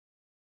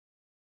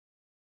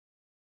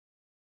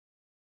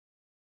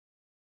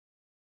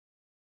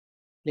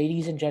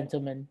ladies and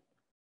gentlemen.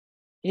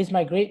 It is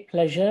my great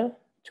pleasure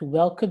to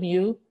welcome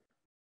you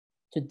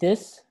to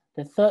this,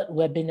 the third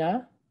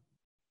webinar,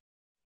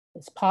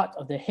 as part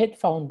of the HEAD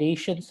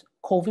Foundation's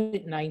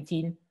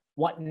COVID-19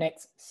 What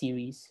Next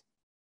series.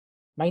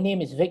 My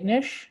name is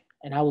Vignesh,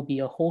 and I will be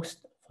your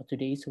host for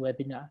today's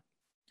webinar.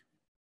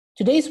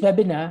 Today's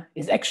webinar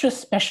is extra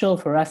special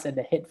for us at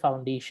the HEAD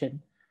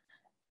Foundation.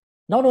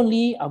 Not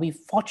only are we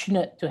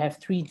fortunate to have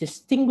three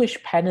distinguished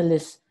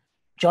panelists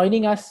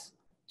joining us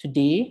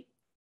today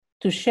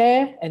to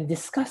share and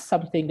discuss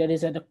something that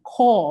is at the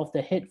core of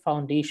the HEAD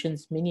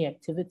Foundation's many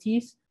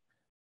activities,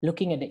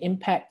 looking at the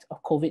impact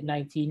of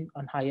COVID-19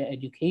 on higher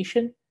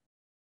education,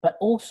 but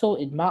also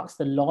it marks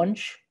the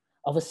launch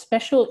of a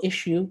special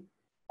issue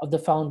of the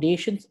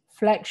Foundation's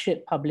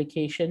flagship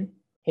publication,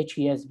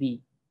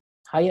 HESB,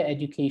 Higher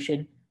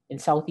Education in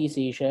Southeast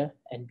Asia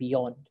and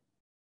Beyond.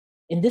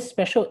 In this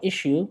special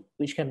issue,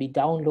 which can be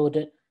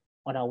downloaded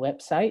on our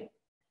website,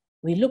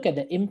 we look at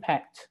the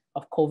impact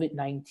of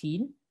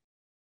COVID-19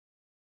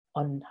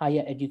 on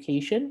higher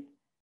education,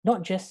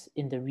 not just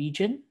in the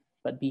region,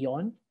 but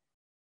beyond.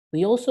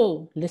 We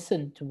also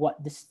listen to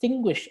what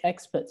distinguished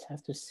experts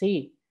have to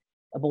say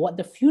about what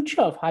the future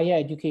of higher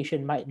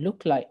education might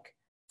look like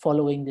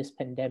following this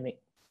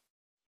pandemic.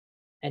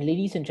 And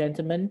ladies and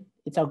gentlemen,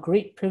 it's our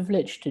great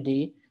privilege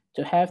today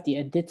to have the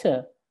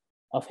editor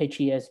of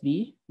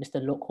HESB,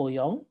 Mr. Look Ho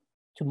Yong,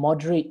 to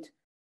moderate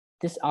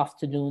this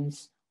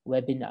afternoon's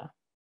webinar.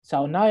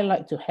 So now I'd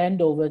like to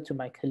hand over to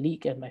my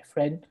colleague and my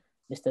friend,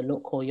 Mr.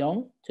 Look Ho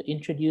Yong, to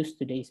introduce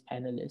today's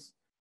panelists.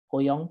 Ho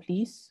Yong,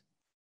 please.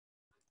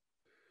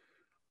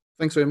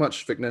 Thanks very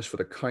much, Vignesh, for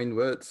the kind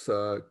words.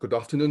 Good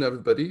afternoon,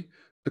 everybody.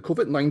 The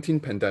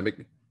COVID-19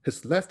 pandemic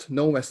has left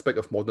no aspect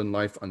of modern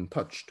life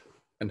untouched,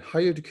 and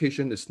higher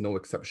education is no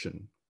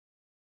exception.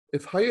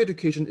 If higher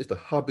education is the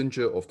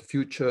harbinger of the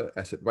future,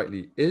 as it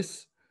rightly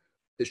is,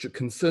 it should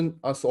concern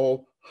us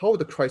all how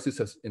the crisis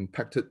has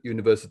impacted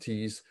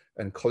universities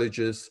and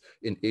colleges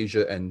in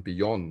Asia and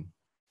beyond.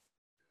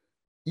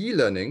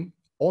 E-learning,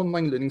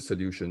 online learning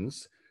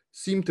solutions,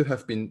 seem to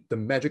have been the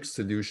magic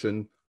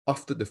solution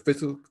after the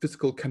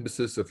physical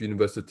campuses of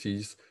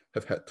universities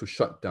have had to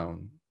shut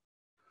down.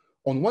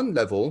 On one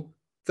level,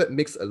 that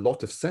makes a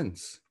lot of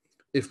sense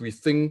if we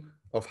think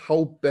of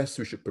how best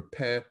we should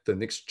prepare the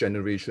next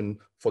generation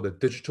for the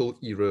digital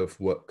era of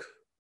work.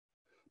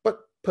 But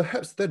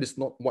perhaps that is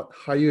not what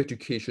higher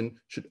education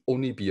should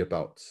only be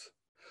about.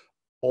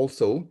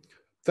 Also,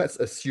 that's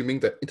assuming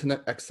that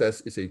internet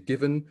access is a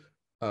given,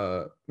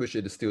 which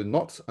it is still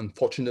not,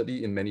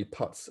 unfortunately, in many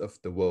parts of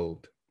the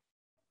world.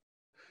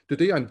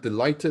 Today, I'm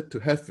delighted to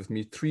have with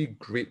me three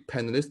great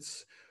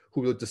panelists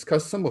who will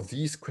discuss some of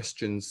these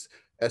questions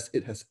as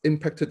it has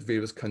impacted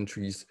various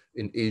countries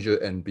in Asia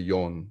and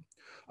beyond.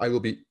 I will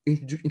be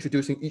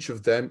introducing each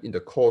of them in the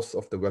course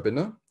of the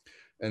webinar,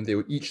 and they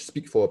will each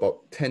speak for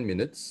about 10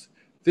 minutes.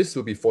 This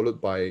will be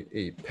followed by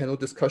a panel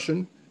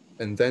discussion,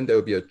 and then there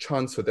will be a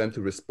chance for them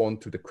to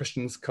respond to the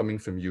questions coming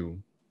from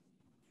you.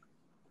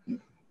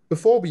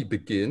 Before we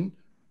begin,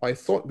 I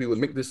thought we would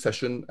make this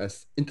session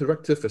as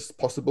interactive as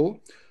possible,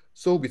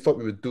 so we thought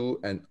we would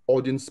do an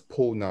audience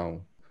poll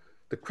now.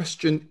 The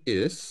question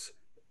is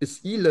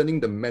e-learning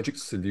the magic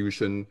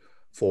solution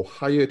for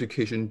higher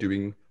education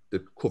during the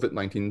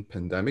COVID-19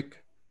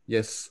 pandemic?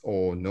 Yes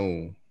or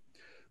no?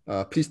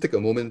 Please take a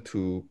moment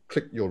to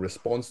click your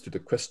response to the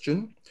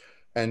question,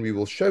 and we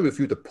will share with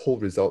you the poll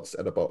results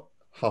at about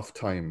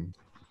halftime.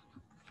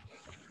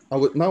 I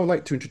would now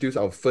like to introduce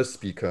our first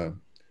speaker.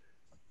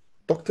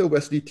 Dr.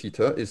 Wesley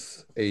Tita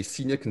is a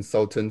senior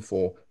consultant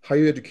for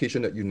higher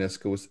education at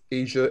UNESCO's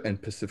Asia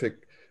and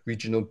Pacific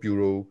Regional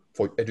Bureau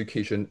for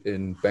Education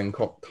in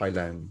Bangkok,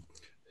 Thailand.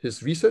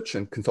 His research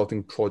and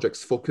consulting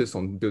projects focus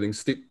on building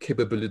state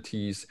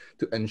capabilities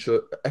to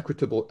ensure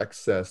equitable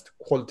access to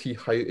quality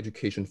higher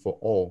education for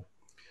all.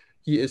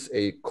 He is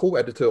a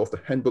co-editor of the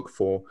Handbook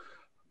for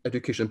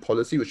Education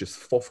Policy, which is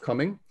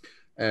forthcoming,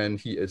 and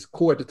he is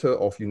co-editor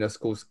of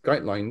UNESCO's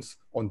guidelines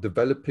on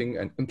developing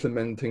and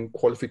implementing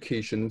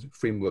qualification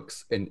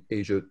frameworks in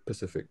Asia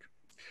Pacific.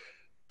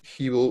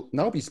 He will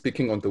now be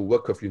speaking on the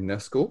work of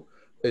UNESCO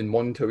in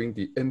monitoring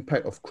the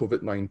impact of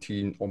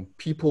COVID-19 on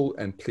people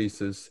and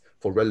places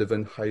for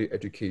relevant higher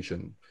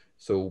education.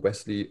 So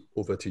Wesley,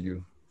 over to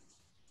you.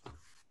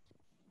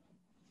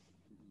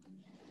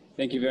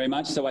 Thank you very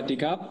much. Sawadee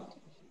Krap.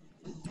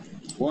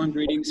 Warm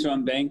greetings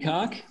from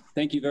Bangkok.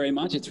 Thank you very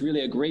much. It's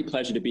really a great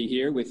pleasure to be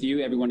here with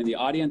you, everyone in the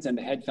audience, and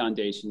the HEAD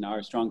Foundation,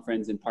 our strong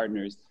friends and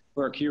partners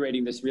who are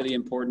curating this really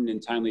important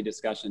and timely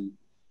discussion.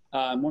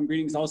 Warm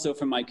greetings also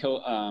from my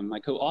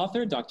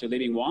co-author, Dr.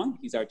 Ling Wang.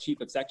 He's our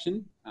chief of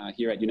section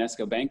here at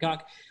UNESCO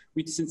Bangkok.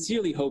 We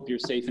sincerely hope you're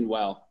safe and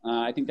well.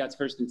 I think that's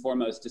first and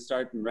foremost to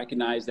start and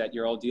recognize that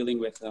you're all dealing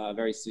with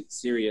very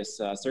serious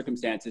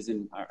circumstances,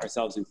 and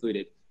ourselves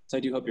included. So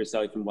I do hope you're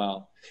safe and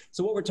well.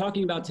 So what we're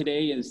talking about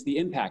today is the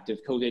impact of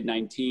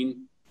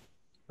COVID-19,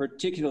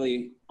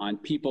 particularly on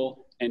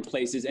people and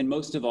places, and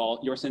most of all,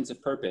 your sense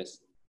of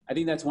purpose. I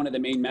think that's one of the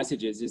main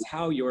messages, is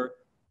how your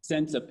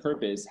sense of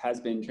purpose has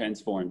been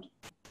transformed.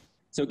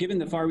 So given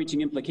the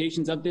far-reaching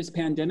implications of this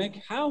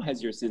pandemic, how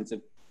has your sense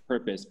of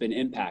purpose been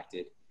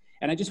impacted?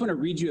 And I just want to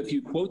read you a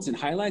few quotes and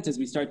highlights as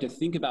we start to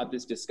think about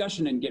this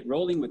discussion and get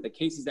rolling with the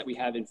cases that we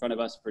have in front of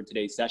us for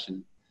today's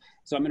session.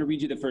 So I'm going to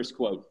read you the first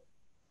quote.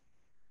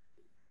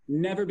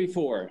 Never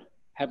before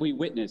have we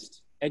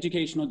witnessed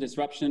educational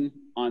disruption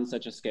on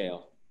such a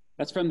scale.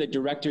 That's from the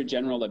Director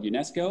General of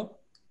UNESCO.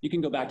 You can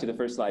go back to the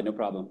first slide, no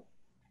problem.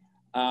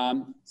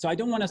 So I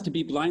don't want us to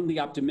be blindly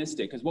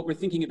optimistic, because what we're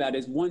thinking about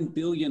is 1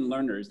 billion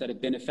learners that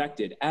have been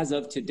affected as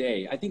of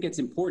today. I think it's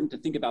important to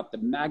think about the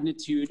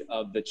magnitude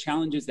of the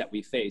challenges that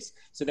we face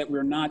so that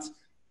we're not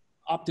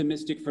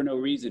optimistic for no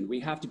reason. We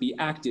have to be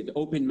active,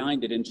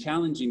 open-minded, and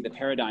challenging the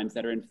paradigms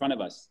that are in front of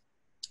us.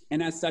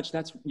 And as such,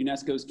 that's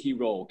UNESCO's key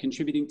role,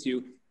 contributing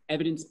to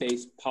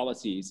evidence-based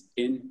policies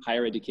in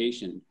higher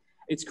education.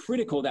 It's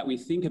critical that we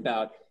think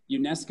about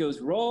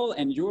UNESCO's role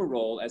and your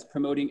role as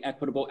promoting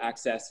equitable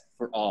access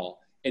for all,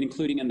 and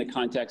including in the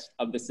context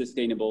of the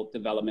Sustainable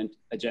Development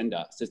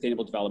Agenda,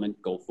 Sustainable Development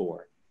Goal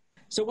 4.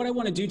 So what I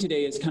want to do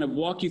today is kind of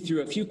walk you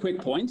through a few quick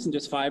points in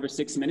just 5 or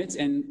 6 minutes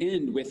and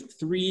end with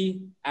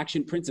 3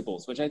 action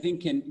principles, which I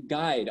think can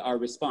guide our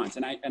response.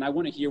 And I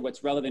want to hear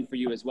what's relevant for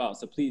you as well.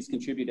 So please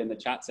contribute in the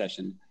chat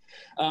session.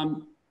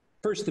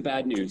 First, the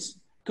bad news.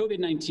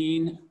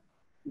 COVID-19,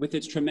 with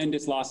its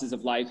tremendous losses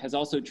of life, has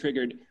also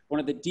triggered one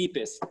of the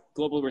deepest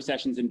global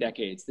recessions in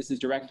decades. This is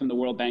direct from the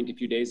World Bank a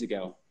few days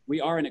ago.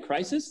 We are in a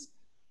crisis,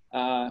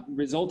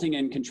 resulting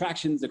in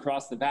contractions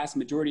across the vast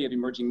majority of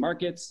emerging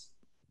markets,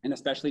 and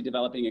especially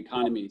developing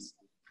economies.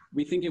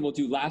 We think it will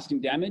do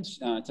lasting damage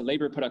to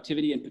labor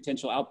productivity and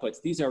potential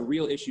outputs. These are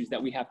real issues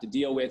that we have to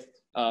deal with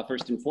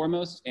first and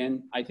foremost,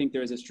 and I think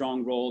there is a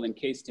strong role and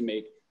case to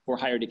make for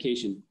higher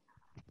education.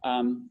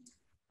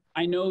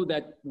 I know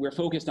that we're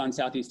focused on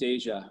Southeast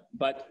Asia,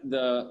 but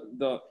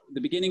the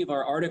beginning of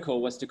our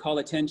article was to call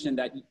attention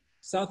that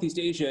Southeast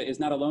Asia is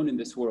not alone in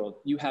this world.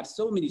 You have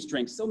so many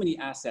strengths, so many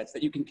assets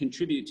that you can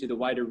contribute to the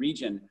wider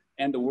region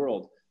and the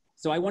world.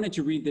 So I wanted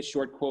to read this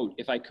short quote,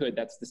 if I could.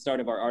 That's the start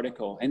of our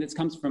article. And this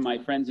comes from my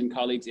friends and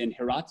colleagues in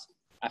Herat,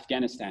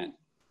 Afghanistan.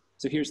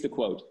 So here's the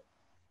quote.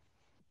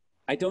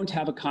 I don't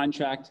have a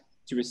contract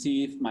to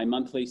receive my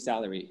monthly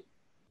salary.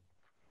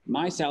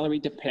 My salary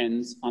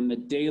depends on the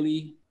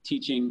daily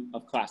teaching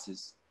of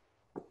classes.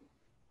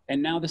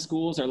 And now the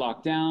schools are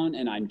locked down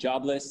and I'm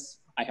jobless.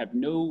 I have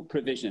no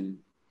provision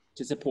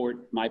to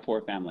support my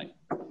poor family.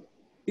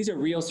 These are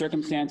real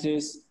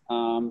circumstances.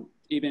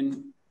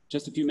 Even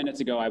just a few minutes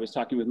ago, I was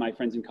talking with my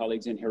friends and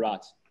colleagues in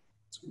Herat.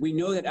 We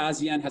know that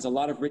ASEAN has a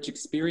lot of rich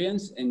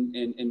experience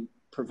in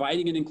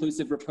providing an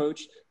inclusive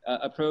approach,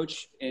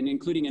 and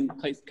including in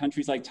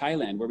countries like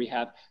Thailand, where we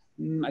have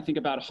I think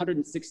about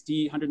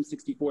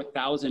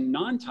 164,000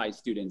 non-Thai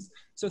students.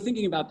 So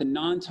thinking about the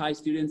non-Thai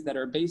students that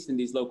are based in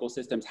these local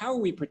systems, how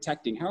are we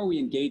protecting, how are we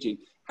engaging,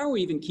 how are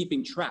we even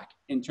keeping track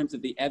in terms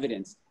of the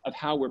evidence of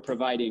how we're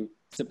providing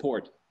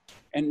support?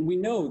 And we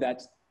know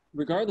that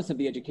regardless of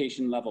the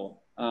education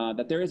level,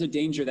 that there is a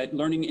danger that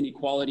learning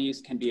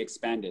inequalities can be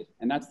expanded.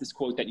 And that's this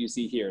quote that you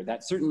see here,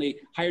 that certainly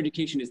higher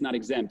education is not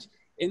exempt.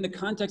 In the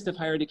context of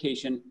higher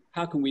education,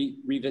 how can we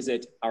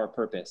revisit our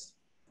purpose?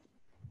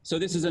 So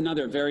this is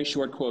another very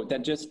short quote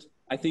that just,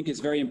 I think,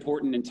 is very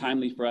important and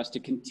timely for us to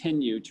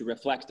continue to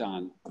reflect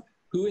on.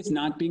 Who is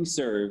not being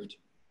served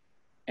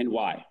and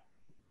why?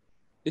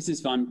 This is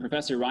from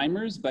Professor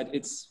Reimers, but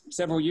it's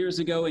several years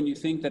ago, and you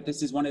think that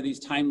this is one of these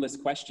timeless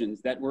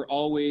questions that we're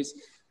always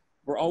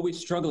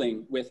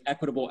struggling with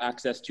equitable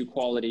access to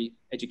quality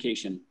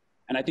education.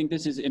 And I think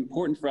this is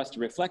important for us to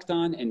reflect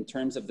on in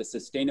terms of the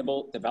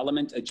Sustainable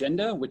Development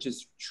Agenda, which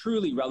is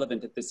truly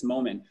relevant at this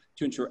moment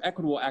to ensure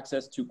equitable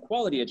access to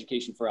quality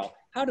education for all.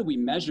 How do we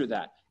measure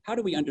that? How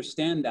do we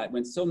understand that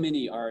when so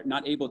many are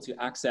not able to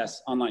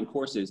access online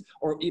courses?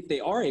 Or if they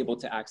are able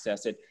to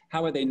access it,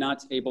 how are they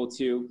not able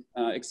to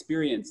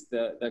experience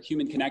the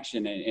human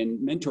connection and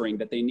mentoring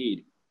that they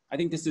need? I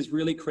think this is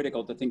really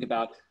critical to think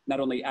about not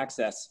only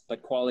access,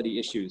 but quality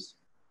issues.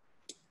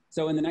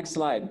 So in the next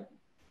slide,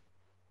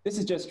 this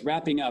is just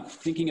wrapping up,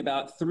 thinking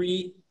about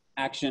 3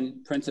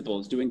 action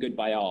principles, doing good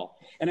by all.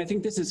 And I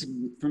think this is,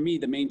 for me,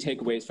 the main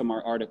takeaways from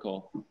our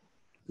article.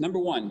 Number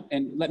 1,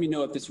 and let me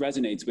know if this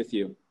resonates with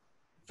you,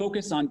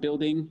 focus on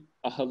building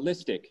a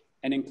holistic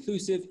and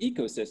inclusive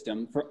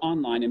ecosystem for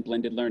online and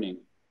blended learning.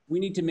 We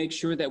need to make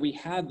sure that we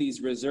have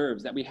these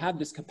reserves, that we have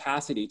this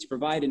capacity to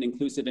provide an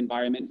inclusive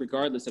environment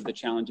regardless of the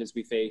challenges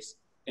we face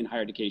in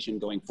higher education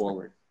going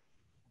forward.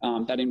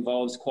 That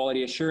involves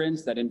quality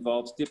assurance, that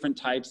involves different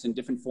types and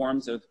different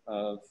forms of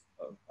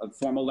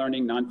formal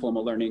learning,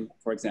 non-formal learning,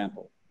 for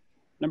example.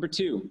 Number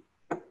 2,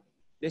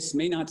 this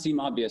may not seem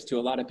obvious to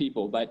a lot of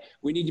people, but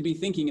we need to be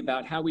thinking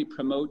about how we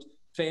promote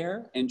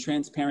fair and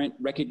transparent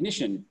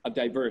recognition of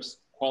diverse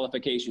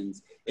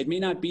qualifications. It may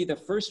not be the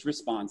first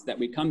response that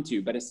we come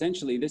to, but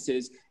essentially this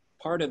is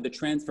part of the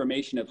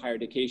transformation of higher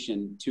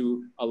education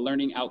to a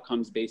learning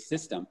outcomes-based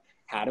system.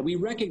 How do we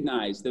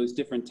recognize those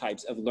different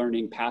types of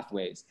learning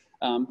pathways?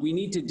 We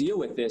need to deal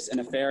with this in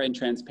a fair and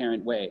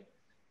transparent way.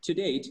 To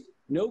date,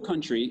 No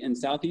country in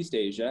Southeast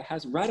Asia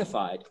has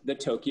ratified the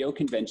Tokyo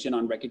Convention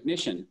on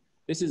Recognition.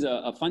 This is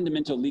a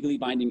fundamental legally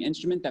binding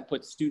instrument that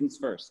puts students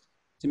first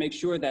to make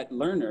sure that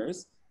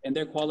learners and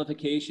their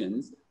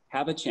qualifications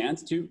have a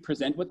chance to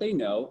present what they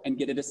know and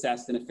get it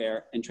assessed in a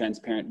fair and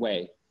transparent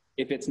way.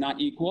 If it's not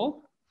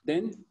equal,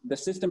 then the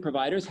system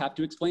providers have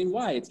to explain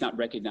why it's not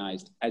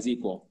recognized as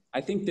equal.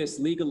 I think this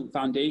legal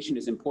foundation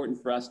is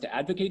important for us to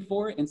advocate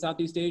for in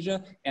Southeast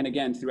Asia and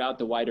again, throughout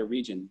the wider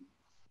region.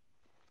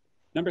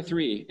 Number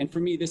three, and for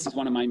me, this is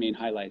one of my main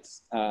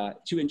highlights,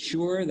 to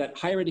ensure that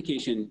higher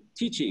education,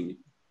 teaching,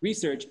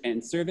 research,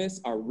 and service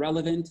are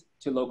relevant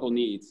to local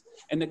needs.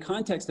 In the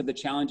context of the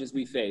challenges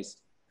we faced,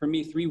 for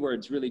me, three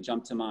words really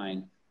jump to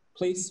mind: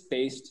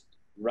 place-based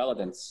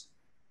relevance.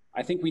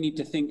 I think we need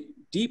to think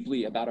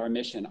deeply about our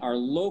mission, our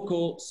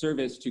local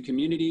service to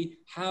community,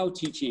 how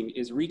teaching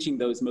is reaching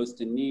those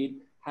most in need,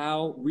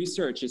 how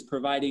research is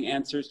providing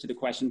answers to the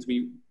questions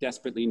we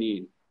desperately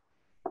need.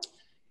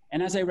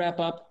 And as I wrap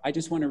up, I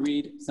just want to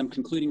read some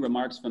concluding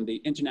remarks from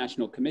the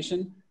International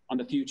Commission on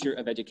the Future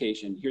of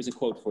Education. Here's a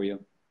quote for you.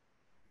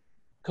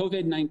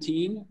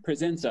 COVID-19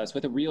 presents us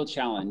with a real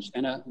challenge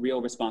and a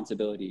real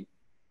responsibility.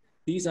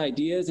 These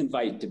ideas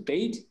invite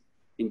debate,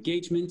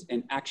 engagement,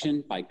 and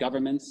action by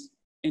governments,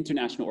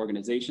 international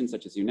organizations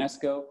such as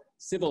UNESCO,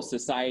 civil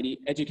society,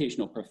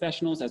 educational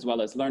professionals, as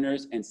well as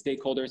learners and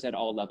stakeholders at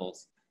all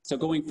levels. So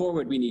going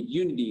forward, we need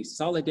unity,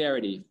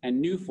 solidarity,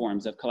 and new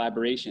forms of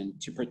collaboration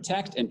to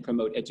protect and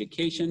promote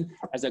education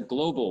as a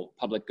global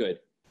public good,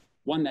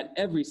 one that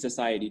every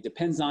society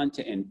depends on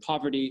to end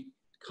poverty,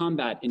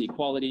 combat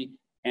inequality,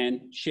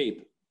 and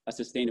shape a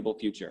sustainable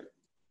future.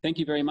 Thank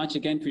you very much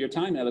again for your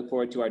time, and I look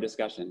forward to our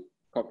discussion.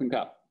 Korkun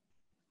Kap.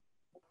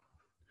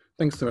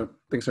 Thanks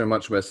very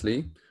much,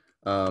 Wesley.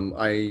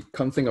 I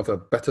can't think of a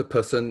better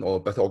person or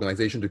better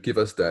organization to give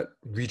us that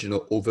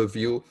regional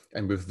overview,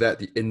 and with that,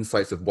 the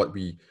insights of what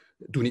we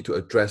do need to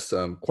address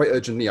quite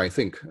urgently, I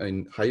think,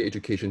 in higher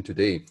education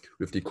today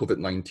with the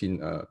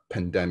COVID-19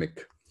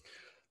 pandemic.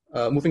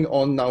 Moving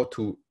on now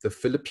to the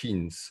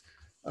Philippines.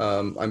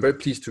 I'm very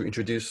pleased to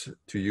introduce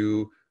to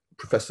you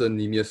Professor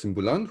Nimia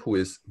Simbulan, who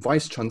is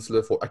Vice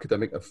Chancellor for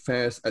Academic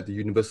Affairs at the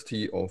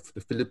University of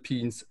the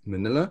Philippines,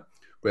 Manila,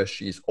 where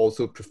she is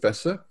also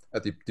professor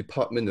at the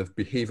Department of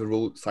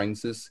Behavioral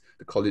Sciences,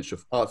 the College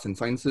of Arts and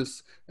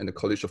Sciences, and the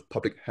College of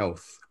Public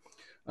Health.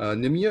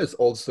 Nimia is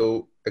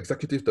also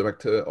Executive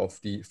Director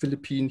of the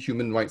Philippine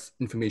Human Rights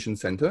Information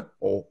Center,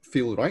 or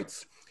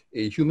PhilRights,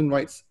 a human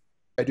rights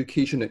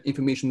education and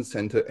information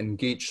center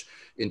engaged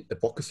in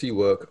advocacy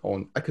work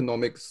on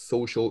economic,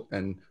 social,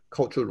 and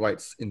cultural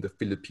rights in the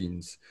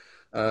Philippines.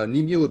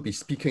 Nimia will be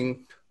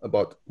speaking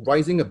about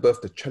rising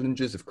above the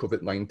challenges of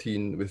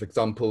COVID-19 with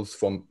examples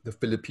from the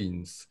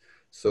Philippines.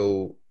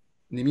 So,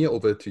 Nimia,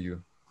 over to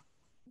you.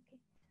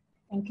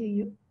 Thank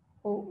you,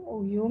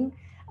 Yung.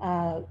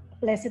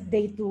 Blessed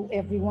day to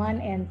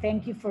everyone, and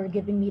thank you for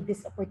giving me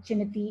this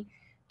opportunity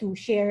to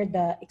share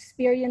the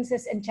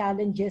experiences and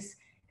challenges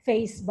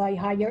faced by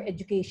higher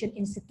education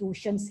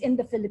institutions in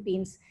the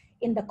Philippines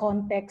in the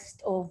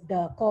context of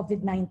the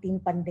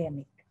COVID-19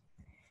 pandemic.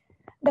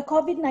 The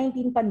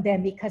COVID-19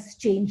 pandemic has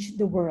changed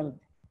the world.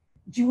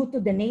 Due to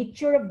the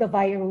nature of the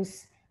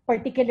virus,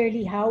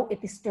 particularly how it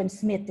is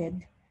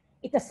transmitted,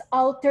 it has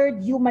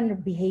altered human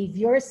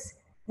behaviors,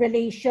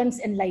 relations,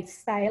 and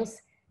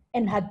lifestyles,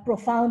 and had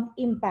profound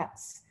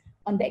impacts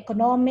on the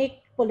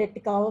economic,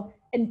 political,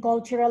 and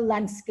cultural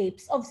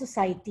landscapes of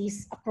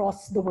societies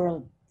across the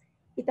world.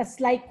 It has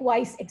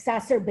likewise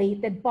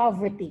exacerbated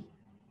poverty,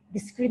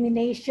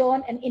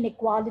 discrimination, and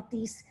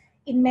inequalities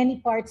in many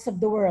parts of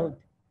the world,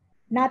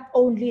 not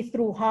only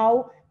through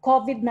how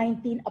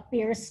COVID-19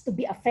 appears to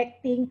be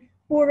affecting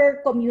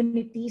poorer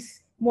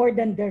communities more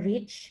than the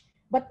rich,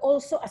 but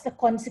also as a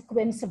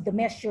consequence of the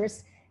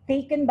measures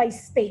taken by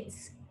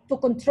states to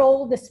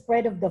control the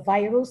spread of the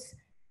virus,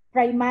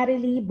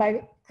 primarily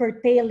by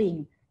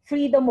curtailing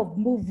freedom of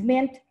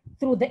movement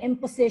through the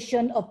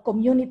imposition of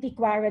community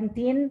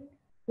quarantine,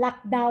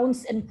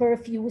 lockdowns, and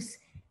curfews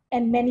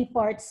in many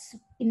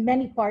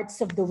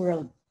parts of the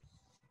world.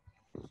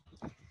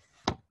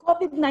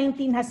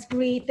 COVID-19 has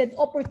created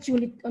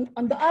opportunity.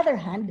 On the other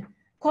hand,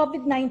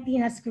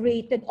 COVID-19 has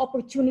created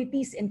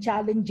opportunities and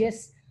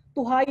challenges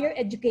to higher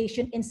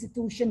education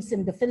institutions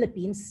in the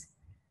Philippines.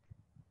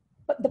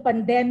 But the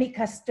pandemic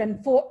has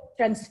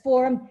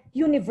transformed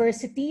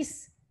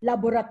universities,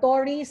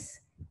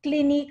 laboratories,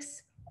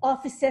 clinics,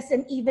 offices,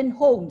 and even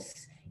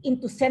homes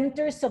into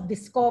centers of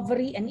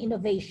discovery and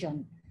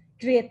innovation,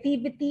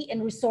 creativity,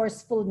 and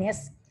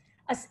resourcefulness,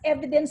 as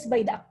evidenced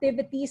by the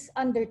activities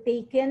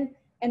undertaken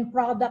and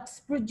products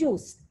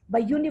produced by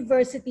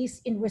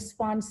universities in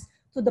response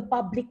to the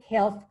public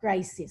health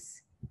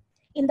crisis.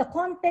 In the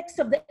context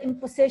of the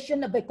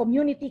imposition of a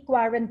community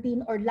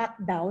quarantine or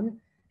lockdown,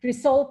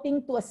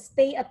 resulting to a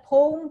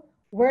stay-at-home,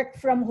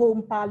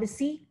 work-from-home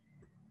policy,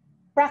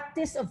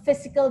 practice of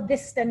physical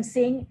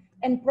distancing,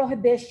 and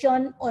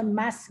prohibition on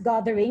mass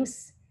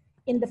gatherings,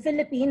 in the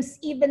Philippines,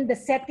 even the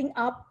setting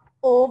up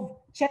of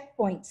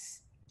checkpoints,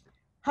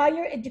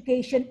 Higher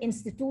education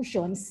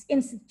institutions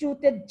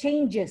instituted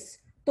changes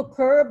to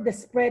curb the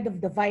spread of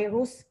the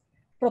virus,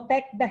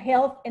 protect the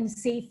health and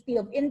safety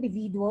of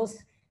individuals,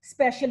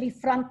 especially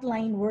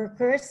frontline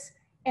workers,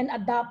 and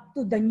adapt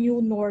to the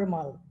new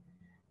normal.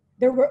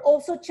 There were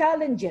also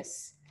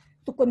challenges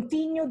to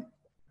continue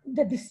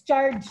the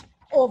discharge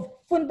of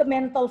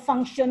fundamental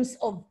functions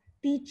of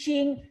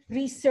teaching,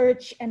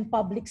 research, and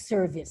public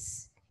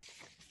service.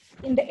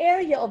 In the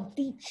area of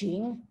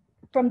teaching,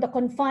 from the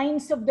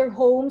confines of their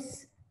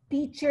homes,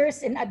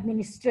 teachers and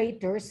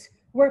administrators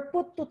were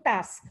put to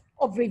task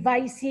of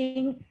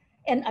revising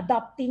and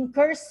adopting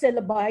course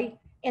syllabi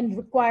and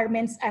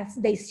requirements as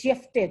they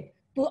shifted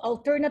to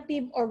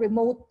alternative or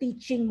remote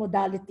teaching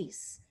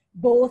modalities,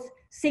 both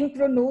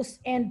synchronous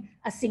and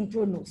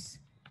asynchronous.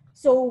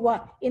 So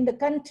in the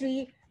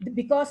country,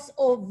 because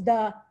of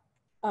the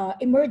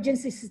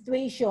emergency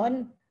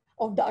situation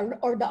of the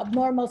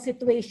abnormal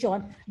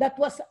situation, that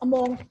was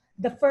among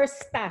the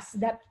first tasks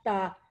that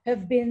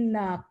have been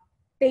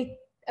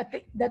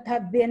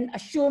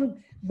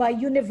assumed by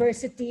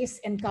universities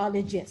and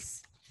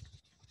colleges.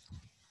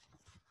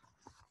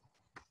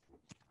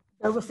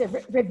 There was a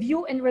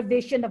review and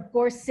revision of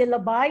course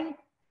syllabi,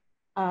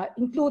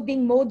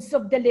 including modes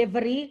of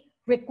delivery,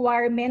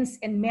 requirements,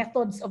 and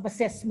methods of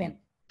assessment.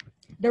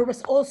 There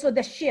was also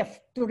the shift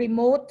to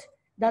remote,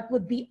 that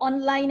would be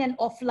online and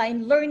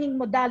offline learning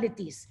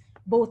modalities,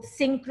 both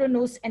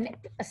synchronous and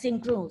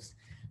asynchronous.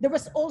 There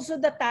was also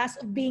the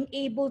task of being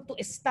able to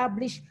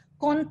establish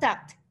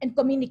contact and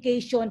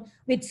communication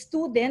with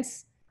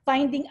students,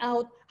 finding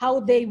out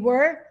how they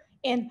were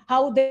and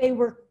how they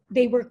were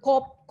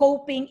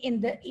coping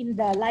in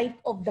the light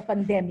of the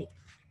pandemic.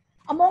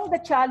 Among the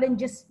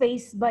challenges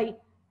faced by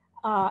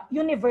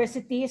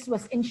universities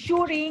was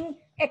ensuring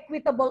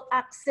equitable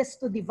access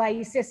to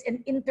devices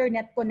and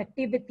internet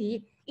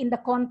connectivity in the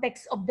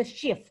context of the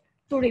shift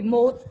to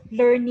remote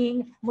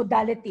learning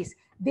modalities.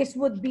 This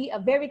would be a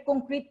very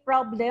concrete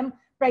problem,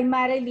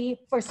 primarily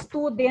for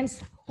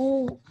students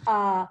who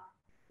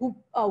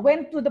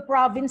went to the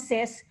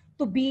provinces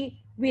to be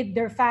with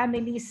their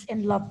families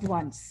and loved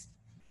ones.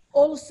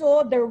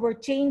 Also, there were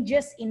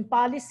changes in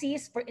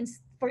policies,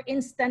 for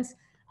instance,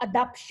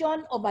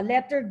 adoption of a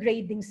letter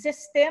grading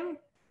system,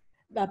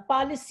 the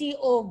policy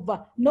of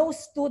no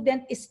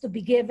student is to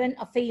be given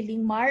a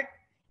failing mark,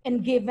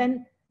 and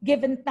given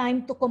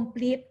time to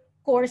complete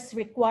course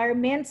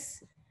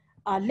requirements,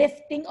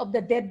 lifting of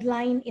the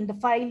deadline in the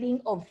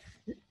filing of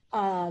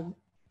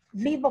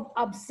leave of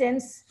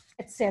absence,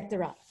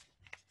 etc.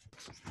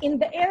 In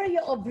the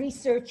area of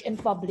research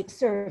and public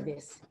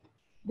service,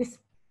 these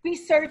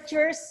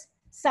researchers,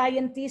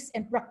 scientists,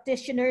 and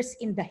practitioners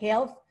in the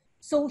health,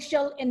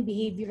 social and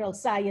behavioral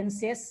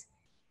sciences,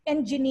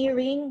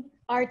 engineering,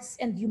 arts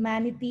and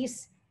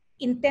humanities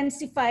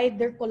intensified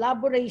their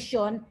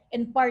collaboration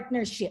and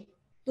partnership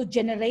to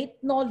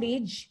generate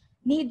knowledge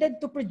needed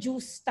to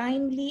produce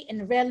timely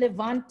and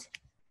relevant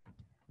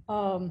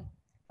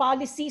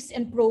policies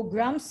and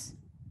programs,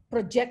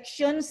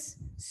 projections,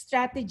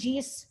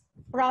 strategies,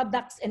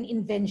 products, and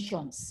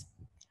inventions.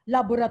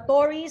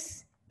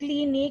 Laboratories,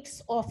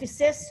 clinics,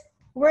 offices,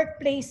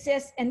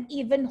 workplaces, and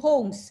even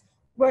homes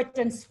were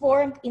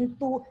transformed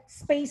into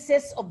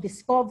spaces of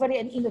discovery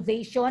and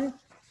innovation,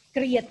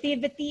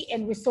 creativity,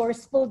 and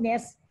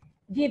resourcefulness,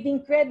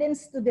 giving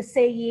credence to the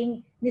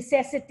saying,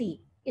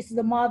 necessity is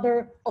the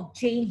mother of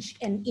change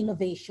and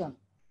innovation.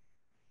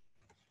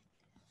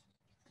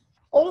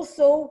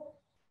 Also,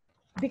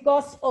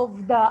 because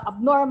of the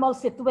abnormal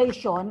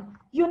situation,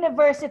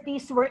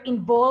 universities were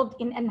involved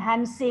in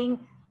enhancing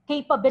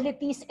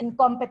capabilities and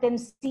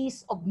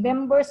competencies of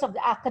members of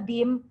the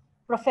academe,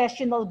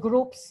 professional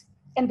groups,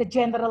 and the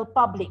general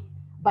public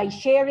by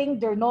sharing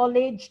their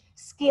knowledge,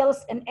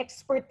 skills, and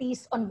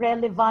expertise on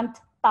relevant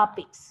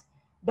topics.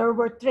 There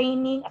were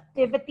training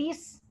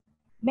activities,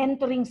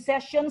 mentoring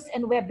sessions,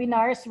 and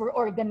webinars were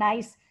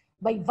organized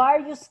by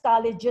various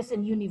colleges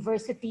and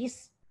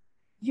universities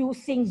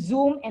using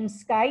Zoom and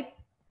Skype.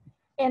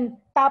 And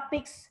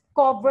topics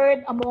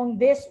covered among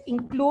this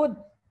include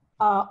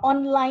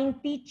online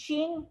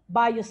teaching,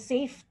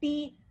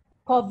 biosafety,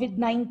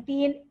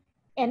 COVID-19,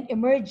 and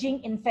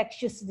emerging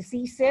infectious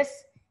diseases,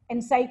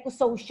 and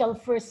psychosocial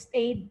first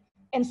aid,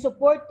 and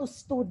support to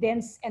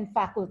students and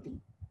faculty.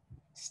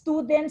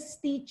 Students,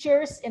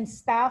 teachers, and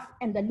staff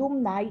and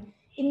alumni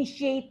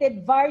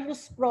initiated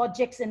various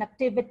projects and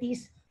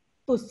activities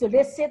to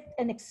solicit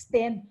and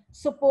extend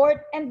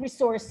support and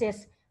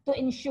resources to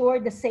ensure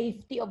the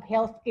safety of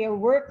healthcare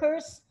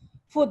workers,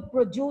 food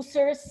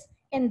producers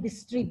and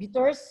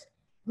distributors,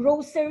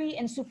 grocery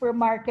and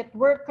supermarket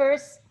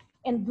workers,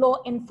 and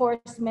law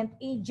enforcement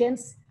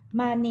agents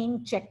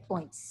manning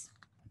checkpoints.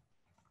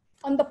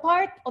 On the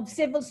part of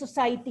civil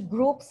society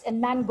groups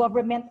and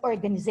non-government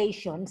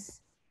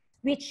organizations,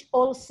 which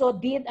also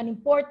did an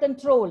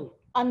important role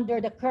under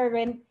the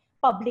current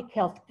public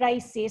health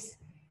crisis,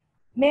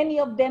 many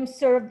of them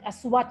served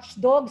as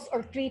watchdogs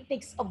or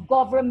critics of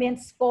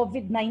government's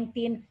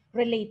COVID-19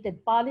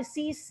 related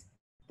policies,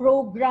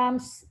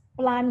 programs,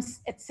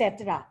 plans,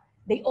 etc.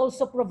 They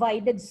also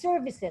provided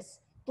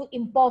services to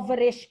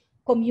impoverished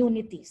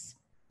communities.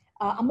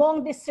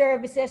 Among these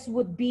services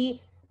would be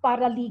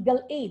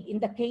paralegal aid in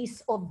the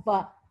case of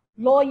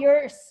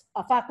lawyers,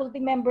 faculty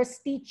members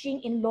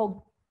teaching in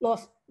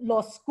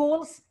law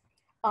schools,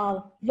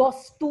 law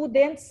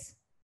students.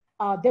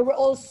 There were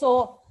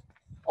also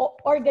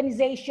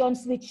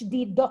organizations which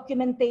did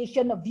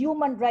documentation of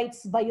human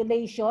rights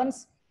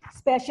violations,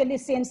 especially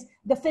since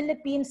the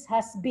Philippines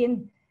has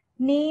been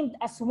named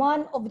as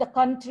one of the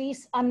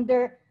countries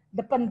under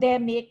the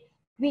pandemic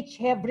which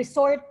have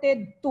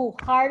resorted to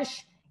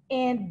harsh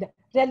and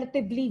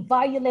relatively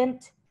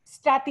violent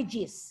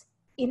strategies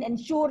in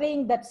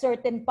ensuring that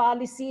certain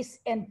policies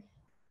and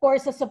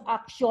courses of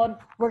action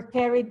were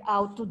carried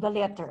out to the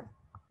letter.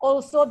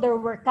 Also, there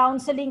were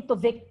counseling to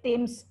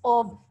victims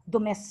of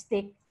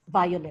domestic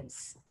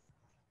violence.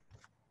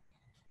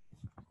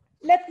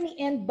 Let me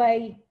end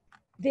by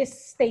this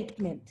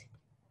statement.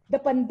 The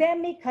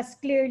pandemic has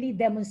clearly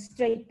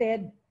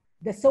demonstrated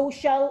the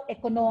social,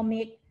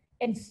 economic,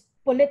 and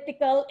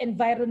political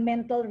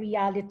environmental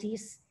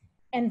realities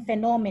and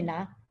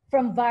phenomena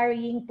from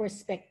varying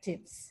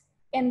perspectives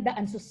and the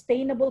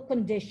unsustainable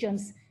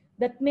conditions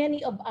that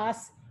many of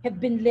us have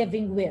been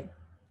living with.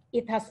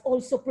 It has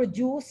also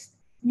produced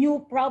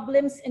new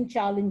problems and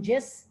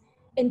challenges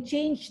and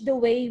changed the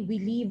way we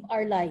live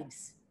our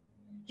lives.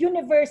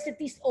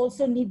 Universities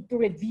also need to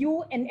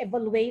review and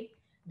evaluate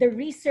the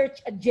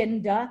research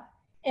agenda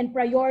and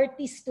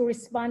priorities to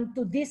respond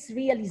to these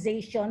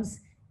realizations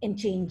and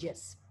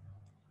changes.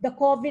 The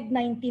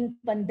COVID-19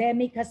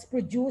 pandemic has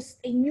produced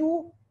a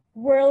new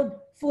world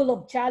full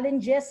of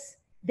challenges,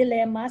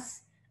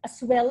 dilemmas,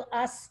 as well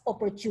as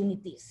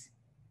opportunities.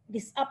 It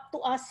is up to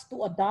us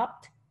to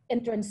adapt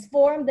and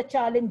transform the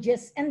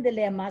challenges and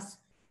dilemmas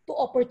to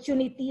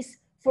opportunities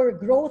for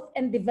growth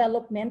and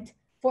development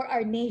for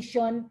our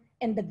nation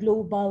and the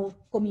global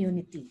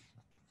community.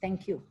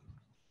 Thank you.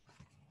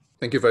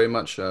 Thank you very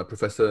much,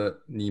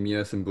 Professor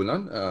Nimia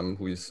Simbulan,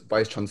 who is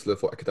Vice Chancellor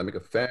for Academic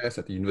Affairs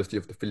at the University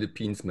of the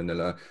Philippines,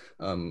 Manila.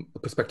 A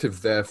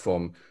perspective there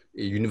from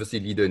a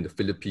university leader in the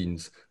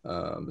Philippines,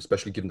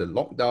 especially given the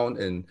lockdown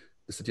in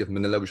the city of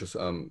Manila,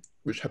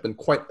 which happened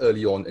quite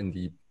early on in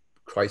the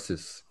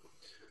crisis.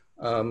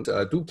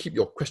 Do keep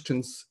your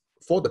questions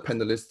for the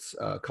panelists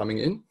coming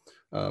in,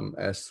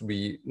 as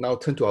we now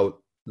turn to our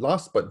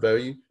last but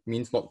very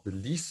means not the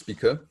least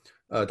speaker,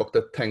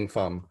 Dr. Tang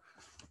Pham.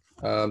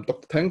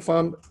 Dr. Tang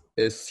Pham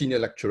is Senior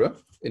Lecturer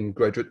in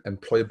Graduate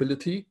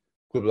Employability,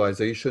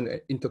 Globalization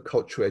and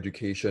Intercultural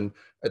Education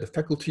at the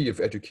Faculty of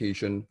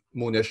Education,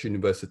 Monash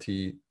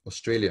University,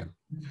 Australia.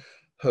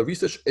 Her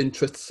research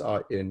interests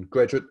are in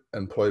graduate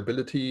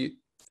employability,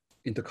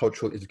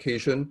 intercultural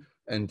education,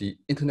 and the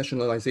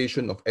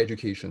internationalization of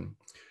education.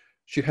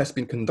 She has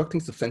been conducting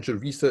substantial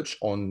research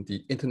on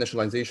the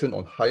internationalization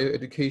of higher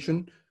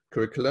education,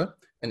 curricula,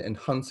 and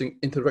enhancing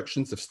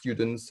interactions of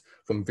students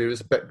from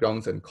various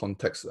backgrounds and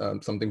contexts,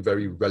 something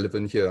very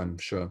relevant here, I'm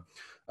sure.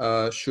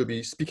 She'll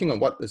be speaking on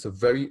what is a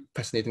very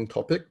fascinating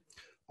topic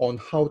on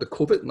how the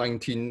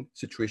COVID-19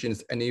 situation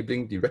is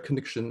enabling the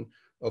recognition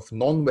of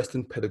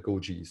non-Western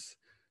pedagogies.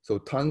 So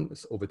Tan,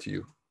 it's over to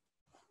you.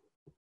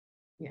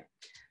 Yeah.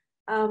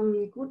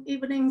 Good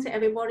evening to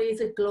everybody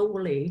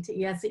globally.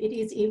 Yes, it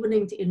is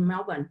evening in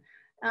Melbourne.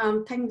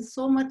 Thanks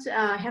so much,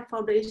 Head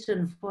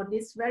Foundation, for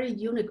this very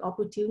unique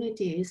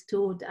opportunities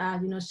to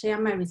share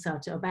my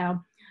research about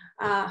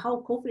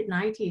how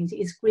COVID-19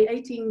 is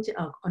creating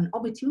an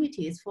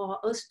opportunities for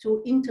us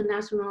to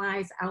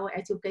internationalize our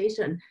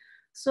education.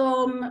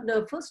 So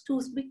the first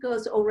two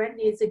speakers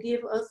already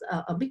give us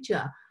a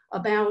picture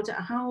about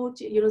how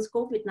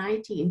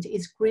COVID-19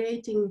 is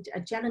creating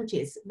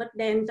challenges, but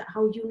then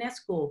how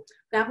UNESCO,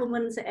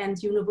 governments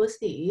and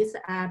universities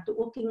are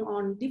working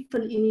on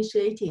different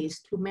initiatives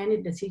to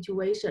manage the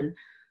situation.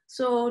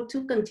 So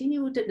to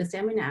continue the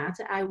seminar,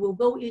 I will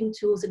go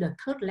into the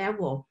third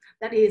level,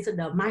 that is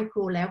the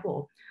micro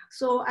level.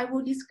 So I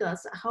will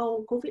discuss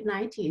how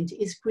COVID-19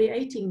 is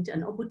creating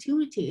an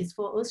opportunities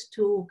for us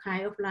to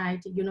kind of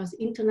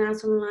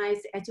internationalize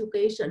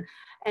education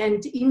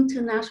and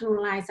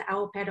internationalize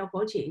our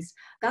pedagogies.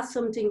 That's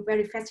something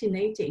very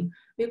fascinating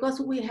because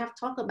we have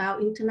talked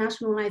about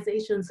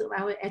internationalizations of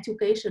our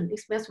education,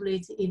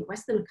 especially in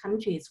Western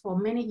countries for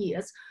many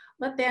years.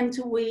 But then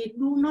we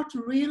do not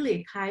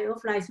really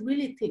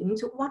really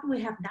think what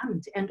we have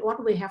done and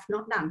what we have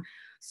not done.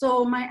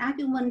 So my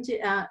argument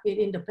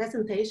in the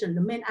presentation,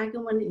 the main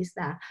argument is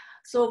that,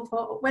 so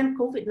when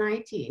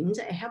COVID-19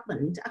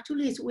 happened,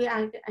 actually we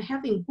are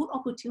having good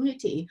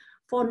opportunity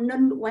for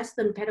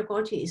non-Western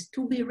pedagogies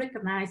to be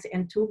recognized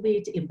and to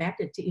be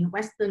embedded in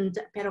Western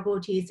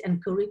pedagogies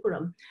and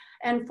curriculum.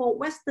 And for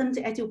Western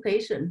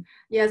education,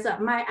 yes,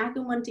 my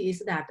argument is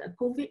that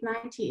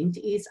COVID-19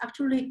 is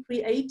actually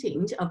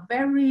creating a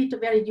very,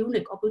 very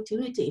unique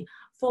opportunity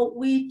for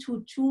we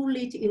to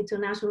truly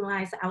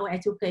internationalize our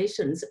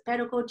educations,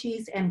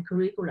 pedagogies, and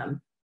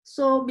curriculum.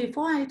 So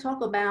before I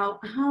talk about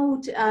how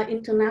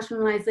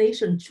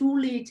internationalization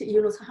truly,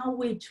 how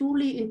we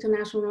truly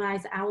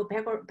internationalize our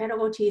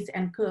pedagogies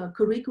and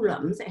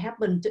curriculums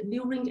happened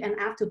during and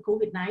after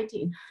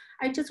COVID-19,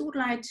 I just would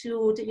like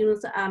to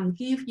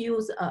give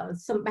you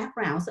some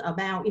backgrounds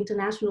about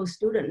international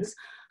students,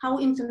 how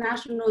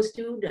international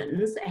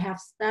students have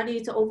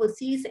studied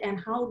overseas and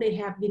how they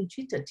have been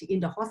treated in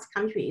the host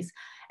countries.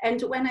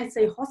 And when I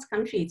say host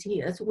countries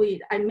here,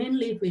 I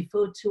mainly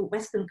refer to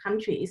Western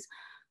countries.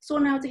 So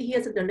now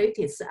here's the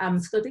latest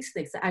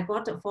statistics I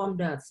got from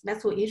the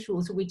special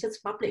issues we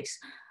just published.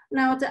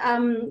 Now,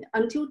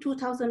 until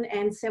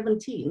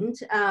 2017,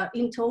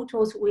 in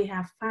total, we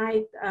have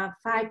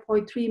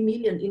 5.3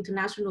 million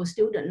international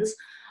students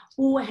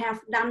who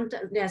have done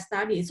their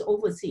studies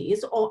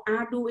overseas or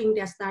are doing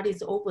their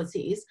studies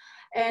overseas.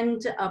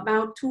 And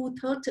about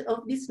 2/3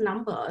 of these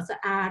numbers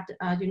are,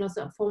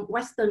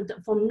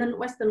 from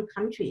non-Western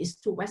countries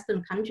to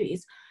Western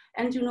countries.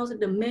 And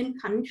the main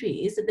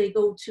countries they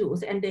go to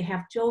and they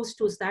have chose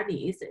to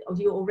study,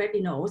 you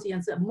already know,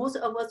 yes, most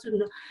of us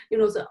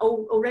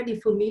already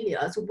familiar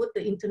with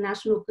the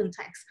international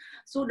context.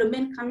 So the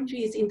main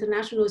countries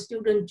international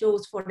students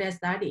chose for their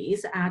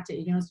studies at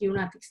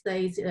United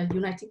States,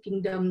 United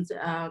Kingdom,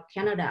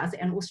 Canada,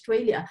 and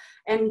Australia.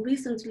 And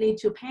recently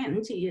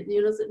Japan,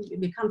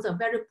 becomes a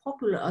very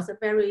popular, a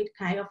very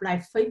kind of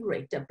like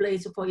favorite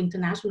place for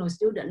international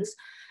students.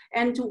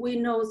 And we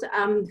know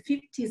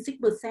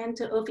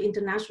 56% of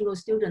international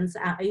students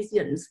are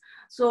Asians.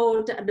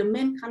 So the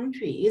main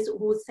countries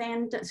who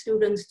send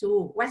students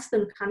to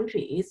Western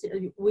countries,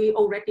 we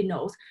already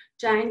know,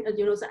 China,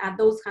 are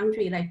those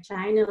countries like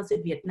China,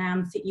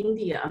 Vietnam,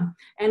 India,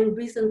 and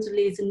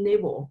recently it's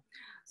Nepal.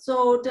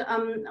 So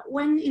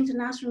when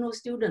international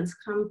students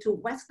come to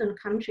Western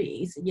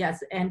countries,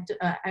 yes, and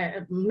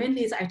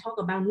mainly I talk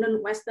about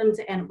non-Western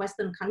and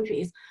Western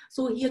countries.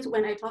 So here's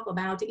when I talk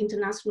about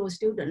international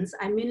students,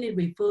 I mainly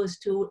refers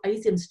to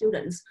Asian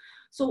students.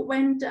 So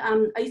when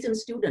Asian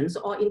students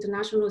or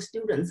international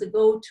students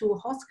go to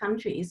host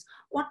countries,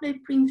 what they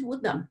bring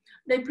with them?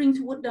 They bring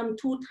with them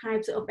two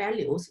types of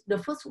values. The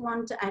first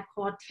one I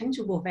call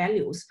tangible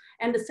values,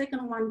 and the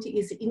second one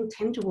is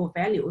intangible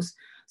values.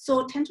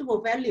 So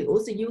tangible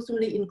values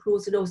usually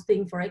includes those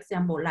things, for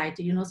example, like,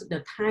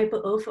 the type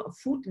of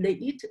food they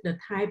eat, the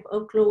type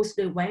of clothes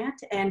they wear,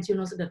 and,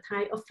 the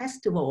type of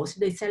festivals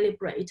they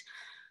celebrate.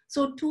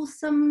 So to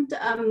some,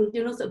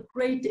 a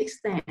great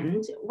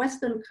extent,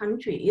 Western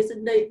countries,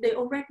 they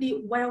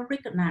already well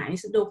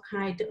recognize those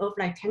kind of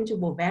like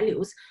tangible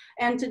values,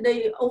 and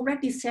they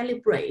already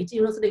celebrate,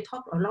 so they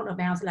talk a lot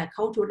about like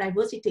cultural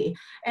diversity,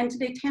 and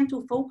they tend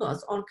to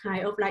focus on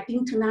kind of like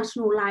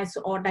internationalize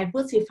or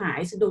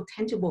diversify those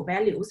tangible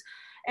values.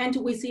 And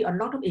we see a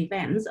lot of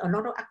events, a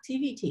lot of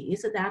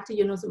activities that,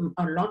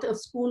 a lot of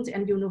schools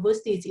and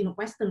universities in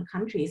Western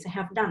countries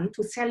have done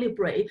to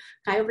celebrate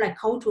kind of like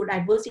cultural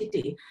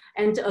diversity.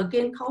 And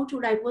again,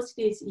 cultural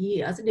diversity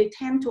here, they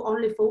tend to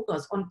only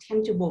focus on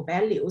tangible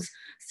values,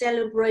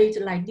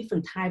 celebrate like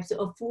different types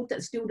of food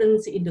that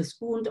students in the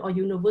school or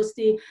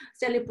university,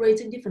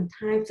 celebrate different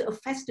types of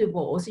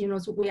festivals,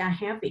 so we are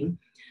having.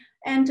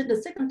 And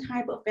the second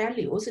type of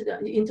values the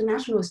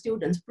international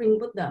students bring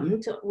with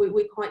them,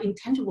 we call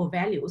intangible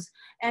values.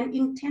 And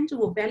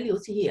intangible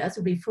values here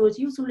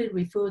usually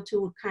refer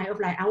to kind of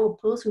like our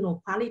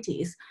personal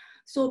qualities.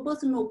 So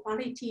personal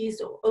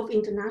qualities of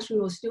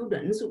international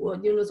students,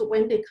 so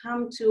when they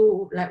come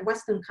to like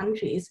Western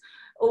countries,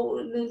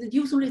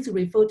 usually it's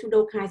referred to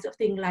those kinds of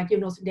things like,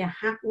 their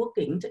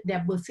hardworking,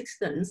 their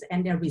persistence,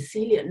 and their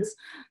resilience.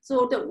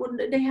 So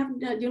they have,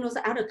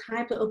 other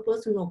type of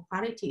personal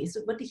qualities,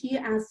 but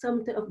here are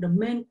some of the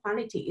main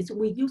qualities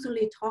we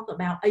usually talk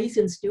about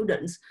Asian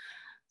students.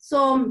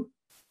 So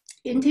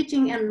in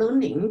teaching and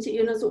learning,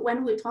 so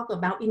when we talk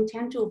about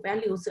intangible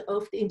values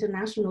of the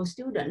international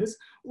students,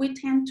 we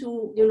tend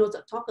to,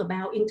 talk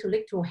about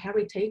intellectual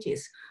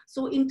heritages.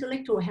 So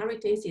intellectual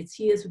heritages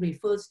here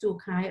refers to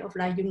kind of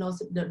like,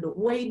 the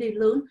way they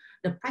learn,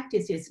 the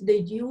practices they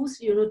use,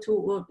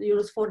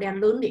 for their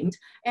learning,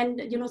 and,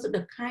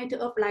 the kind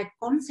of like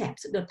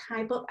concepts, the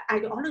type of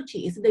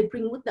ideologies they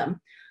bring with them.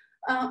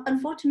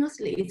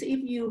 Unfortunately,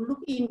 if you look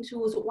into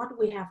what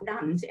we have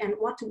done and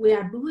what we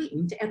are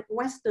doing at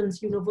Western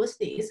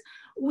universities,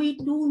 we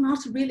do not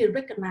really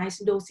recognize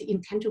those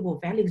intangible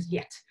values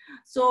yet.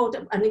 So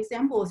an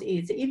example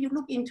is if you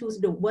look into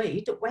the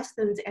way the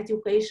Western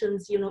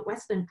educations,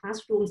 Western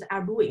classrooms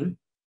are doing,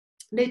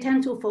 they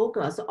tend to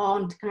focus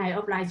on kind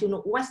of like,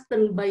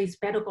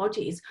 Western-based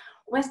pedagogies,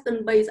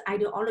 Western-based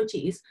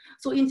ideologies.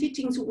 So in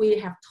teachings, we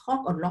have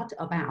talked a lot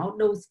about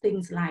those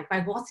things like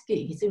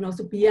Vygotsky, so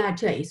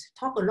Piaget,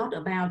 talk a lot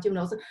about,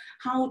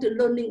 how the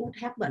learning would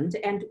happen,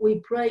 and we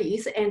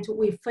praise and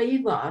we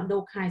favor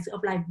those kinds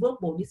of like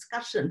verbal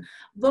discussion,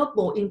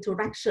 verbal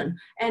interaction,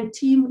 and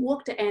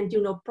teamwork, and,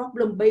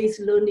 problem-based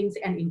learnings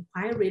and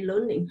inquiry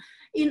learning.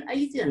 In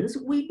Asians,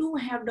 we do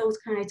have those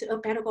kinds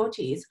of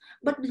pedagogies,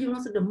 but,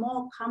 the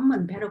more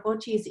common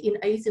pedagogies in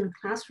Asian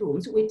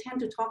classrooms, we tend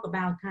to talk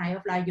about kind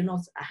of like,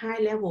 a high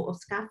level of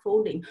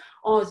scaffolding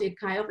or the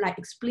kind of like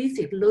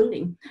explicit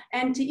learning.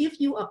 And if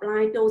you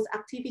apply those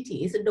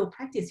activities, those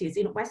practices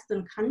in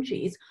Western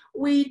countries,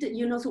 we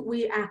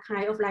are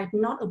kind of like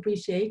not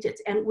appreciated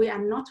and we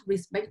are not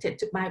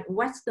respected by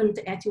Western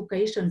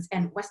educations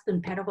and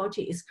Western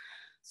pedagogies.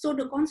 So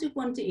the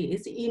consequence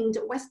is in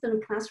the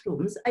Western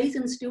classrooms,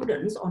 Asian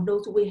students,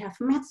 although we have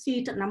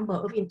massive number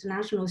of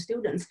international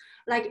students,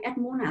 like at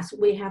Monash,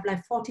 we have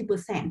like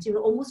 40%,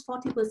 almost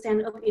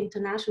 40% of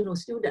international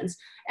students.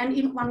 And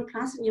in one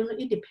class,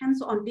 it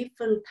depends on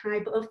different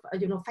type of,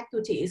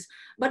 faculties.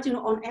 But,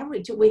 on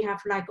average, we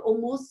have like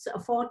almost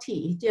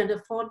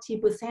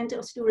 40%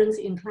 of students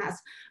in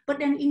class. But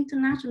then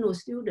international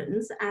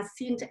students are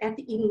seen as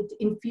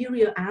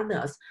inferior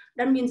others.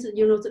 That means,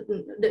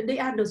 they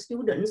are the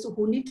students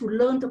who need to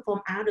learn from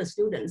other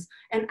students,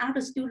 and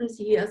other students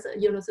here, so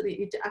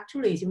it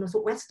actually, so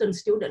Western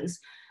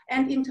students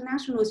and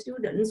international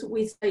students,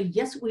 we say,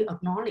 yes, we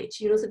acknowledge,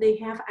 so they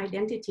have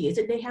identities,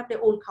 they have their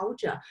own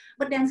culture,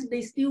 but then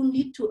they still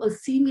need to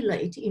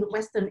assimilate in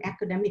Western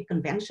academic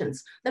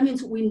conventions. That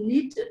means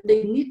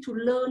they need to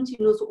learn,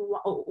 so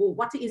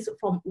what is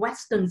from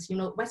Westerns,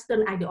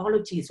 Western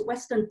ideologies,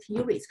 Western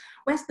theories,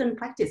 Western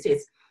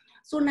practices.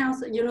 So now,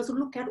 so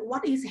look at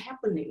what is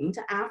happening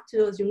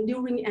after,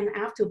 during and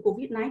after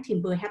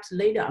COVID-19, perhaps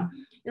later.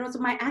 So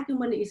my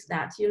argument is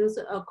that,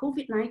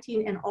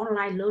 COVID-19 and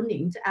online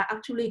learning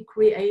actually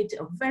create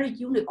very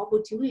unique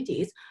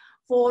opportunities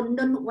for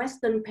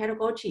non-Western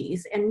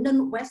pedagogies and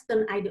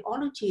non-Western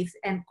ideologies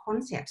and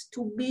concepts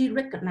to be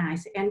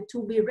recognized and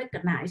to be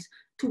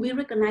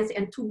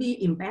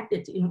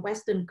embedded in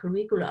Western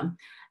curriculum.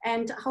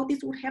 And how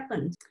this would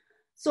happen?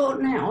 So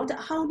now,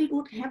 how did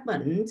it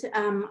happen?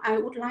 I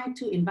would like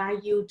to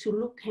invite you to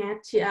look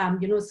at,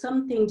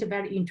 something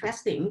very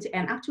interesting.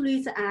 And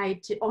actually,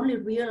 I only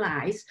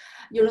realized,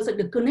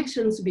 the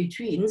connections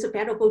between the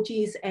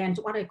pedagogies and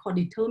what I call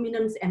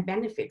determinants and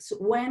benefits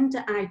when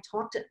I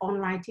taught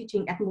online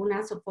teaching at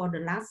Monash for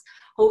the last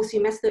whole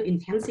semester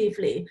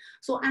intensively.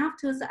 So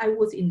after I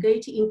was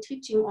engaged in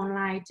teaching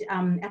online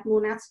at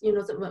Monash,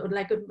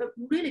 like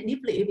really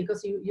deeply,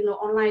 because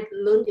online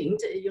learning,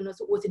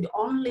 was the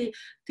only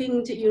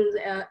thing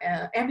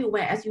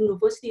everywhere as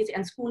universities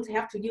and schools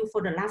have to do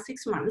for the last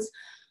 6 months.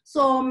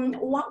 So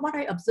what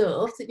I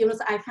observed,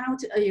 I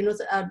found,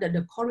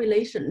 the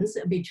correlations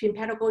between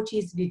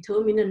pedagogies,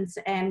 determinants,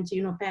 and,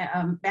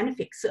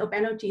 benefits of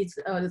pedagogies,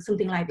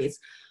 something like this.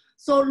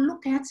 So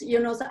look at,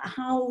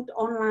 how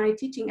online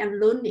teaching and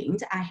learning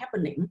are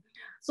happening.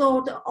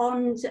 So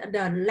on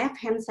the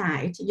left-hand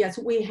side, yes,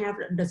 we have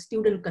the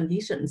student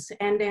conditions,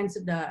 and then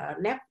the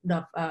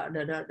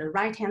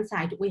right-hand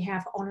side, we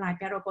have online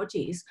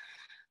pedagogies.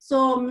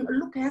 So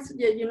look at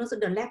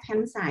the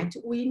left-hand side.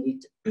 We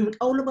need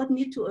all of us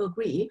need to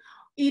agree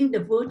in the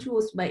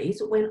virtual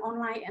space when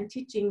online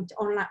teaching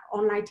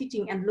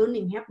and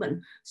learning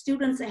happen.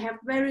 Students have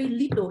very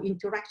little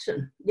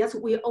interaction. Yes,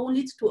 we all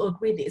need to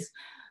agree this.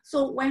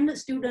 So when the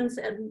students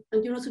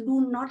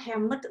do not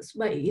have much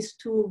space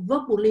to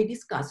verbally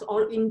discuss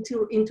or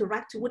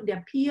interact with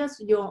their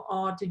peers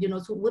or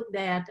with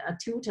their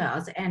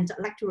tutors and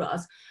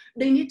lecturers,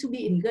 they need to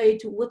be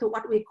engaged with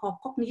what we call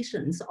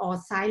cognitions or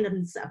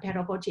silence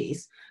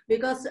pedagogies,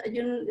 because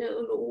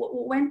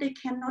when they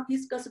cannot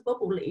discuss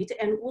verbally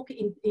and work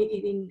in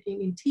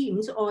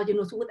teams or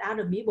with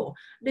other people,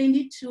 they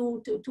need to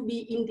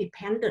be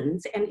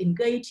independent and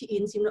engage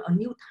in a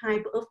new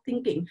type of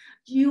thinking,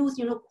 use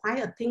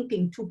quiet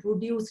thinking to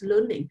produce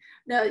learning.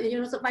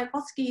 So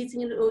Vygotsky is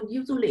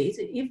usually,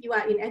 if you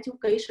are in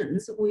education,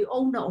 we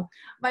all know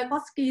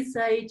Vygotsky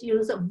said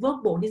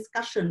verbal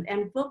discussion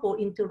and verbal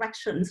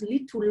interactions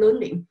lead to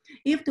learning.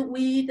 If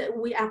we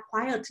are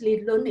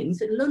quietly learning,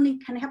 so learning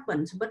can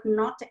happen, but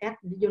not at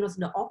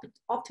the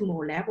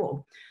optimal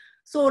level.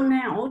 So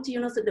now,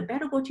 the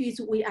pedagogies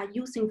we are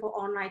using for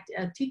online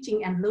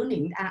teaching and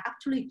learning are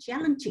actually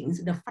challenging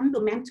the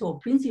fundamental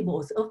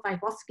principles of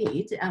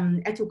Vygotsky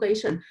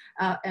education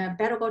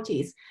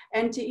pedagogies.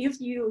 And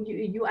if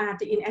you are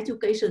in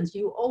education,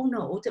 you all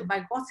know the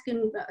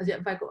Vygotskian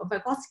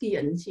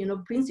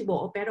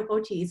principle of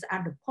pedagogies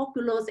are the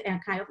popular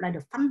and kind of like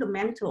the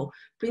fundamental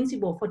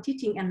principle for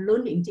teaching and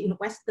learning in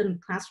Western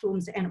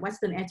classrooms and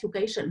Western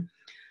education.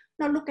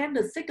 Now look at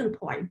the second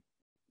point.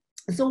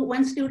 So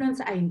when students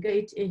are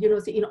engaged,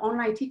 in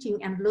online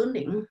teaching and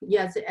learning,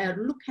 yes,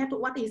 look at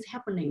what is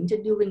happening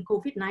during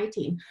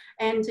COVID-19.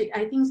 And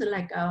I think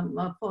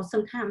for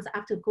some times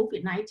after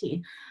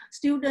COVID-19,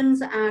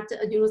 students are,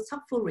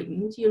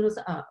 suffering,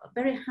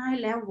 very high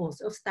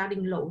levels of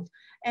studying load.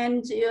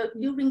 And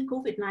during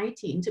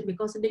COVID-19,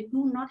 because they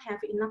do not have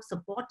enough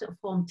support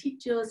from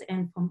teachers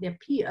and from their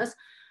peers,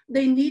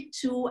 they need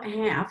to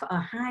have a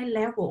high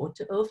level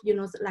of,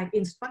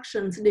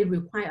 instructions. They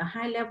require a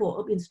high level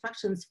of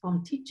instructions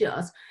from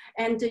teachers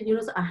and,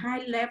 a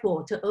high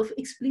level of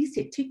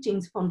explicit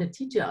teachings from the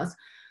teachers.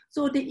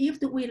 So if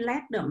we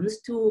let them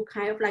to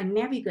kind of like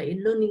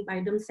navigate learning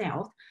by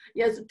themselves,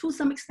 yes, to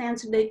some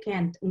extent they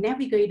can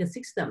navigate the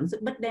systems,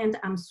 but then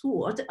I'm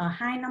sure a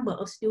high number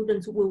of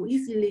students will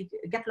easily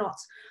get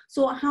lost.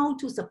 So how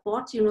to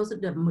support, you know,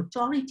 the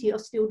majority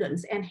of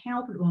students and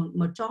help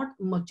the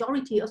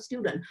majority of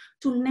students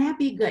to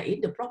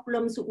navigate the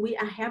problems we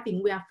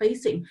are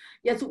facing.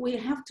 Yes, we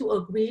have to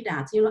agree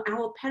that, you know,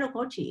 our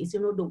pedagogies,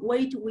 you know, the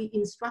way we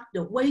instruct,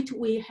 the way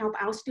we help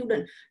our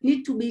students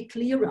need to be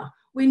clearer.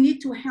 We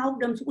need to help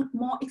them with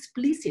more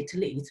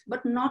explicitly,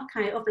 but not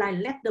kind of like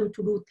let them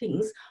to do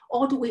things,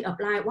 or do we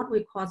apply what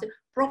we call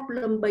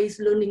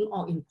problem-based learning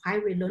or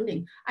inquiry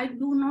learning. I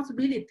do not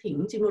really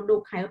think, you know,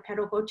 those kind of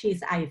pedagogies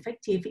are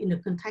effective in the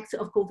context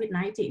of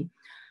COVID-19.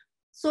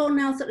 So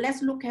now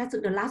let's look at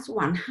the last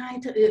one.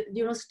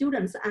 You know,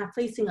 students are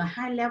facing a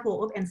high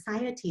level of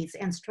anxieties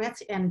and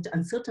stress and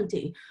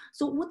uncertainty.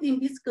 So within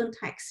this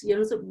context, you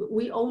know, so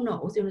we all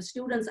know, you know,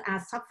 students are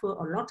suffer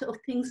a lot of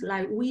things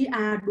like we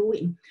are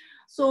doing.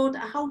 So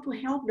how to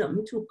help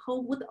them to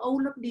cope with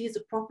all of these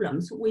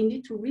problems, we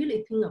need to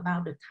really think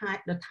about the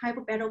type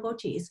of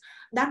pedagogies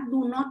that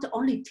do not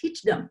only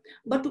teach them,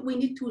 but we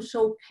need to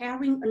show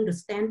caring,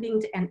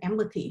 understanding, and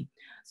empathy.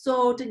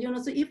 So, you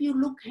know, so if you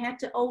look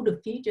at all the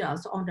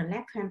features on the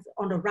left hand,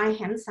 on the right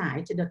hand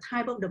side, the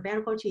type of the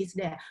pedagogies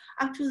there,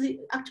 actually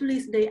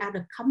they are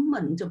the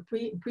common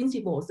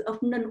principles of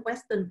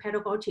non-Western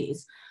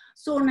pedagogies.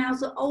 So now,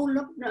 so all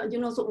of, you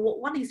know, so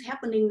what is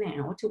happening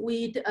now to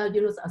we,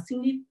 you know,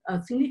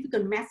 a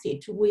significant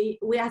message we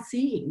are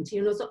seeing,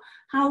 you know, so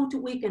how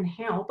we can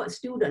help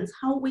students,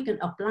 how we can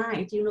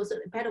apply, you know, so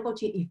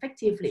pedagogy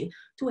effectively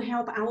to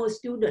help our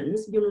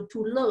students, you know,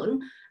 to learn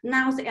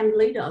now and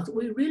later. So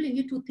we really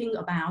need to think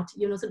about,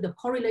 you know, so the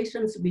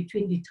correlations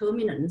between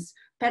determinants,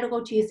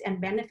 pedagogies, and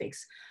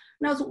benefits.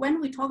 Now, so when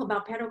we talk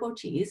about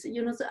pedagogies,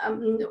 you know, so,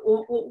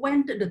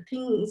 when the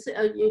things,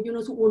 you know,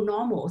 so were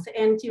normal,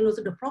 and, you know,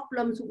 so the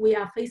problems we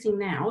are facing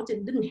now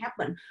didn't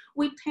happen,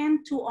 we tend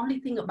to only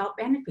think about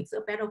benefits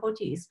of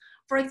pedagogies.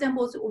 For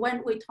example, so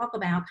when we talk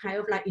about kind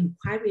of like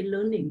inquiry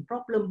learning,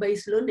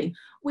 problem-based learning,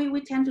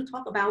 we tend to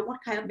talk about what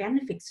kind of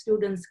benefits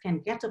students can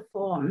get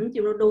from,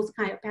 you know, those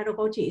kind of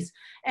pedagogies.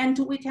 And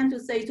we tend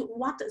to say to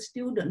what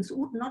students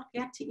would not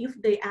get if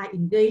they are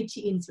engaged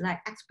in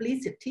like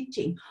explicit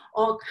teaching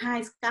or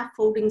high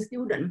scaffolding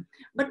student.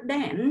 But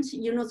then,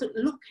 you know, so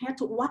look at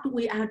what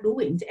we are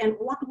doing and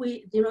what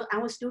we, you know,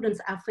 our students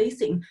are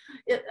facing.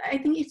 I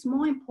think it's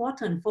more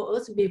important for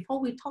us, before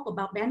we talk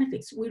about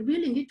benefits, we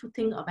really need to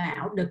think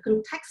about the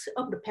context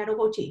of the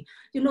pedagogy.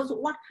 You know, so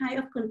what kind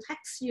of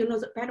context, you know,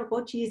 the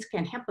pedagogies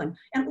can happen,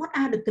 and what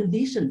are the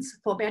conditions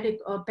for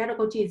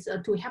pedagogies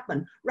to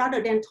happen,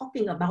 rather than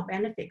talking about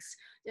benefits.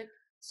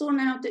 So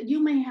now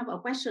you may have a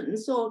question.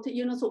 So,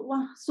 you know,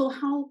 so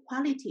how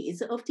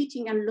qualities of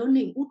teaching and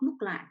learning would look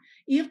like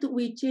if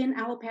we change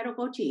our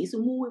pedagogies,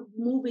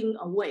 moving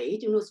away,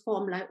 you know,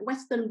 from like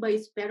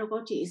Western-based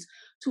pedagogies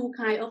to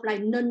kind of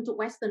like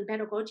non-Western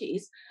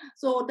pedagogies.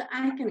 So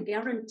I can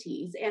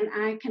guarantee and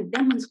I can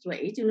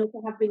demonstrate, you know,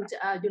 having,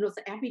 you know,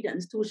 the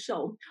evidence to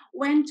show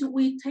when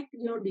we take,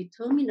 you know,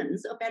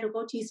 determinants of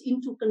pedagogies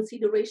into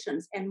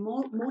considerations and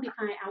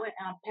modify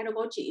our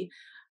pedagogy,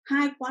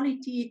 high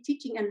quality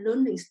teaching and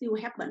learning still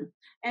happen.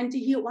 And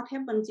here what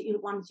happened in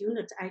one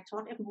unit I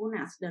taught at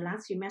Monash the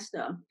last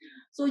semester.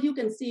 So you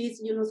can see,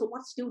 you know, so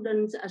what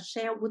students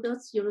share with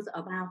us, you know,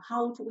 about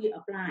how we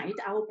applied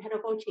our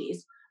pedagogies.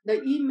 The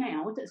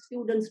email that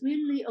students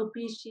really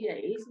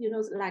appreciate, you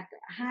know, like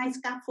high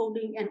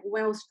scaffolding and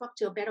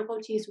well-structured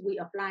pedagogies we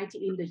applied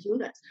in the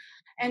unit.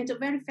 And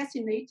very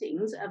fascinating,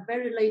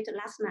 very late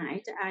last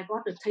night, I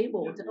got a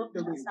table of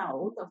the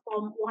result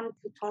from one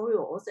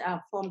tutorials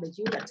from the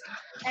unit.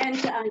 And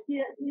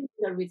here is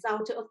the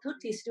result of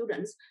 30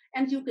 students.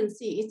 And you can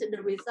see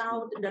the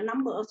result, the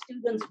number of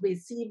students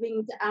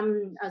receiving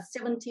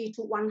 70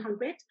 to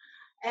 100.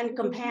 And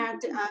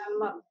compared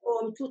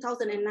from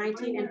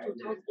 2019 and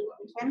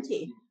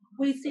 2020,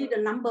 we see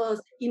the numbers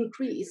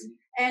increase,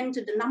 and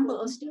the number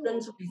of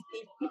students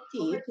receive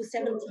 50 to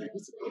 70,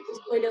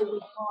 whether we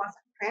pass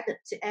credit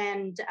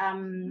and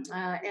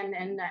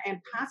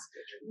pass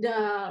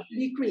the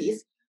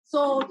decrease.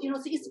 So, you know,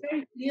 so it's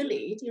very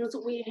clearly, you know,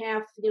 so we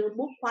have, you know,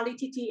 both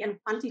qualitative and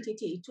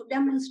quantitative to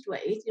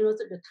demonstrate, you know,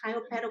 so the type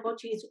of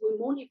pedagogies we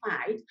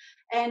modified,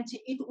 and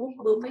it worked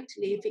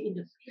perfectly in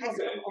the case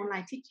of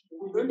online teaching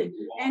and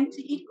learning. And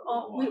it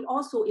we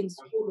also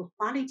install the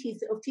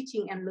qualities of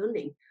teaching and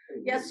learning.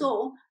 Yeah,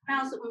 so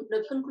now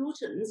the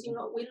conclusions, you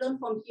know, we learn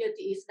from here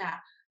is that,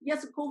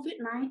 yes,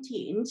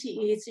 COVID-19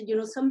 is, you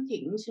know,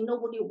 something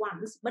nobody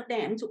wants, but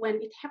then when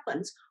it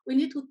happens, we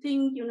need to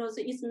think, you know, so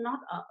it's not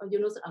you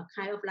know, a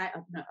kind of like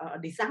a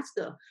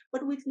disaster,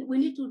 but we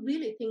need to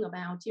really think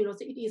about, you know,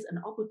 so it is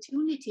an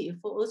opportunity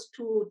for us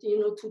to, you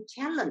know, to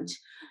challenge,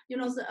 you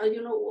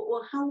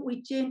know, how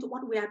we change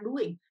what we are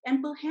doing,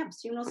 and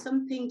perhaps, you know,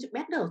 something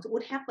better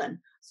would happen.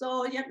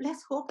 So yeah,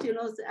 let's hope, you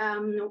know,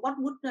 what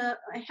would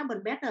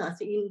happen better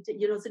in,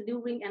 you know,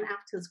 during and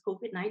after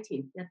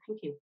COVID-19. Yeah,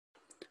 thank you.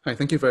 Hi,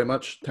 thank you very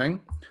much,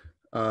 Tang.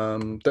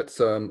 That's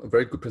a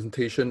very good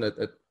presentation.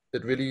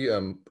 It really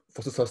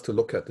forces us to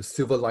look at the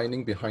silver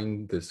lining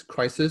behind this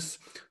crisis.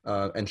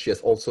 And she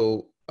has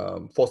also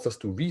forced us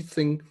to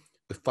rethink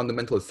the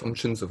fundamental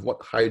assumptions of what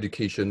higher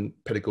education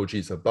pedagogy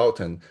is about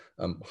and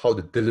how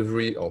the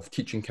delivery of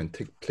teaching can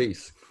take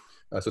place.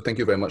 So thank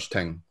you very much,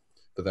 Tang,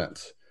 for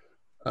that.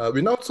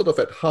 We're now sort of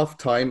at half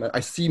time. I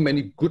see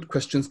many good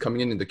questions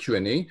coming in the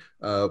Q&A.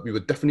 We will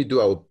definitely do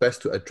our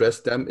best to address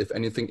them, if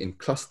anything in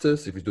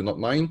clusters, if you do not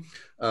mind.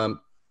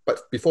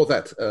 But before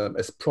that,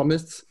 as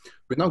promised,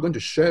 we're now going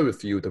to share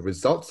with you the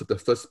results of the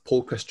first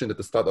poll question at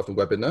the start of the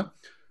webinar.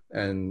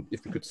 And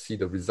if you could see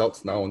the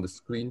results now on the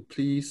screen,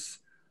 please.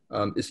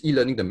 Is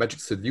e-learning the magic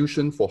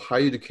solution for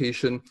higher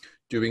education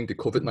during the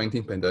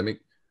COVID-19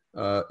 pandemic?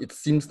 It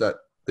seems that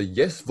the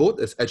yes vote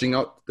is edging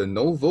out the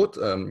no vote.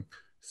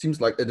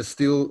 Seems like it is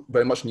still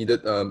very much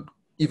needed,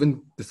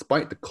 even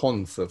despite the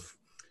cons of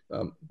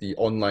the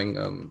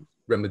online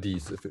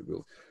remedies, if it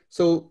will.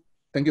 So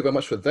thank you very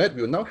much for that.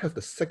 We will now have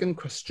the second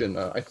question.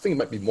 I think it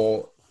might be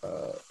more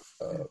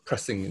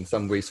pressing in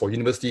some ways for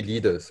university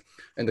leaders.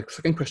 And the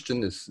second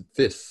question is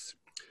this: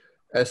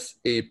 as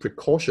a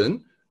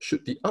precaution,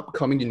 should the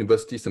upcoming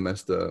university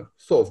semester,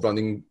 sort of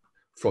running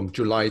from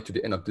July to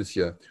the end of this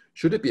year,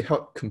 should it be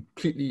held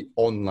completely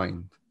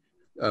online?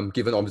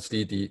 Given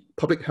obviously the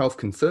public health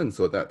concerns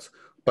for that,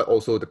 but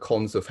also the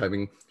cons of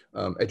having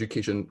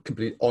education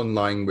completely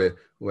online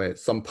where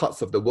some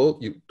parts of the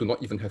world you do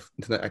not even have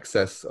internet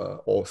access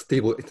or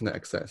stable internet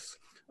access.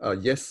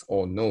 Yes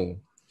or no?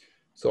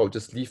 So I'll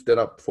just leave that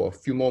up for a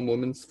few more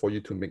moments for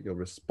you to make your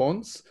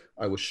response.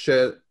 I will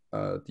share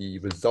the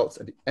results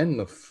at the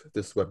end of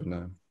this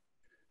webinar.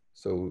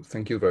 So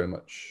thank you very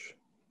much.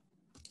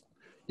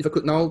 If I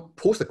could now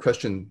pose a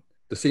question,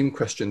 the same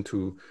question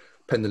to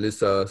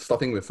panelists,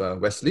 starting with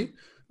Wesley.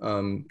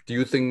 Do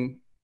you think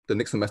the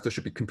next semester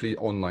should be completely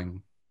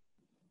online?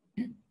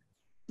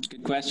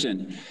 Good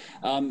question.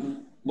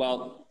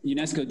 Well,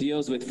 UNESCO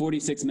deals with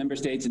 46 member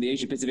states in the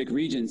Asia Pacific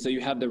region, so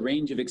you have the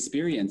range of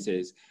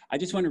experiences. I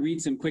just want to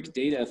read some quick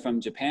data from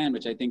Japan,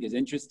 which I think is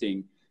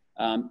interesting.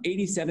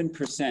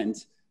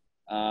 87%,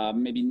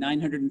 maybe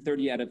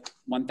 930 out of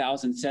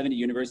 1,070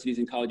 universities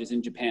and colleges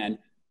in Japan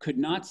could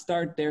not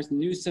start their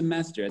new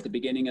semester at the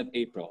beginning of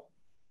April.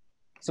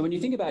 So when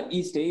you think about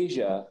East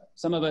Asia,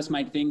 some of us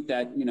might think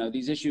that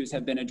these issues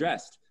have been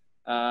addressed,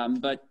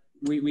 but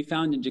we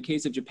found in the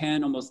case of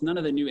Japan, almost none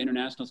of the new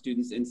international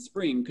students in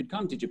spring could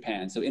come to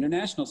Japan. So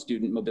international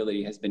student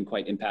mobility has been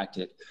quite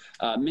impacted.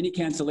 Many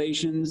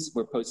cancellations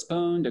were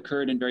postponed,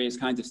 occurred in various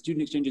kinds of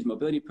student exchanges,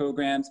 mobility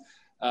programs.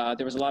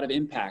 There was a lot of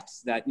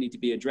impacts that need to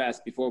be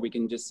addressed before we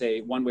can just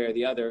say one way or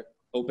the other,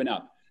 open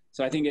up.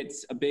 So I think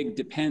it's a big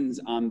depends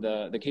on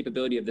the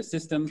capability of the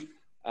system.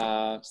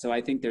 So I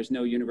think there's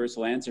no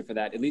universal answer for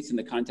that, at least in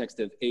the context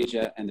of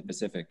Asia and the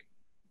Pacific.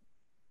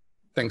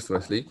 Thanks,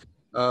 Wesley.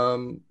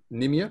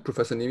 Nimia,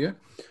 Professor Nimia,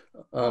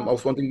 I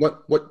was wondering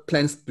what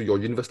plans do your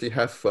university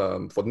have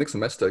for the next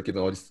semester,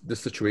 given all this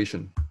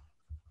situation?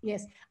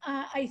 Yes,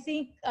 I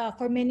think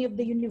for many of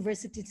the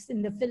universities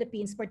in the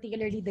Philippines,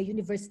 particularly the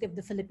University of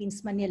the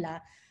Philippines,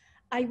 Manila,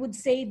 I would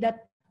say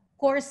that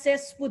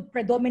courses would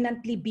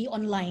predominantly be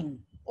online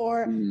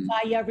or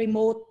via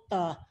remote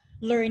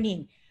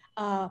learning.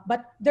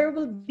 But there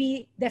will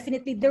be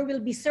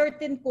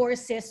certain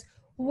courses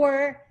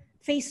where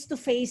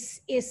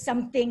face-to-face is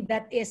something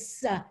that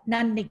is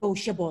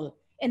non-negotiable.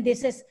 And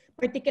this is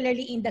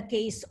particularly in the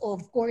case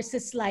of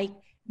courses like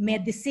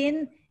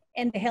medicine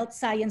and the health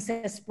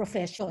sciences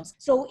professions.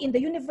 So in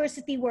the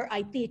university where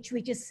I teach,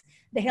 which is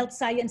the Health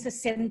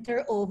Sciences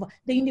Center of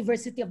the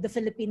University of the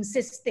Philippines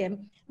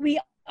system, we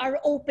are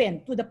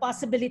open to the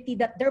possibility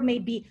that there may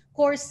be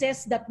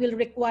courses that will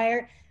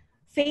require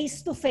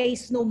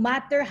face-to-face, no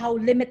matter how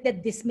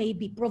limited this may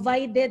be,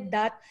 provided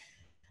that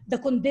the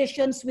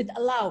conditions would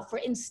allow. For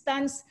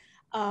instance,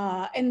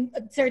 and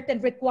certain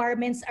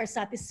requirements are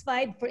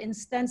satisfied. For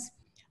instance,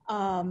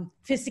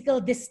 physical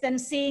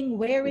distancing,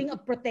 wearing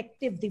of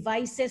protective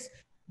devices,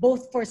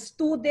 both for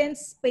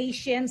students,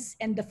 patients,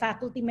 and the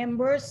faculty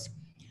members,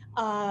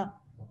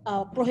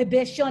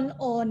 prohibition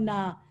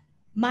on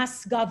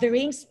mass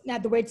gatherings. In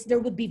other words, there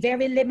would be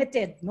very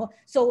limited. No?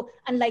 So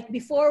unlike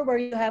before,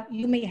 where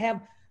you may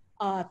have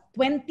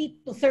 20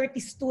 to 30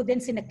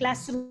 students in a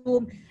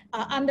classroom,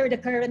 under the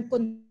current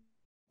condition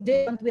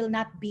will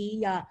not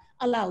be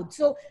allowed.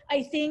 So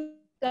I think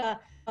that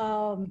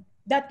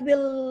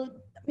will,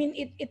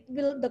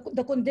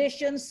 the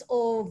conditions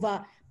of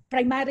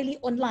primarily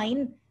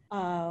online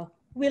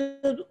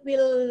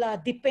will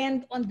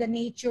depend on the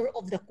nature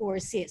of the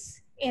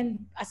courses.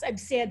 And as I've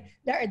said,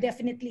 there are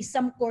definitely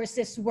some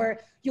courses where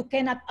you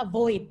cannot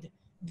avoid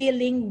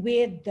dealing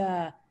with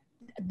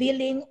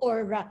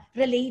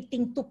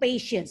relating to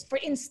patients. For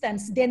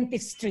instance,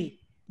 dentistry.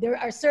 There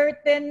are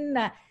certain,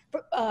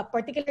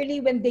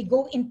 particularly when they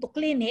go into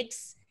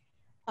clinics,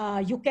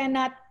 you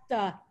cannot,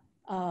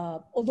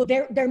 although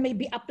there may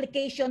be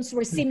applications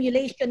where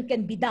simulation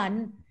can be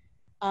done,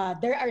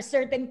 there are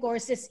certain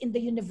courses in the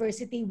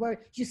university where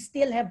you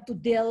still have to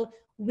deal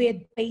with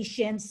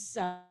patients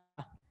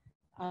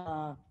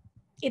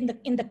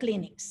in the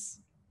clinics.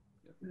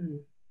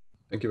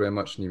 Thank you very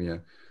much,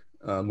 Nimia.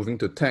 Moving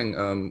to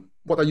Tang,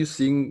 what are you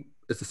seeing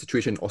as the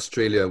situation in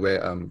Australia where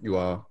you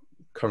are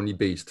currently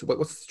based?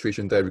 What's the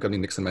situation there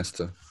regarding next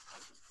semester?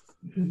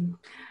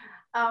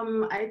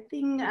 I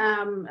think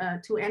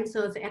to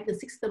answer at the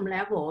system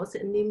levels,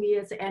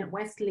 Nimias and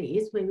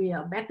Wesley will be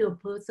a better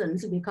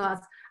persons because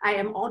I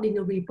am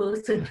ordinary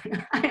person.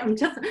 I am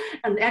just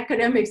an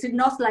academic, it's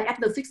not like at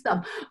the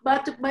system.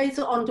 But based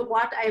on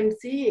what I am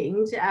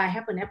seeing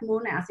happen at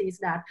Monash is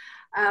that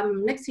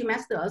next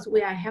semesters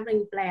we are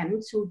having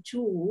planned to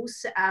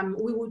choose,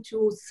 we will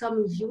choose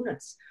some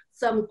units,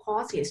 some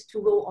courses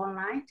to go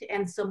online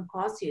and some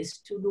courses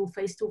to do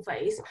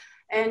face-to-face.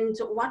 And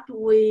what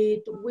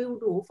we will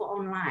do for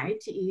online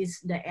is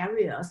the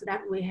areas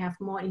that we have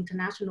more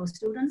international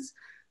students.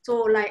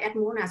 So like at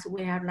Monash,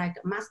 we have like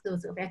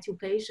Masters of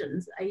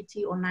Education,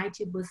 80 or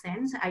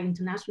 90% are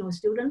international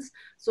students.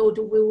 So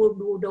we will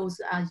do those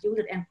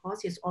unit and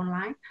courses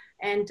online.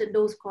 And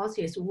those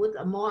courses with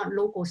more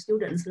local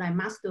students like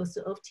Masters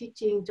of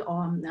Teaching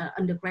or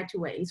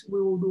undergraduates,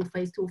 we will do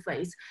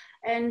face-to-face.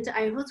 And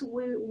I heard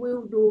we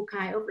will do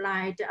kind of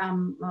like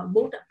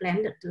both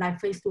blended, like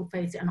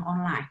face-to-face and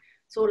online.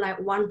 So like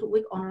 1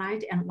 week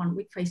online and 1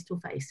 week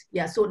face-to-face.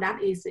 Yeah, so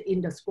that is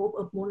in the scope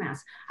of Monash.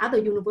 Other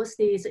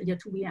universities, yeah,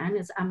 to be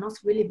honest, I'm not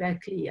really very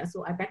clear,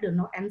 so I better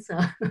not answer.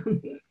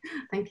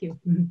 Thank you.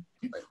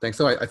 Thanks.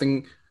 So I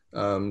think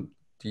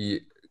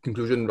the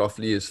conclusion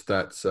roughly is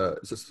that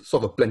it's a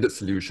sort of a blended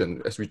solution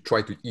as we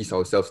try to ease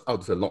ourselves out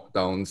of the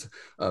lockdowns,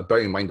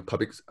 bearing in mind the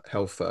public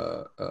health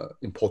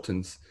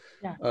importance.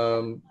 Yeah.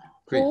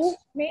 Great. Oh,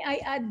 may I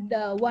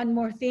add one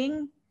more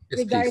thing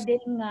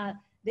regarding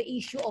the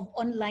issue of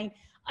online?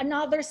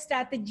 Another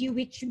strategy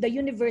which the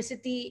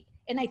university,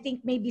 and I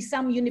think maybe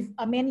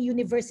many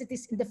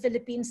universities in the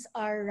Philippines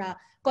are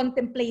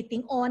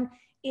contemplating on,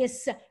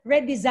 is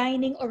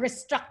redesigning or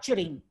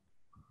restructuring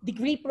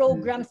degree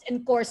programs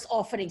and course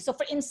offerings. So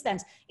for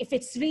instance, if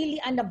it's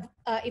really,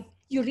 if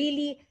you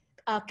really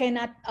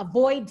cannot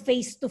avoid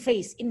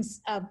face-to-face,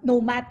 no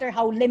matter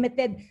how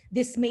limited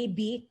this may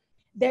be,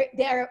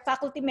 their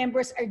faculty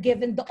members are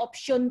given the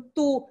option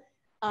to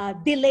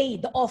delay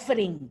the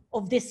offering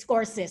of these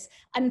courses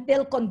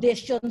until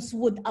conditions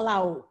would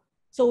allow.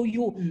 So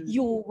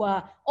you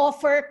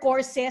offer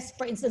courses,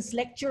 for instance,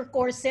 lecture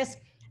courses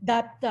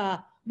that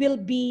will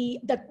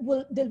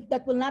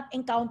not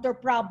encounter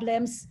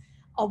problems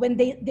when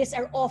these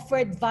are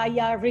offered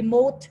via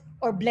remote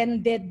or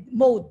blended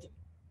mode.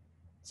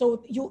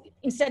 So you,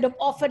 instead of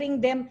offering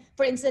them,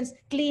 for instance,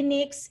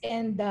 clinics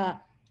and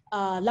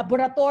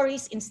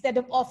laboratories, instead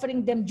of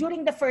offering them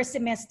during the first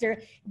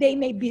semester, they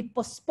may be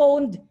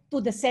postponed to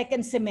the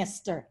second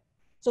semester.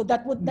 So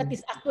that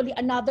is actually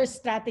another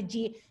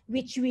strategy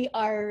which we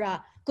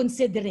are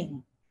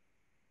considering.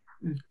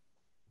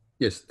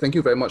 Yes, thank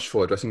you very much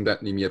for addressing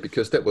that, Nimia,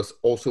 because that was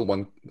also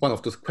one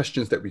of those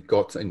questions that we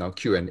got in our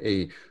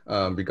Q&A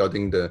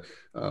regarding the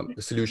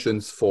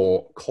solutions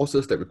for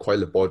courses that require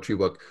laboratory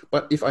work.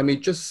 But if I may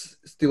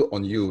just still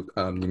on you,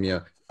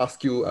 Nimia,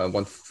 ask you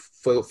one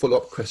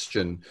follow-up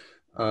question.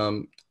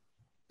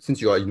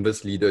 Since you are a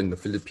university leader in the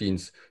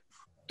Philippines,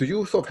 do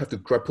you sort of have to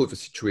grapple with a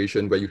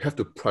situation where you have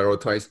to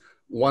prioritize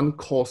one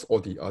course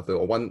or the other,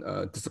 or one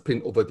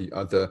discipline over the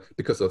other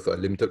because of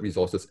limited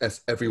resources,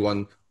 as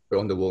everyone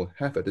around the world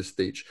have at this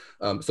stage?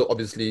 So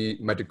obviously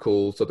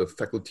medical sort of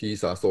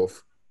faculties are sort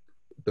of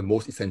the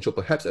most essential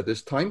perhaps at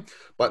this time,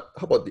 but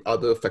how about the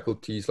other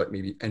faculties like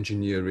maybe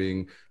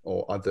engineering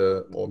or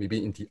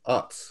maybe in the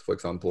arts, for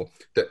example,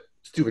 that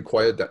still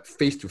require that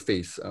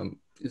face-to-face?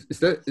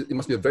 It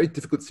must be a very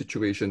difficult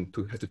situation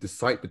to have to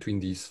decide between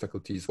these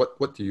faculties.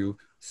 What do you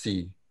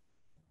see?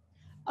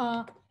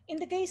 In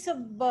the case of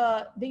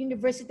the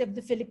University of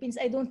the Philippines,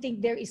 I don't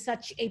think there is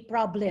such a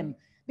problem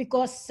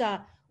because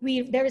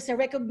there is a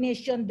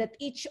recognition that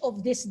each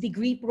of these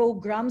degree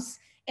programs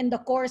and the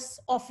course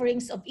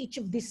offerings of each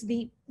of these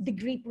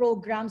degree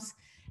programs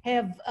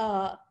have,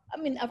 are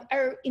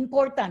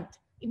important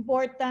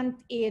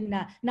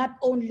in not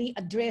only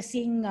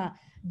addressing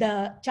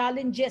the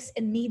challenges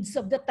and needs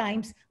of the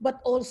times,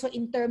 but also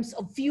in terms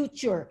of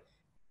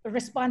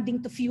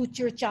responding to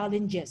future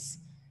challenges.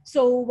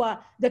 So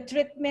the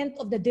treatment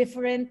of the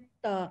different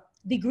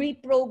degree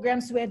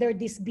programs, whether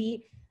this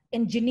be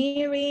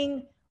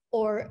engineering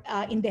or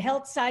in the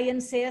health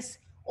sciences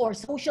or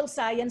social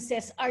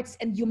sciences, arts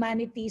and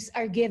humanities,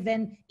 are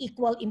given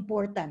equal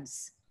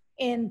importance.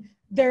 And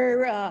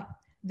the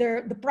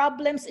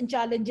problems and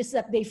challenges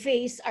that they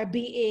face are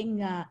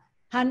being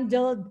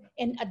handled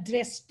and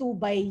addressed to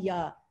by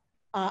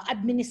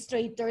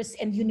administrators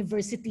and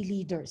university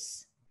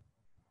leaders.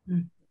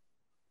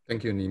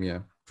 Thank you,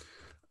 Nimia.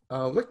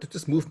 I'd like to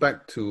just move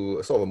back to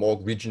a sort of a more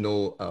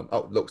regional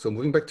outlook. So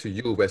moving back to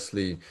you,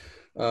 Wesley.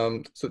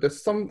 So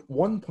there's some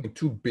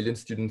 1.2 billion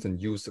students and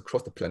youths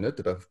across the planet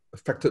that are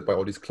affected by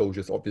all these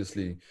closures,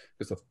 obviously,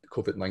 because of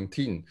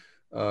COVID-19.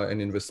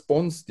 And in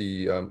response,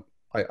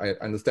 I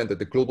understand that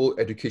the Global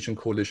Education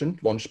Coalition,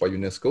 launched by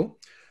UNESCO,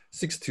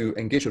 seeks to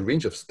engage a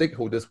range of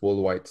stakeholders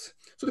worldwide.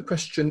 So the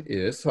question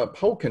is,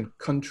 how can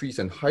countries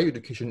and higher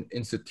education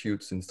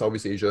institutes in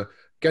Southeast Asia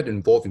get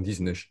involved in these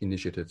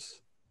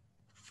initiatives?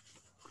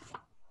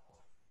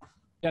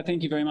 Yeah,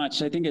 thank you very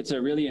much. I think it's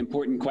a really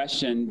important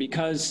question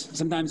because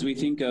sometimes we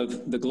think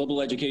of the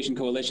Global Education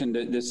Coalition,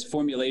 this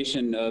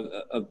formulation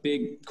of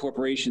big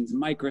corporations,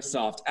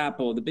 Microsoft,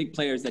 Apple, the big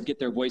players that get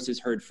their voices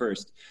heard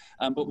first.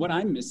 But what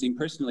I'm missing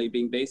personally,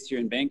 being based here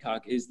in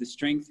Bangkok, is the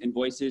strength and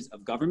voices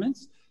of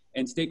governments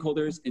and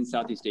stakeholders in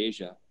Southeast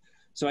Asia.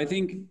 So I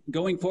think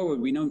going forward,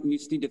 we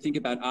need to think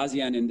about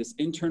ASEAN in this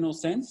internal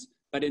sense,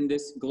 but in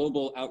this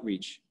global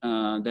outreach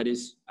that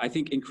is, I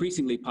think,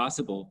 increasingly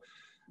possible.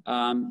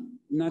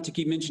 Not to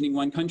keep mentioning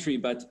one country,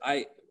 but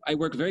I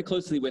work very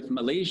closely with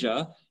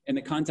Malaysia in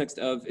the context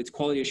of its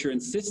quality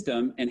assurance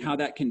system and how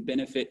that can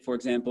benefit, for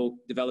example,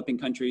 developing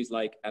countries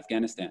like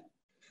Afghanistan.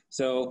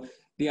 So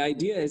the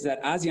idea is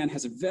that ASEAN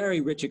has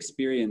very rich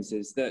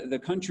experiences. The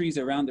countries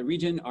around the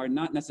region are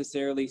not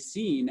necessarily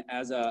seen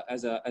as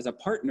a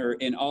partner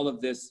in all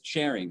of this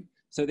sharing.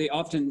 So they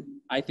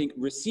often, I think,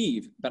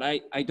 receive, but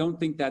I don't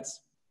think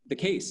that's the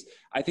case.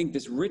 I think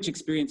this rich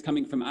experience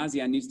coming from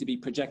ASEAN needs to be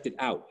projected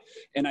out.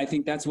 And I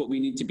think that's what we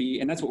need to be,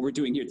 and that's what we're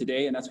doing here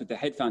today, and that's what the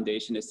HEAD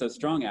Foundation is so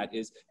strong at,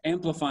 is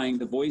amplifying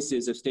the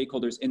voices of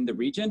stakeholders in the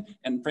region.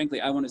 And frankly,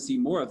 I want to see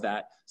more of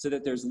that so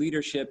that there's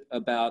leadership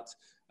about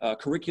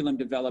curriculum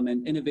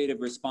development,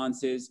 innovative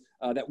responses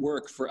that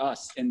work for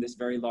us in this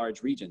very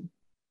large region.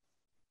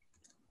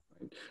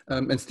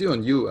 And still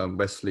on you,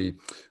 Wesley,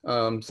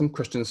 some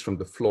questions from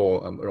the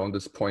floor around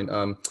this point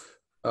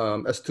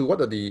as to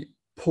what are the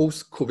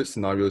post-COVID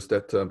scenarios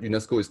that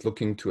UNESCO is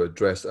looking to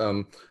address.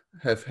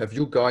 Have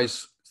you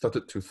guys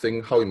started to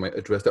think how you might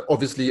address that?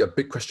 Obviously, a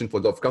big question for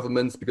a lot of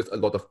governments because a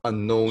lot of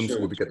unknowns. Sure.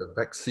 Will we get a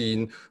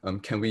vaccine?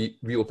 Can we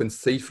reopen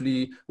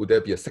safely? Would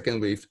there be a second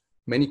wave?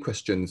 Many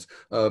questions.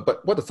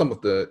 But what are some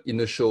of the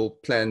initial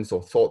plans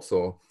or thoughts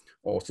or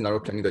scenario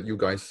planning that you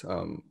guys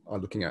are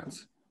looking at?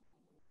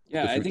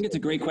 Yeah, I think it's a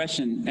great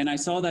question. And I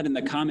saw that in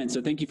the comments,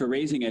 so thank you for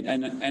raising it.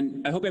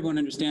 And I hope everyone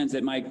understands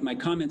that my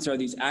comments are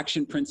these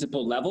action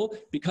principle level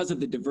because of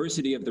the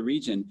diversity of the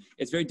region.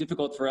 It's very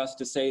difficult for us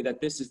to say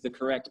that this is the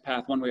correct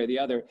path one way or the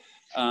other.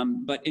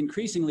 But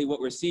increasingly what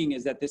we're seeing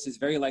is that this is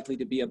very likely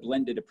to be a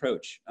blended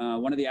approach.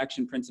 One of the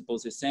action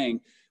principles is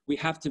saying we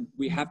have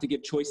to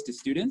give choice to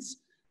students.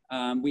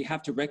 We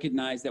have to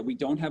recognize that we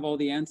don't have all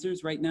the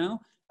answers right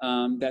now.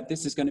 That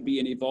this is going to be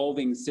an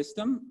evolving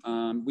system.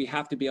 We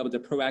have to be able to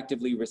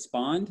proactively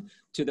respond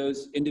to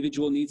those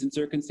individual needs and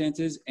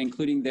circumstances,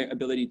 including their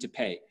ability to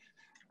pay.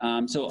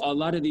 So a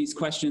lot of these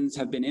questions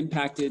have been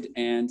impacted,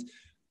 and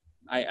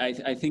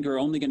I think are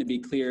only going to be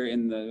clear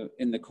in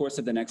the course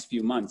of the next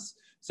few months.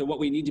 So what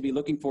we need to be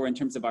looking for in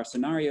terms of our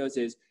scenarios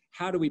is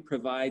how do we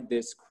provide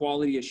this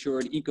quality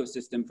assured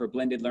ecosystem for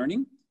blended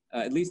learning,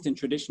 at least in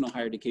traditional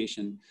higher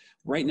education.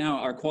 Right now,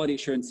 our quality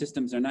assurance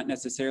systems are not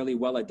necessarily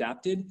well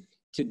adapted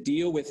to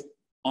deal with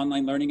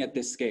online learning at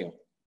this scale.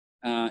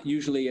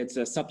 Usually it's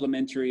a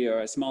supplementary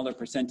or a smaller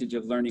percentage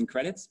of learning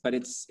credits, but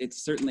it's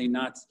certainly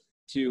not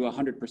to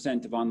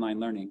 100% of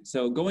online learning.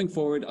 So going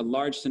forward, a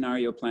large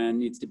scenario plan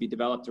needs to be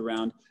developed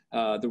around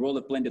the role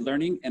of blended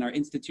learning and our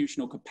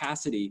institutional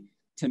capacity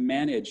to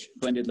manage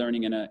blended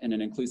learning in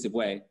an inclusive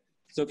way.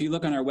 So if you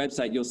look on our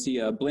website, you'll see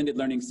a blended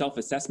learning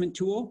self-assessment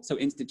tool. So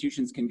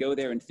institutions can go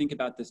there and think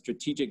about the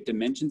strategic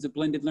dimensions of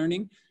blended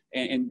learning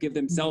and give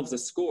themselves a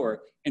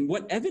score. And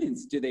what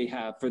evidence do they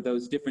have for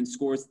those different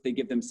scores that they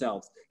give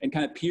themselves, and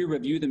kind of peer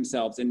review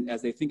themselves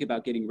as they think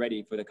about getting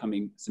ready for the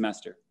coming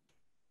semester.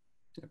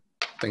 Yeah.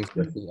 Thanks,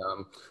 Wesley.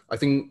 I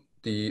think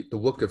the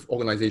work of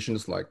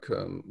organizations like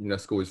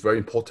UNESCO is very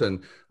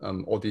important,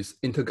 all this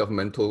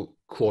intergovernmental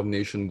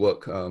coordination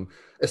work,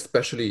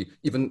 especially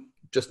even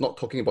just not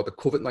talking about the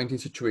COVID-19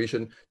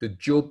 situation, the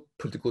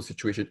geopolitical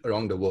situation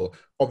around the world.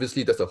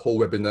 Obviously, that's a whole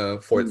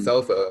webinar for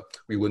itself.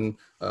 We wouldn't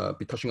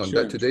be touching on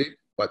that today,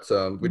 but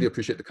really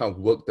appreciate the kind of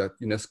work that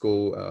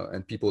UNESCO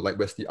and people like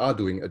Wesley are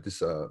doing at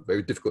this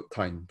very difficult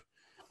time.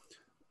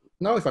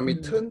 Now, if I may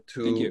turn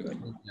to... Thank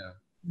you.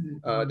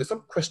 There's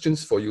some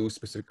questions for you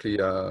specifically,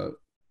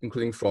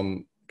 including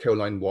from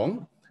Caroline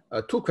Wong.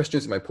 Two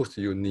questions I might pose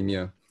to you,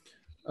 Nimia.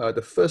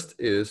 The first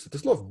is,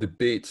 there's a lot of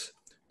debate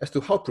as to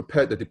how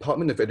prepared the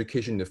Department of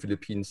Education in the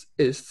Philippines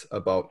is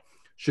about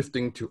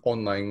shifting to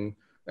online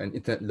and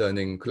internet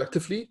learning.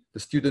 Collectively, the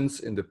students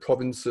in the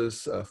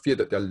provinces fear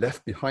that they're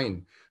left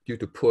behind due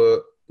to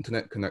poor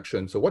internet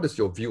connection. So what is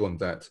your view on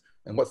that?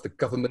 And what's the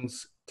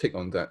government's take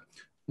on that?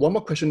 One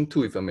more question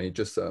too, if I may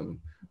just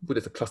put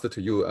as a cluster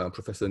to you,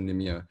 Professor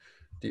Nimia.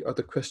 The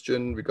other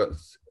question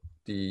regards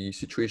the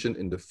situation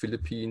in the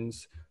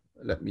Philippines.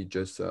 Let me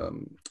just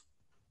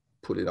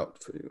put it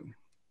out for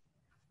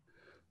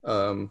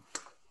you.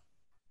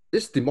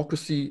 Is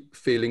democracy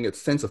failing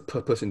its sense of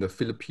purpose in the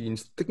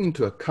Philippines, taking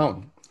into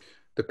account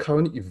the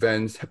current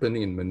events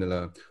happening in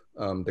Manila?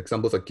 The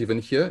examples are given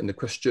here in the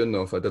question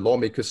of the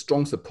lawmakers'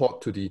 strong support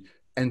to the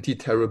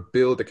anti-terror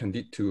bill that can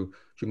lead to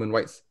human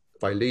rights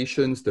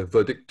violations, the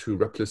verdict to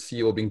Rappler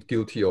CEO being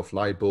guilty of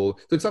libel.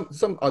 So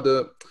some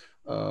other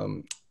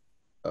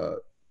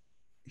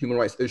human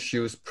rights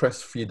issues,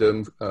 press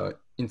freedom,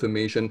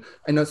 information,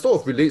 and that sort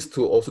of relates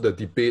to also the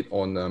debate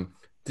on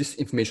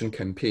disinformation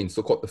campaign,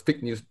 so-called the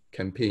fake news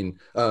campaign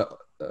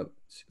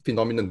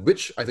phenomenon,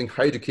 which I think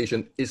higher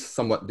education is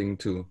somewhat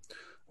linked to.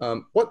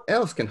 What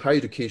else can higher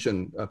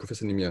education,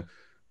 Professor Nimia,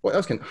 what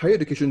else can higher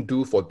education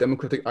do for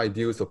democratic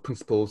ideals or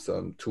principles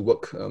to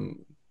work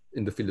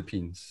in the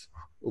Philippines?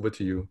 Over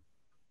to you.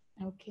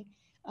 Okay.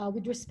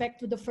 With respect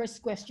to the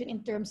first question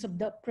in terms of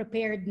the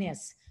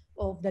preparedness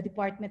of the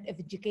Department of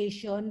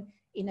Education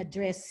in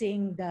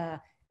addressing the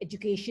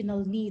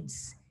educational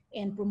needs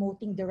and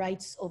promoting the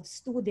rights of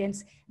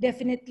students,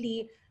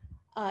 definitely,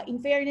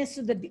 in fairness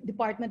to the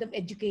Department of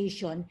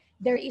Education,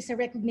 there is a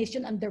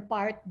recognition on their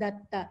part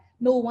that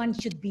no one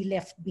should be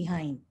left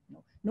behind.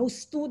 No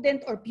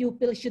student or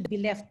pupil should be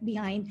left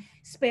behind,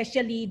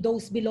 especially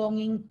those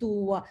belonging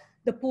to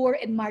the poor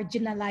and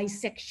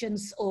marginalized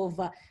sections of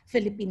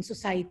Philippine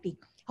society.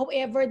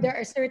 However, there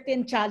are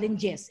certain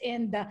challenges,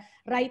 and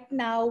right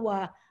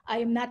now, I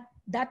am not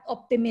that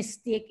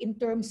optimistic in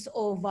terms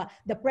of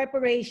the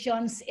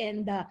preparations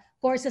and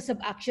courses of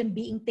action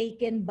being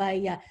taken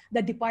by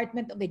the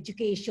Department of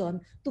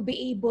Education to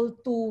be able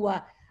to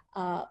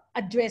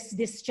address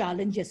these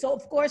challenges. So,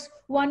 of course,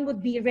 one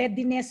would be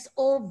readiness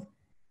of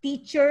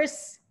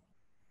teachers,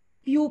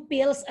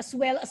 pupils, as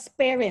well as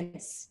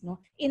parents,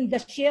 in the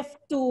shift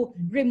to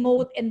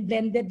remote and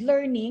blended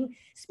learning,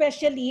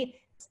 especially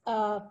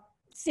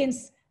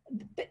since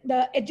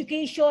the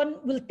education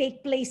will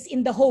take place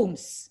in the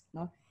homes.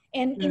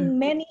 And in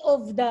many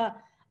of the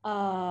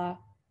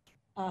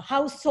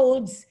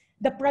households,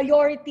 the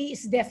priority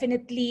is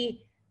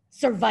definitely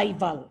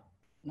survival.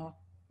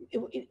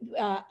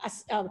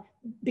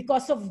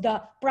 Because of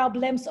the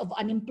problems of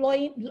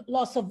unemployment,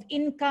 loss of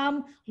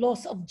income,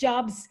 loss of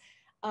jobs,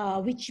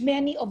 which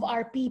many of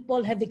our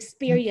people have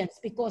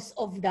experienced because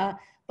of the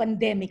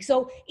pandemic.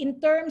 So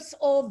in terms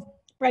of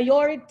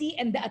priority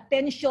and the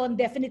attention,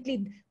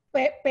 definitely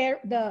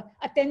the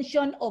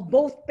attention of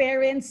both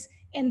parents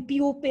and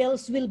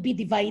pupils will be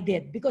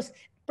divided, because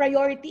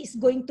priority is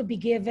going to be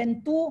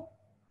given to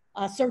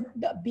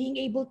being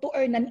able to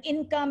earn an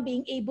income,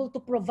 being able to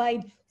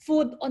provide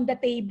food on the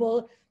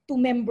table to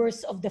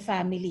members of the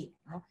family.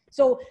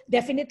 So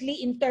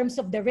definitely in terms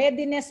of the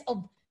readiness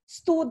of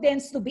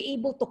students to be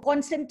able to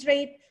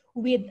concentrate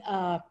with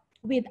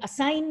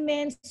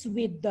assignments,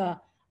 with the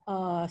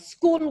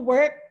school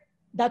work,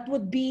 that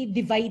would be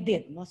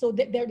divided. So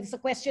there is a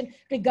question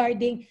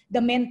regarding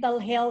the mental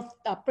health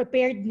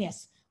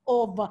preparedness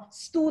of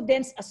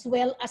students as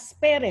well as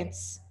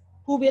parents,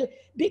 who will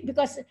be,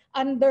 because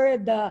under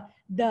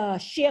the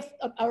shift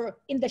or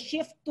in the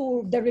shift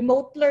to the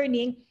remote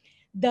learning,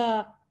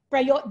 the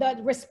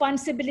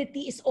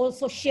responsibility is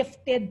also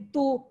shifted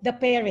to the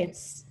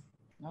parents,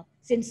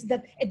 since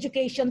that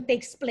education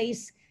takes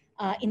place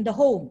in the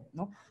home.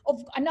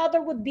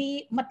 Another would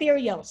be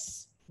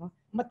materials.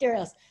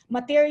 Materials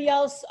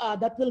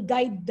that will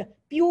guide the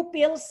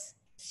pupils,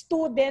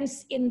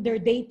 students in their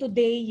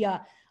day-to-day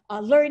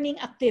learning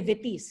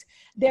activities.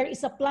 There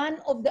is a plan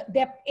of the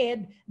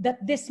DepEd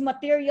that these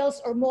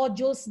materials or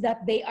modules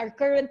that they are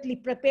currently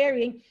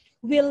preparing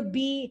will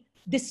be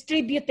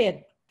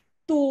distributed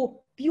to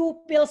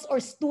pupils or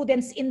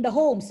students in the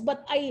homes.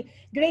 But I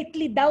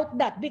greatly doubt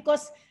that,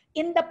 because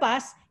in the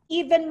past,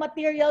 even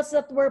materials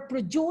that were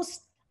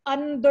produced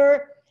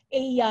under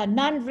a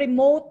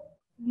non-remote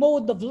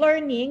mode of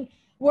learning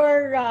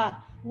were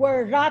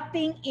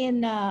rotting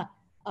in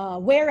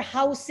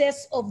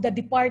warehouses of the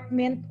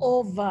Department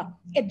of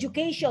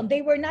Education.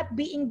 They were not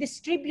being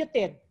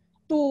distributed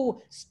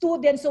to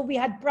students, so we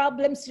had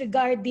problems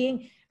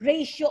regarding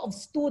ratio of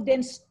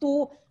students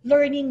to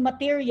learning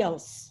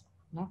materials.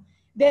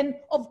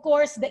 Then, of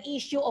course, the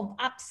issue of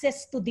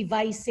access to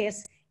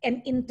devices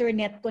and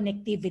internet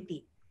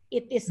connectivity.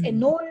 It is a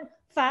known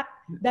fact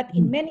that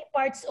in many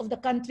parts of the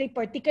country,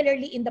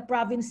 particularly in the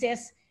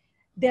provinces,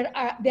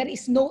 there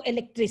is no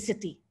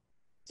electricity.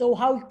 So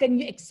how can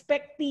you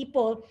expect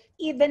people,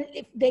 even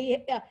if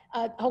they,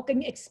 how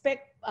can you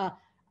expect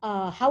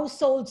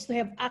households to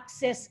have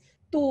access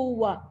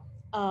to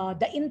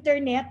the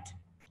internet,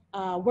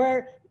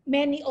 where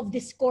many of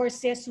these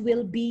courses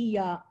will be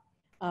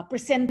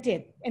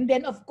presented? And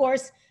then, of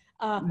course,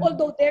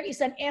 although there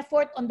is an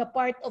effort on the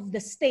part of the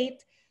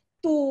state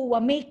to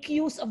make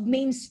use of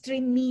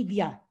mainstream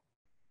media,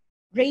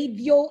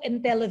 radio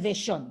and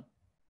television,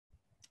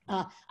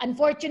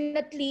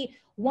 unfortunately,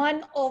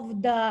 one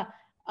of the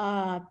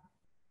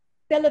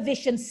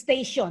television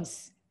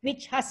stations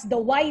which has the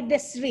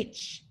widest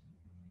reach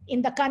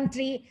in the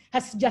country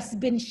has just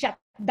been shut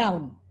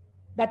down.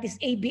 That is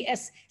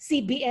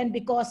ABS-CBN,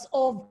 because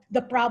of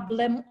the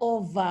problem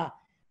of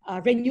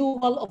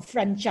renewal of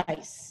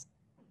franchise.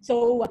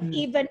 So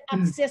even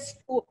access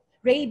to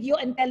radio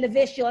and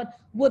television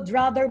would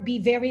rather be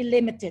very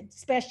limited,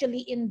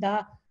 especially in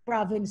the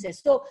provinces.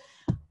 So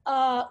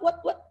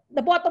what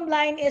the bottom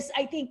line is,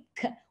 I think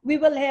we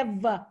will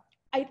have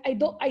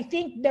I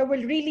think there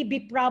will really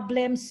be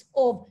problems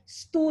of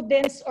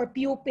students or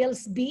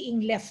pupils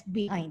being left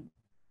behind.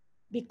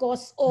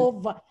 because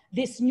of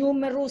these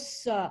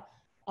numerous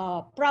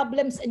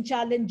problems and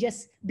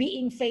challenges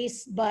being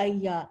faced by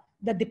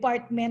the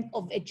Department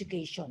of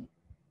Education.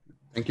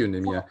 Thank you,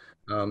 Nimia.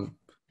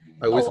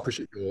 I always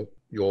appreciate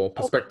your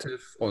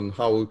perspective on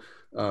how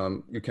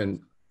we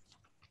can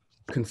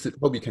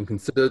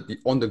consider the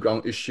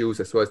on-the-ground issues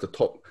as well as the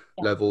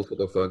top-level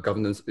sort of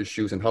governance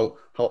issues, and how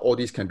all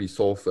these can be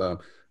solved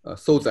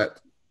so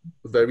that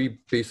very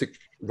basic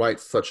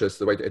rights such as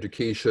the right to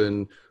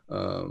education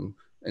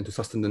and to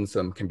sustenance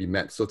can be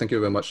met. So thank you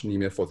very much,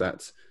 Nimia, for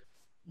that.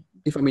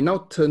 If I may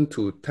now turn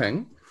to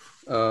Tang,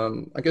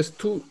 I guess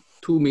two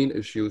main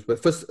issues,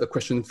 but first a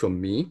question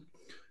from me.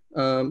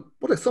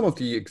 What are some of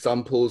the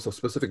examples or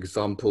specific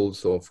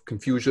examples of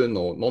confusion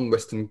or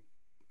non-Western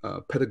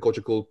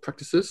pedagogical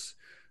practices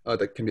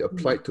that can be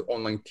applied to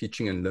online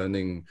teaching and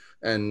learning,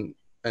 and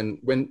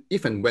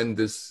if and when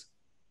this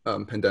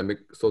pandemic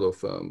sort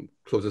of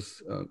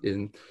closes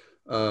in,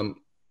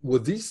 will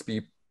these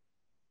be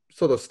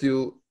sort of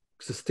still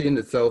sustain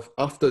itself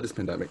after this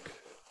pandemic?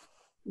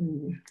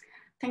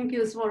 Thank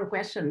you for the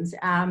questions.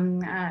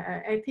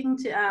 I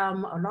think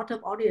a lot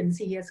of audience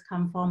here has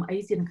come from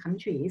Asian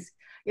countries.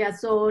 Yeah,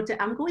 so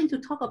I'm going to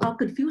talk about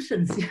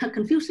confusions,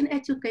 confusion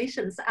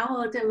educations,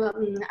 our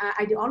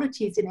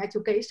ideologies in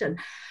education.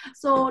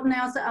 So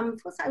now,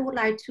 first I would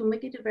like to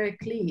make it very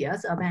clear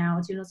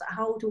about,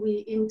 how do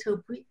we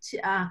interpret,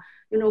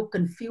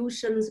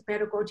 confusions,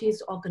 pedagogies,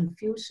 or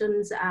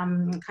confusions,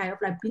 kind of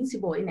like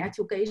principle in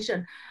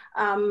education.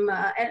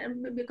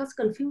 And because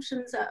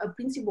confusions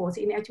principles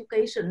in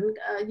education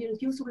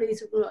usually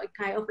is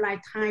kind of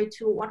like tied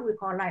to what we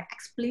call like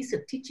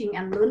explicit teaching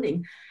and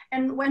learning.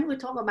 And when we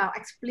talk about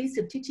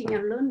explicit teaching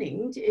and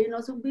learning,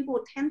 so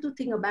people tend to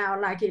think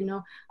about like,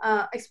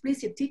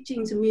 explicit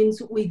teachings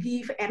means we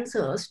give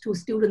answers to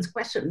students'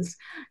 questions.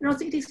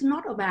 So it is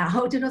not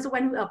about, so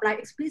when we apply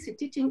explicit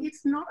teaching,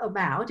 it's not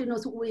about,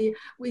 so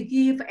we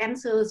give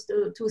answers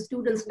to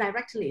students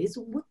directly,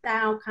 so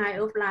without kind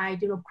of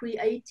like,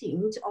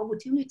 creating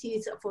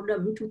opportunities for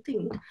them to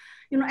think,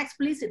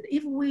 explicit.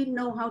 If we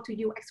know how to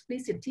use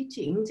explicit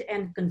teachings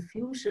and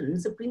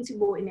confusions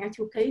principle in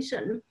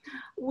education,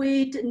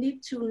 we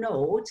need to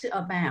know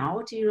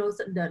about,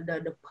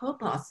 the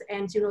purpose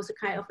and,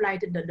 kind of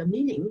like the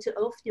meaning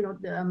of,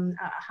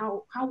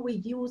 how we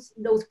use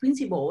those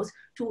principles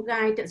to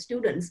guide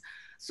students.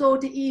 So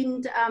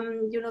in,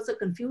 the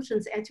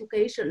confusions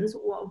educations,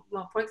 well,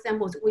 for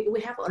example,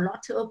 we have a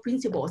lot of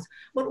principles,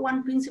 but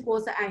one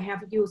principle that I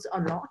have used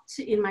a lot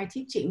in my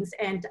teachings,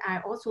 and I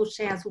also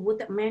share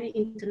with many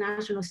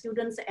international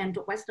students and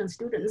Western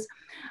students,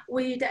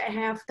 we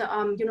have the,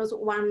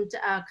 one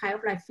kind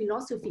of like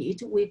philosophy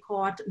we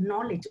call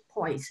knowledge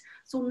poise.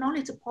 So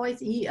knowledge poise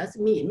here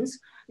means,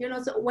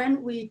 so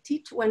when we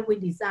teach, when we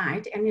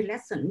design any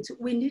lessons,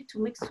 we need to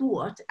make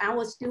sure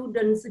our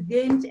students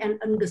gain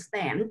and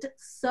understand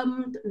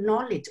some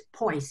knowledge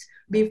points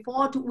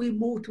before we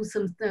move to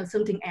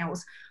something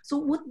else. So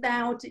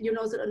without,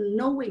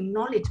 knowing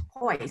knowledge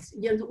points,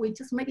 we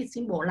just make it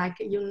simple, like,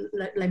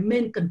 like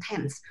main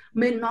contents,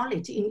 main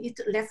knowledge in each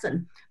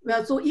lesson.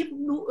 So if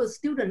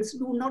students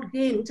do not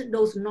gain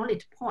those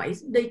knowledge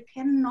points, they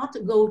cannot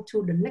go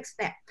to the next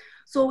step.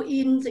 So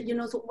in,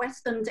 so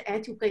Western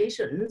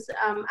educations,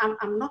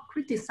 I'm not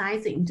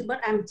criticizing, but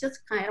I'm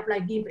just kind of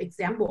like give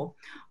example.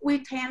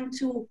 We tend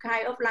to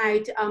kind of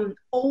like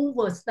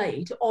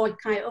overstate or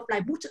kind of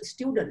like push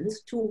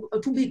students to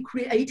be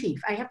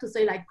creative. I have to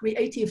say like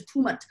creative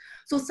too much.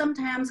 So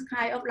sometimes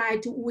kind of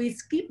like we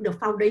skip the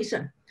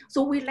foundation.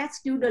 So we let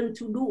students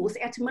to do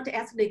as much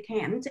as they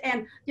can.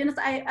 And,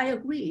 I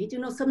agree,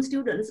 some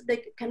students,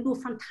 they can do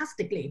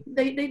fantastically.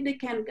 They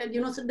can,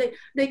 so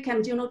they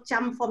can,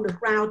 jump from the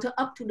ground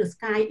up to the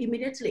sky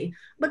immediately.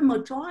 But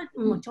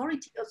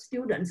majority of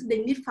students, they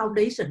need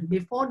foundation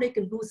before they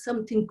can do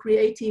something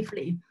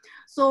creatively.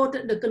 So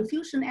the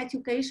confusion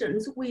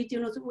educations, we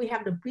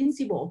have the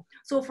principle.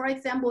 So for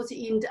example,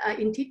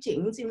 in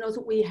teachings,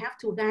 so we have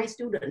to guide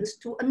students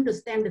to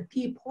understand the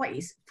key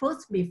points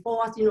first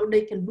before,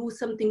 they can do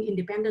something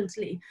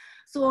independently.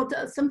 So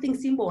something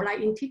simple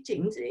like in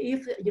teachings,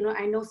 if,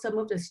 I know some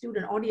of the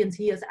student audience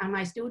here are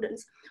my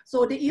students.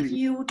 So if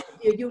you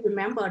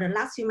remember the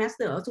last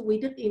semester, so we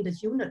did in the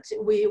unit,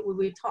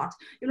 we taught,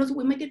 so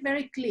we make it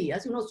very clear,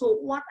 so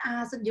what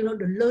are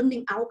the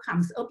learning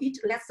outcomes of each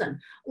lesson?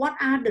 What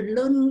are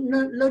the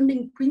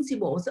learning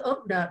principles of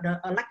the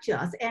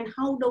lectures, and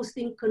how those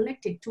things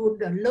connected to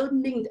the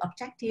learning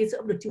objectives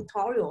of the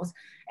tutorials.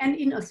 And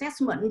in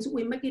assessments,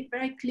 we make it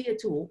very clear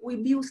too. We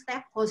build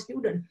steps for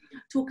students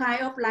to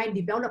kind of like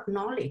develop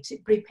knowledge,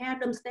 prepare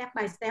them step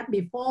by step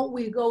before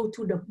we go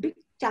to the big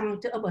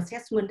chunk of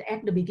assessment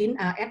at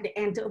the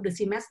end of the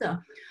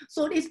semester.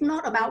 So it's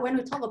not about, when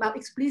we talk about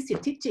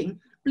explicit teaching,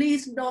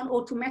 please don't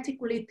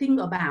automatically think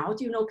about,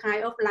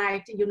 kind of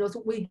like,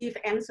 so we give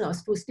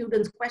answers to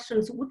students'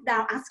 questions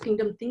without asking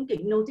them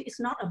thinking. No, it's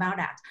not about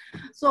that.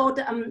 So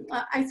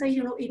I say,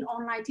 in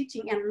online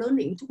teaching and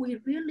learning, we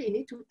really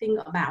need to think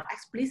about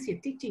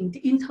explicit teaching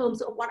in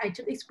terms of what I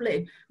just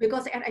explained,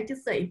 because as I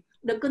just say,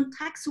 the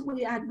context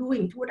we are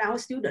doing with our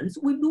students,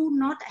 we do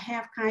not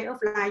have kind of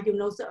like,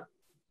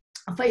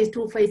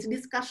 face-to-face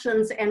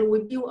discussions, and we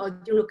build a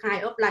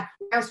kind of like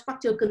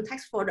well-structured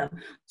context for them.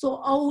 So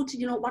all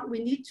what we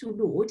need to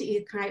do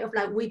is kind of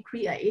like we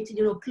create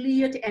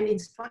clear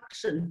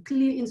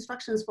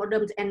instructions for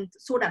them, and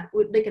so that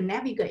they can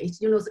navigate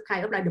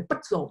kind of like the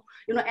puzzle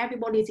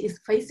everybody is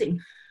facing.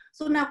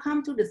 So now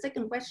come to the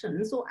second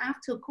question. So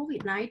after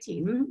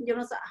COVID-19,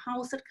 so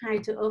how such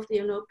kind of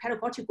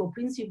pedagogical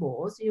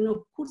principles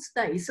could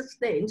stay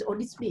sustained or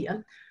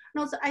disappear?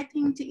 No, so I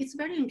think it's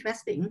very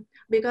interesting,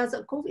 because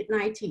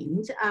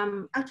COVID-19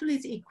 actually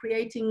is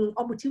creating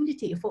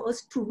opportunity for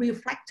us to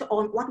reflect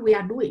on what we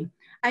are doing.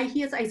 I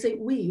say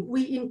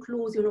we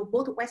include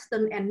both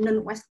Western and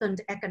non-Western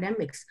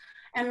academics.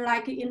 And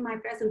like in my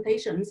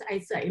presentations, I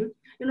say,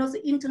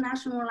 the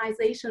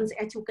internationalizations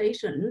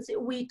education,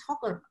 we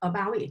talk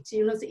about it,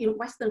 in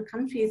Western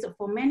countries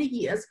for many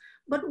years,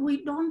 but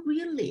we don't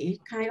really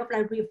kind of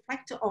like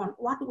reflect on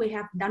what we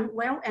have done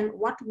well and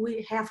what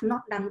we have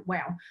not done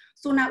well.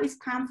 So now it's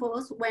time for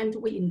us when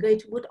we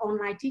engage with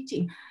online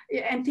teaching.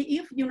 And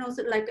if,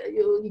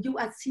 you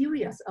are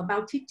serious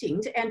about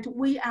teaching, and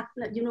we are,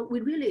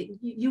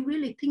 you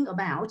really think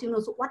about,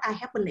 so what are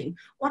happening,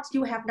 what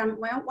you have done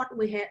well, what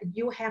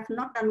you have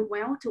not done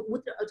well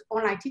with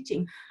online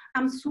teaching.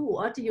 I'm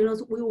sure,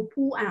 we will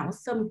pull out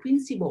some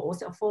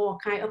principles for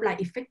kind of like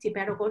effective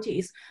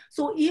pedagogies.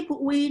 So if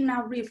we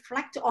now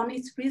reflect on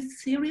it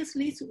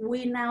seriously,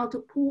 we now to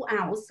pull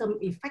out some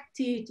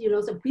effective,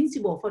 some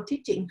principle for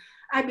teaching.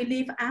 I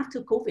believe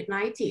after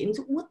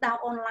COVID-19, without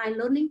online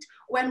learning,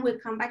 when we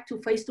come back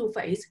to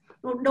face-to-face,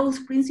 those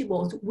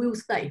principles will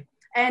stay.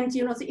 And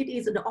it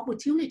is the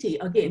opportunity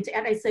again,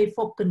 as I say,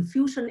 for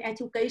Confucian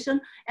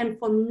education and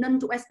for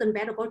non-Western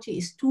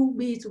pedagogies to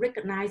be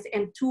recognized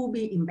and to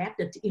be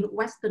embedded in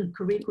Western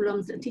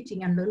curriculums,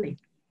 teaching and learning.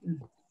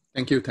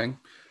 Thank you, Tang.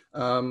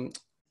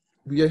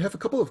 We have a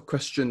couple of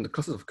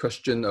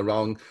questions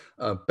around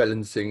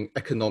balancing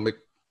economic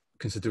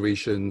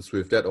considerations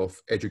with that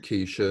of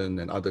education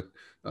and other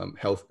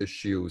health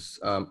issues.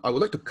 I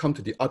would like to come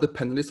to the other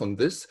panelists on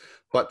this,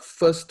 but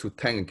first to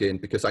Tang again,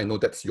 because I know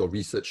that's your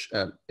research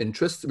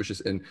interest, which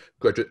is in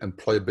graduate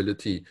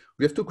employability.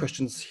 We have two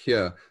questions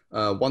here.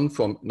 One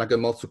from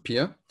Nagamal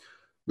Supia,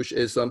 which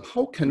is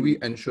how can we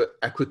ensure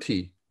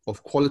equity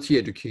of quality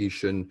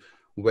education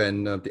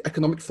when the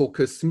economic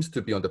focus seems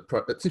to be on the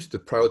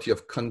priority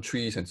of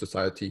countries and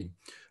society?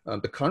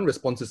 The current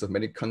responses of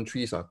many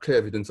countries are clear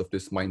evidence of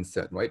this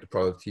mindset, right?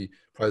 The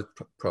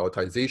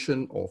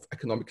prioritization of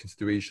economic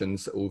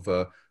considerations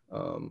over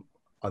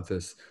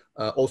others.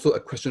 Also a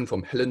question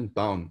from Helen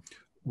Baum.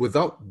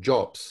 Without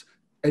jobs,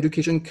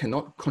 education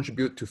cannot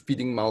contribute to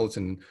feeding mouths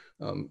and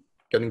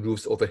getting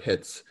roofs over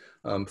heads.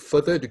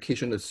 Further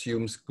education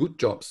assumes good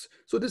jobs.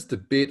 So this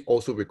debate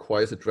also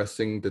requires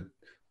addressing the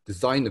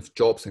design of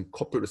jobs and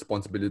corporate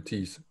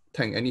responsibilities.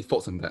 Tang, any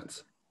thoughts on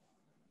that?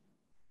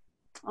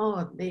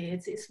 Oh,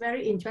 it's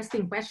very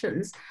interesting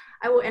questions.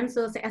 I will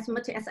answer as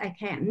much as I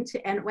can,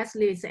 and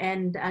Wesley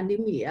and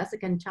Nimia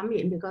can chime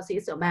in, because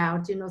it's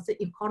about the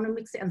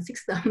economics and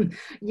system.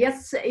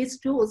 Yes, it's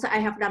true. So I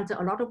have done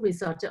a lot of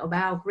research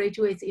about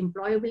graduates'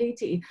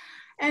 employability.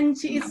 And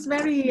it's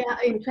very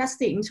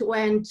interesting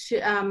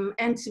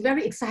and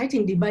very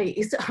exciting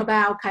debates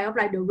about kind of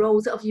like the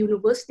roles of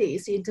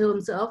universities in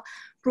terms of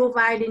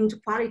providing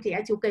quality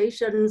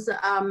educations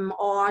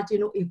or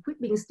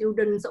equipping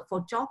students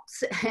for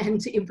jobs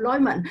and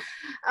employment.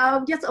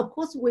 Yes, of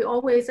course, we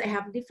always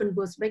have different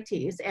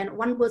perspectives, and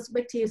one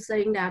perspective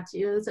saying that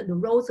the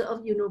roles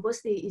of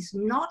university is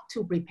not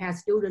to prepare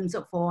students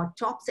for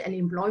jobs and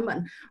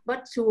employment,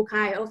 but to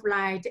kind of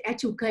like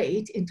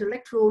educate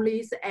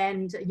intellectually,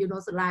 and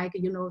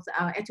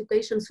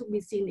education should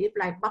be seen as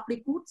like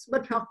public goods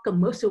but not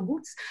commercial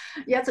goods.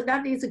 Yes,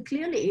 that is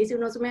clearly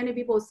so many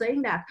people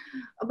saying that,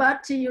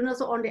 but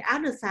so on the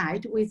other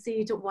side, we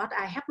see what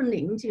are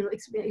happening,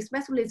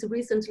 especially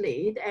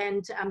recently,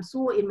 and I'm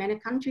sure in many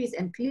countries,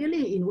 and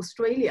clearly in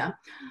Australia,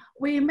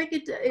 we make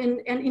it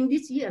in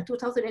this year,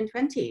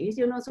 2020,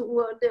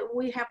 so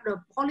we have the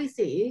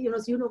policy,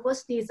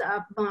 universities,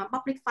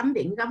 public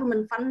funding,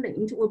 government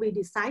funding will be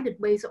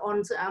decided based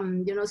on,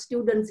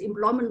 students'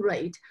 employment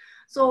rate.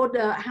 So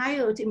the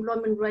higher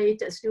employment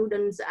rate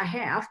students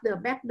have, the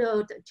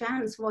better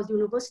chance for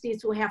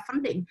universities to have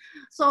funding.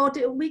 So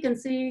we can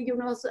see,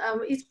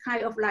 it's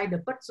kind of like the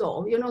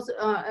puzzle,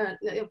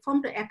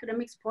 from the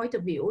academics point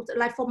of view.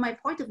 Like from my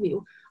point of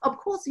view, of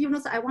course,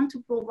 I want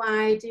to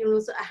provide,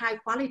 high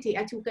quality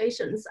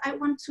educations. I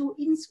want to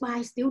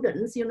inspire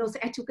students,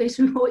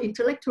 educational,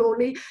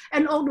 intellectually,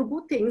 and all the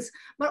good things.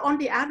 But on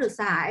the other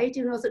side,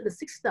 the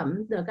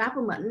system, the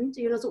government,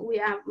 we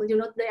are,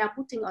 they are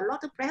putting a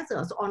lot of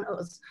pressures on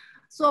us.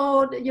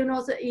 So, you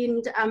know,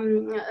 it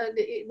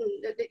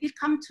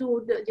comes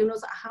to, you know,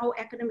 how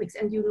academics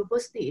and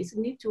universities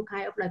need to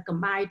kind of like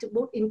combine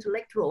both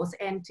intellectuals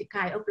and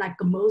kind of like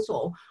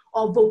commercial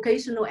or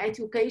vocational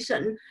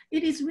education.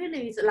 It is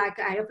really like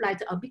I have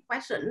like a big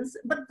questions,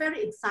 but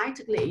very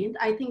excitedly.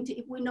 I think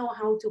if we know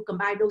how to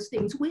combine those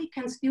things, we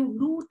can still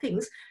do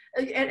things.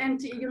 And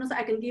you know, so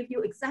I can give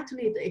you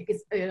exactly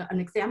an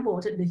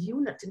example. The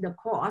unit, the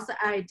course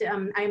I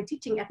am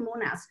teaching at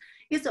Monash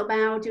is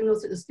about, you know,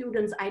 the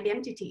students'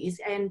 identities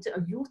and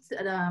youth,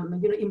 you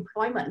know,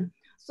 employment.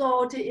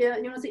 So,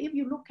 you know, so if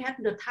you look at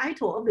the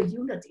title of the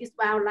unit, it's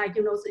about like,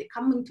 you know, so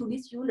coming to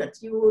this unit,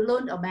 you will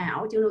learn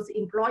about, you know, the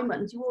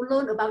employment, you will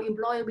learn about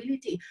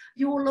employability,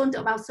 you will learn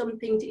about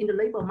something in the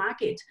labor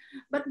market.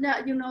 But,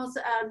 you know,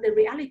 so, the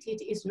reality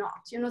is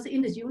not, you know, so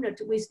in the unit,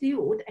 we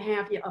still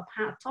have a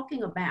part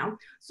talking about.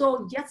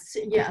 So yes,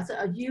 you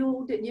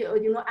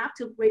know,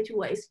 after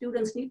graduate,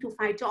 students need to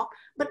find job,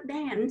 but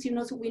then, you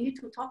know, so we need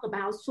to talk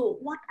about, so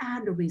what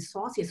are the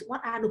resources,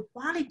 what are the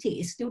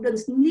qualities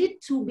students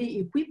need to be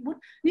equipped with,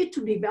 need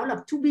to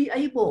develop to be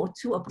able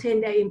to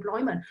obtain their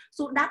employment.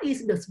 So that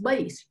is the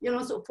space, you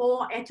know, so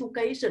for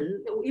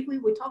education, if we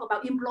talk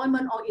about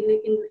employment or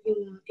in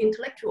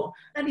intellectual,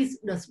 that is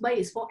the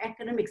space for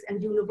academics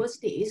and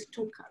universities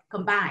to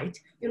combine,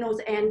 you know,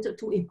 and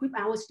to equip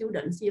our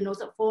students, you know,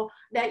 so for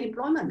their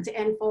employment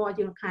and for,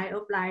 you know, kind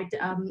of like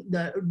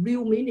the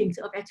real meanings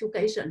of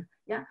education.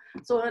 Yeah,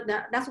 so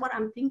that's what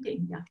I'm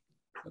thinking. Yeah.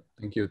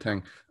 Thank you,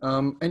 Tang.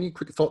 Any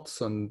quick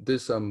thoughts on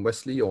this,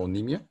 Wesley or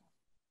Nimia?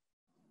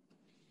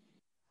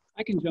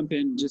 I can jump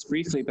in just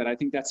briefly, but I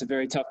think that's a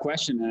very tough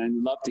question, and I'd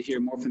love to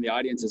hear more from the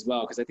audience as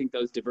well, because I think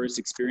those diverse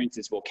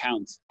experiences will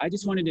count. I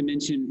just wanted to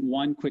mention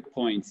one quick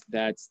point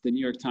that the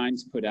New York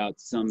Times put out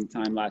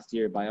sometime last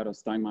year by Otto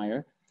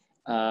Steinmeier,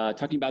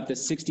 talking about the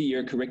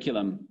 60-year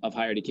curriculum of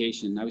higher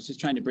education. I was just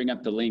trying to bring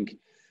up the link,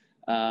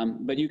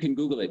 but you can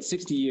Google it,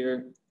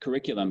 60-year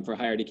curriculum for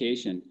higher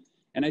education.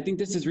 And I think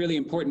this is really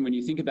important when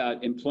you think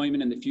about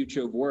employment and the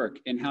future of work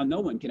and how no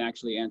one can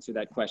actually answer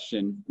that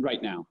question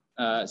right now.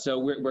 So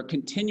we're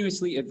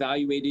continuously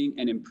evaluating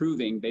and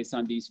improving based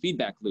on these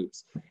feedback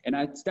loops. And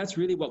that's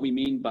really what we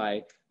mean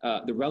by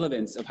the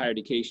relevance of higher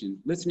education.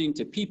 Listening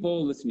to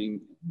people,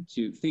 listening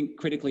to think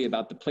critically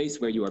about the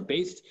place where you are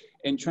based,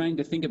 and trying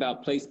to think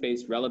about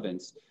place-based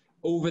relevance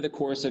over the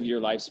course of your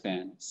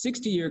lifespan.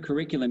 60-year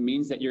curriculum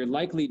means that you're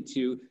likely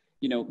to,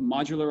 you know,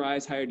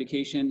 modularize higher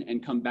education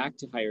and come back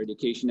to higher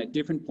education at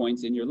different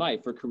points in your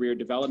life for career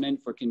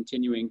development, for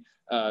continuing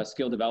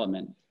skill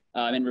development.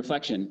 And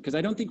reflection, because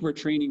I don't think we're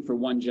training for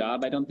one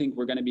job. I don't think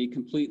we're going to be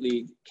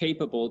completely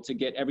capable to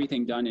get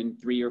everything done in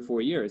 3 or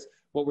 4 years.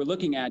 What we're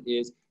looking at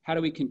is how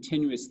do we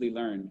continuously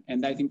learn?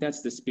 And I think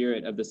that's the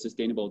spirit of the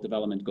Sustainable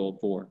Development Goal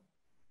 4.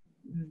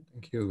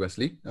 Thank you,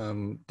 Wesley.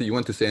 Do you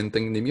want to say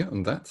anything, Nimia,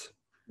 on that?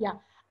 Yeah,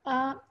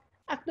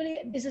 actually,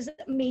 this is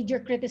a major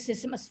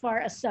criticism as far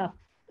as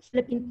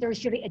Philippine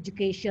tertiary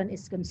education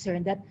is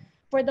concerned, that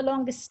for the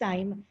longest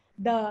time,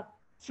 the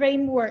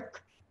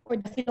framework or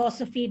the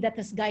philosophy that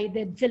has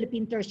guided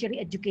Philippine tertiary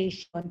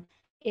education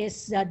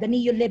is the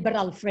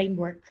neoliberal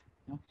framework,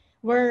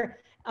 where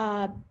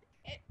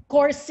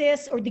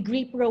courses or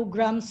degree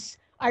programs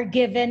are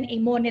given a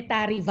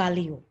monetary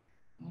value.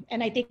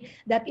 And I think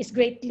that is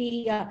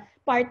greatly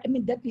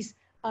that is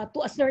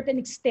to a certain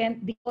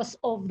extent because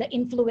of the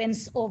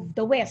influence of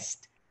the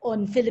West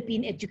on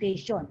Philippine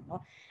education.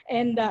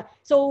 And to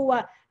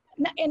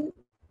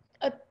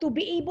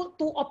be able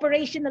to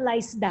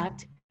operationalize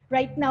that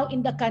right now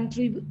in the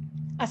country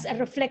as a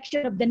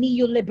reflection of the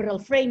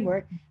neoliberal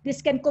framework, this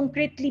can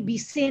concretely be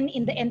seen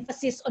in the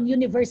emphasis on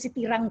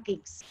university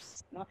rankings.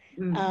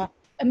 I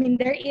mean,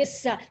 there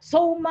is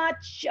so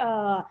much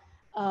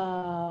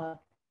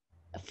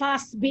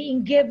fast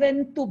being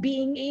given to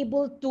being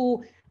able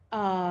to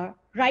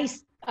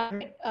rise,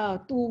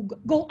 to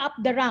go up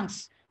the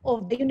ranks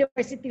of the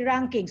university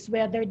rankings,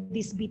 whether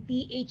this be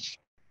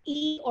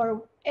THE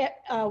or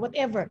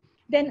whatever.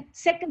 Then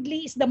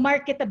secondly is the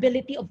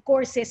marketability of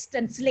courses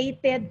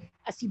translated,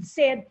 as you've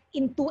said,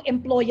 into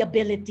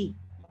employability.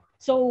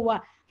 So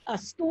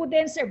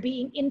students are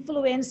being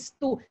influenced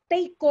to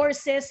take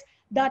courses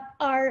that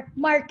are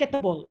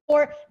marketable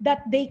or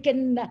that they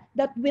can,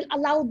 that will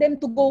allow them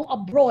to go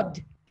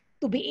abroad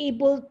to be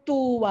able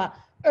to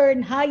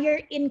earn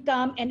higher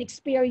income and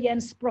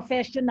experience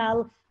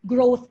professional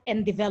growth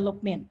and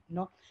development.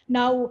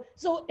 Now,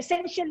 so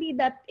essentially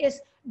that is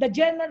the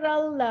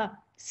general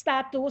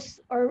status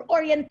or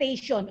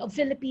orientation of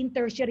Philippine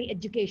tertiary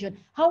education.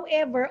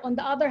 However, on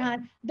the other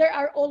hand, there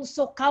are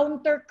also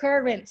counter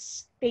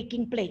currents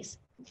taking place.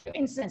 For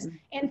instance,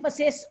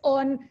 emphasis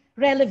on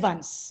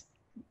relevance,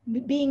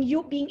 being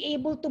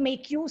able to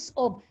make use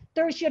of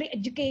tertiary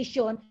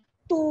education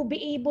to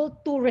be able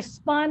to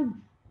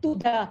respond to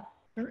the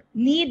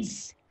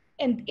needs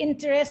and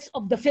interests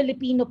of the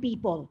Filipino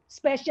people,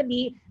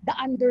 especially the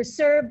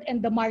underserved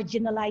and the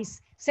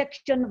marginalized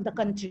section of the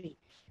country.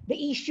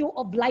 The issue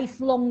of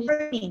lifelong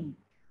learning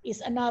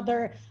is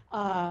another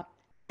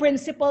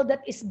principle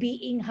that is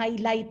being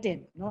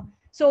highlighted.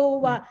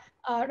 So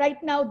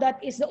right now,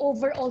 that is the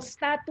overall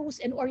status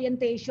and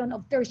orientation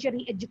of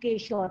tertiary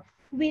education,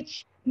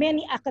 which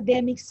many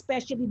academics,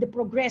 especially the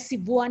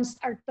progressive ones,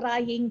 are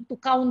trying to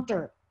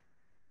counter.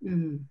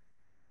 Mm.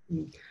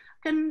 Mm.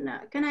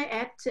 Can I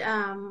add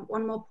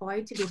one more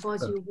point before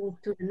you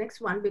move to the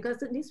next one? Because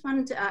this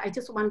one I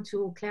just want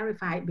to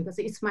clarify because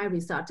it's my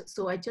research.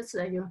 So I just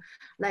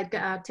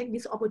take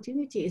these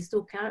opportunities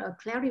to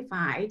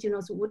clarify,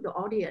 so with the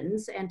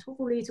audience, and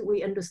hopefully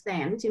we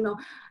understand,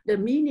 the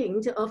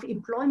meaning of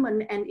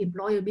employment and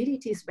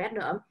employability is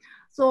better.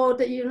 So,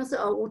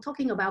 we're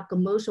talking about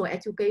commercial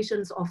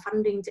educations or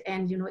funding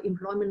and,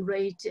 employment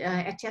rate,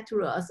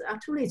 etc.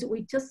 Actually,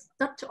 we just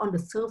touch on the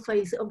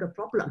surface of the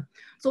problem.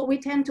 So we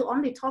tend to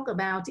only talk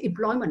about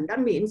employment.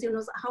 That means,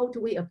 how do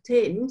we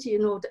obtain,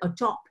 a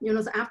job,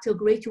 after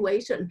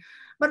graduation.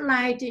 But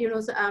like,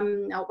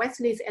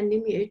 Wesley and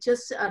Nimi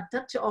just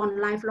touch on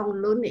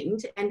lifelong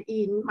learning. And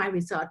in my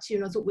research,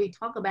 so we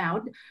talk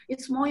about,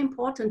 it's more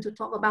important to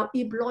talk about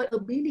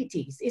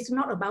employabilities. It's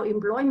not about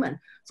employment.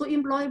 So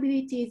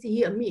employability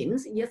here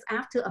means, yes,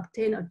 after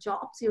obtain a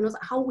job,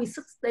 how we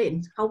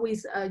sustain, how we,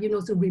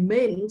 to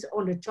remain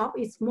on the job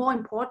is more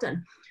important.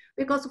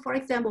 Because, for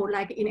example,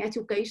 like in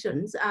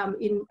education,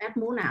 at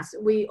Monash,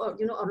 we,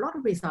 a lot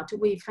of research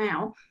we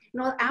found,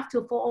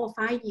 after 4 or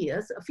 5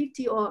 years,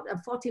 50 or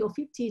 40 or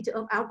 50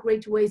 of our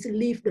graduates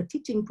leave the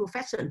teaching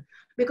profession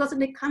because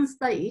they can't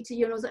stay,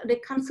 they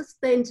can't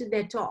sustain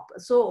their job.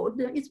 So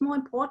it's more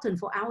important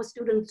for our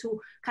students to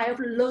kind of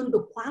learn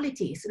the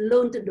qualities,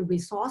 learn the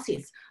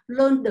resources,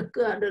 learn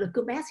the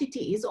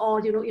capacities,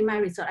 or, in my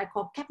research, I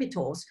call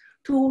capitals,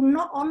 to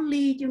not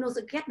only,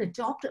 get the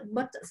job,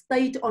 but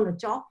stay on the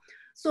job.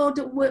 So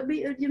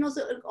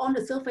on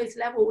the surface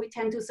level, we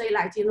tend to say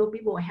like,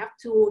 people have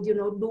to,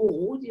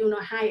 do,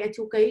 high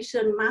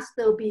education,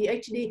 master,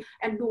 PhD,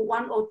 and do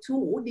 1 or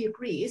 2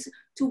 degrees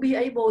to be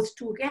able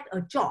to get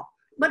a job.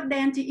 But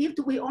then if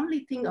we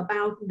only think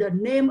about the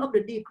name of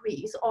the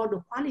degrees or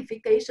the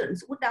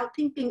qualifications without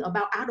thinking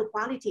about other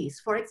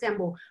qualities, for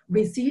example,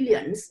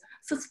 resilience,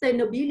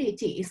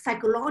 sustainability,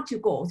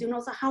 psychological,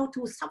 so how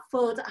to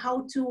suffer,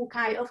 how to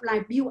kind of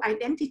like build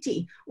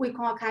identity, we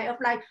call kind of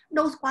like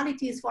those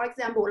qualities, for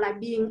example, like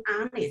being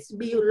honest,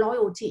 being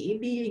loyalty,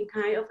 being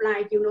kind of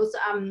like,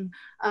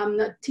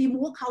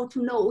 teamwork, how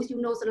to know,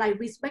 like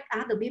respect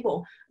other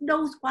people.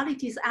 Those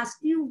qualities are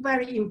still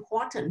very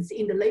important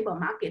in the labor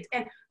market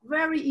and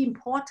very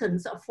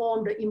important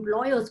from the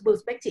employer's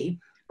perspective.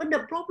 But the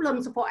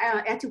problems for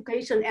our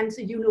education and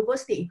the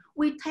university,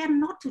 we tend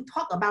not to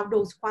talk about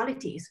those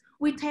qualities.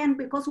 We tend,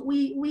 because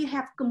we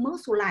have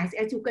commercialized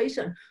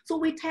education, so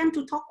we tend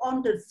to talk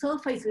on the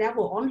surface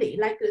level only,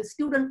 like the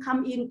student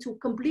come in to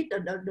complete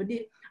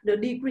the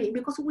degree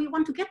because we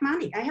want to get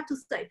money, I have to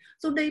say.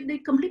 So they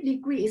complete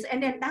degrees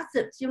and then that's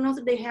it, so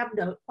they have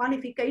the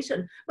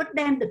qualification, but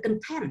then the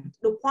content,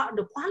 the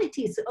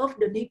qualities of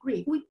the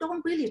degree, we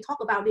don't really talk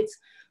about it.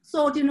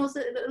 So,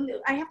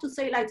 I have to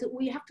say, like,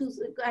 we have to,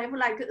 I have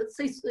like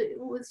say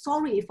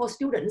sorry for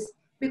students,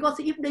 because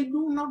if they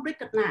do not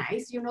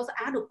recognize, the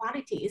other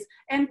qualities,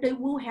 and they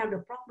will have the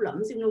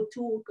problems,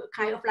 to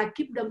kind of like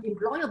keep them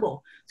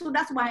employable. So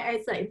that's why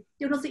I say,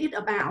 it's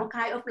about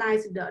kind of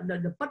like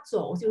the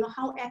puzzles,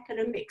 how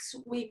academics,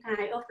 we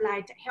kind of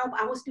like help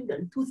our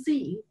students to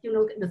see,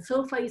 the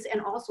surface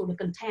and also the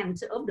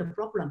content of the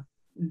problem.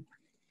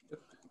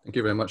 Thank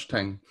you very much,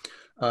 Tang.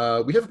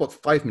 We have about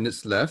 5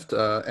 minutes left,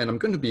 and I'm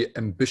going to be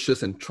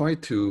ambitious and try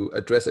to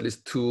address at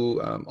least 2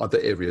 other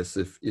areas,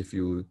 if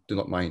you do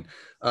not mind.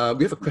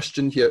 We have a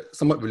question here,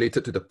 somewhat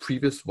related to the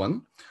previous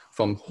one,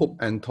 from Hope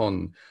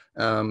Anton,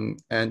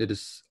 and it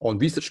is on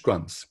research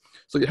grants.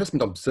 So it has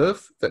been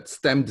observed that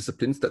STEM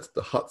disciplines, that's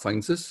the hard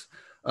sciences,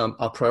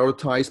 are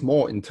prioritized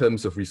more in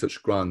terms of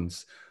research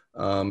grants.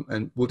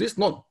 And will this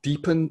not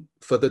deepen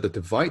further the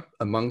divide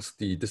amongst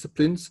the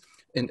disciplines?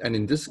 And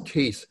in this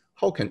case,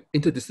 how can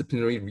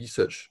interdisciplinary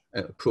research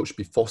approach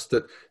be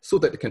fostered so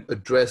that it can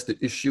address the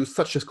issues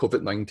such as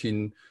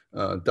COVID-19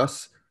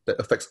 does, that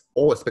affects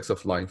all aspects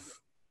of life?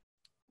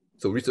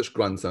 So research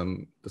grants,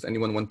 does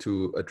anyone want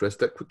to address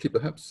that quickly,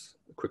 perhaps?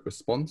 A quick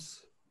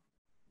response?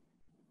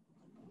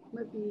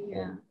 Maybe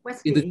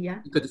Wesley, yeah.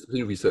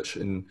 Interdisciplinary research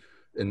in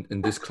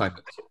this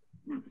climate.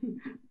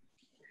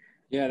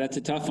 Yeah, that's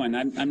a tough one.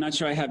 I'm not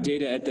sure I have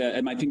data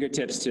at my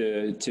fingertips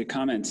to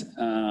comment.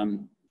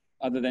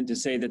 Other than to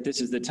say that this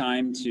is the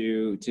time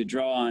to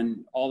draw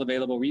on all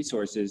available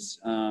resources.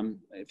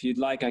 If you'd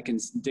like, I can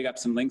dig up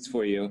some links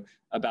for you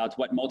about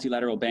what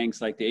multilateral banks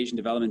like the Asian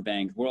Development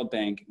Bank, World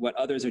Bank, what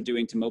others are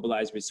doing to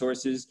mobilize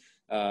resources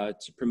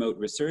to promote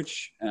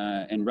research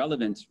and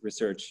relevant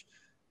research.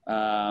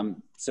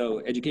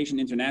 So Education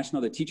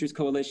International, the Teachers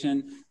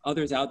Coalition,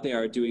 others out there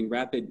are doing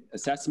rapid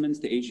assessments,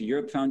 the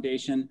Asia-Europe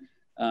Foundation,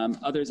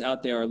 others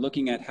out there are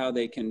looking at how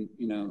they can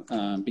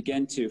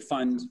begin to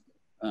fund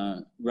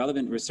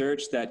relevant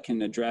research that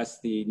can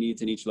address the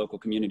needs in each local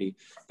community.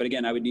 But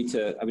again, I would need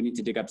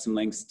to dig up some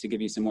links to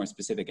give you some more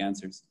specific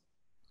answers.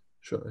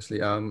 Sure, Leslie.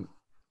 Would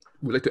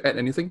you like to add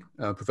anything,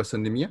 Professor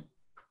Nimia?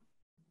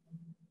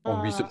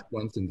 on research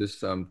fronts in this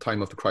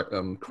time of the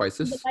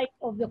crisis? In the light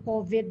of the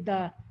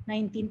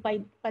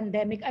COVID-19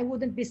 pandemic, I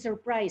wouldn't be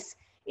surprised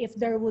if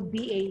there would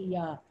be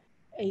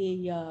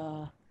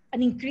an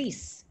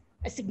increase,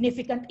 a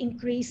significant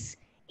increase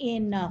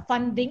in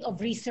funding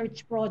of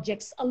research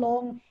projects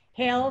along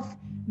health,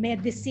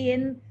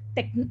 medicine,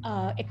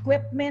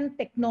 equipment,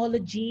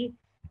 technology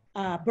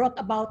brought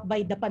about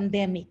by the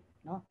pandemic.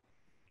 No?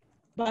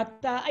 But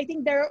I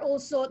think there are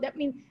also,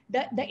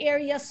 the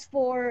areas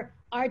for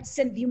arts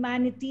and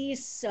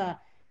humanities,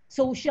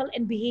 social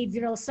and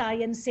behavioral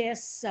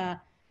sciences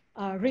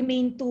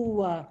remain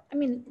to,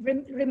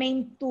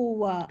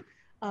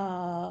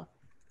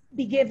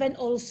 be given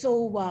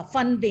also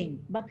funding.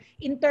 But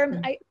in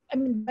terms,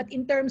 but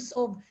in terms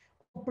of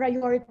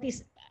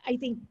priorities, I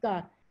think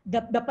the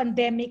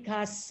pandemic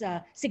has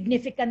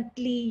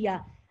significantly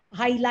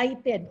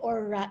highlighted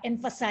or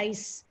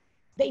emphasized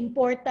the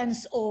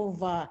importance of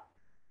the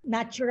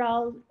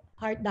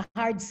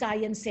hard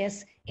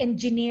sciences,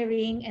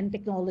 engineering, and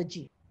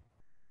technology.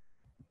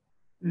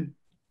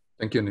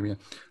 Thank you, Nimia.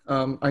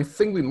 I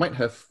think we might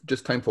have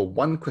just time for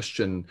one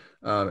question,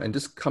 and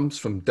this comes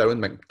from Darren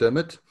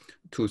McDermott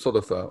to sort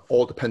of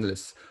all the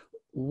panelists.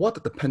 What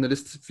are the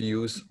panelists'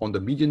 views on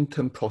the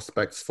medium-term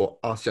prospects for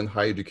ASEAN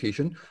higher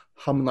education,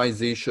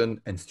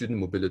 harmonization, and student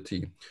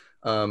mobility?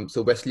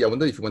 So Wesley, I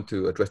wonder if you want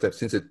to address that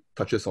since it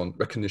touches on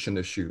recognition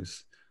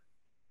issues.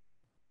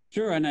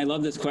 Sure, and I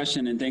love this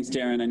question, and thanks,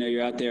 Darren. I know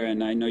you're out there,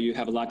 and I know you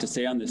have a lot to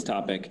say on this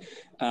topic.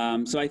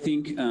 So I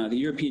think the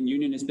European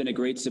Union has been a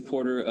great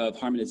supporter of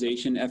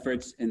harmonization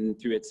efforts and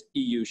through its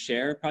EU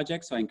Share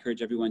project, so I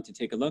encourage everyone to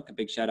take a look. A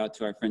big shout out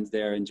to our friends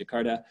there in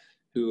Jakarta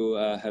who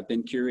have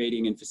been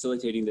curating and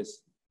facilitating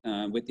this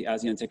with the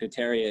ASEAN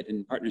Secretariat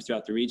and partners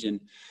throughout the region.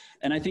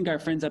 And I think our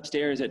friends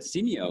upstairs at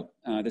CIMIO,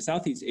 the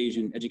Southeast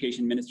Asian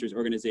Education Ministers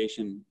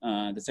Organization,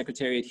 the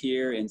Secretariat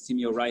here and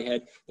CIMIO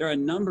RIHED, there are a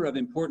number of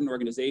important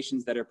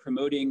organizations that are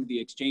promoting the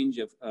exchange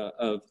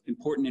of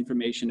important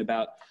information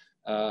about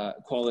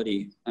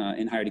quality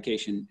in higher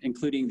education,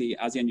 including the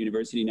ASEAN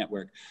University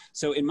Network.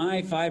 So in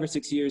my 5 or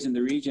 6 years in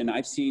the region,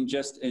 I've seen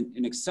just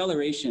an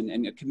acceleration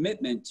and a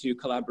commitment to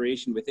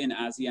collaboration within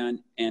ASEAN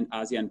and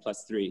ASEAN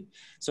 +3.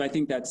 So I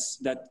think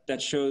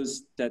that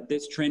shows that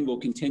this trend will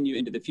continue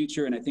into the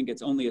future, and I think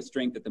it's only a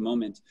strength at the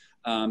moment.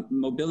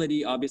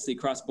 Mobility, obviously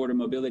cross-border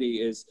mobility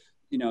is,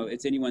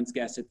 it's anyone's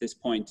guess at this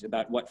point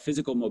about what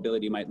physical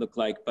mobility might look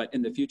like, but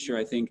in the future,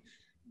 I think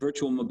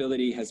virtual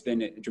mobility has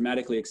been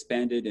dramatically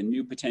expanded and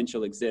new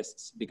potential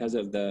exists because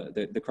of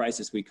the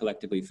crisis we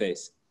collectively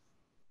face.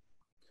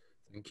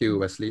 Thank you,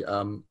 Wesley.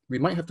 We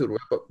might have to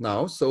wrap up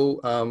now.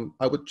 So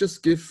I would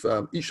just give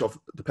each of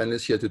the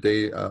panelists here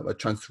today a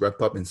chance to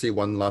wrap up and say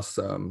one last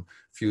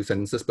few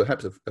sentences,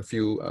 perhaps a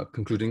few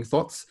concluding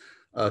thoughts,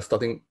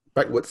 starting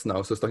backwards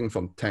now. So starting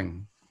from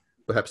Tang,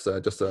 perhaps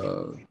just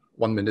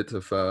 1 minute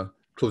of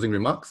closing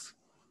remarks.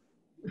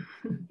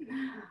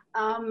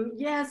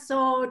 Yeah,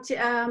 so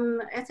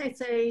as I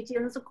say,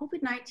 so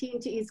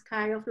COVID-19 is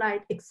kind of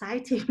like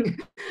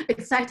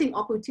exciting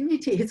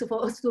opportunities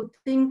for us to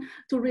think,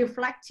 to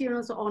reflect,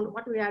 so on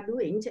what we are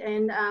doing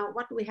and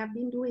what we have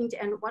been doing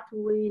and what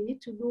we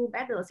need to do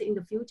better in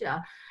the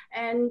future.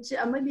 And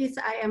maybe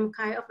I am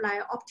kind of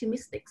like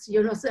optimistic,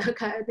 so, so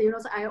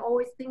I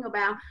always think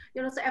about,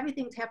 so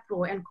everything have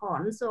pro and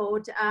con. So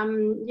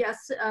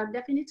yes,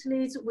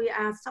 definitely we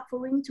are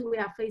suffering, we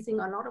are facing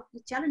a lot of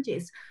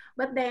challenges.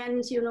 But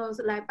then,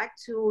 so like back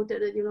to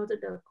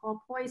the core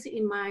points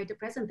in my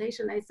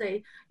presentation, I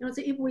say, so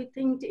if we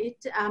think it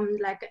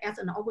like as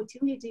an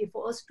opportunity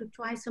for us to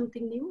try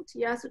something new,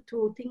 yes,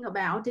 to think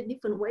about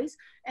different ways,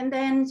 and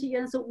then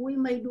so we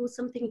may do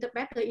something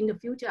better in the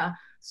future.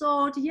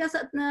 So yes,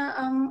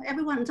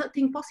 everyone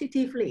think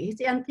positively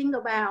and think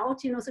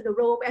about, so the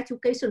role of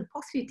education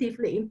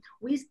positively.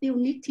 We still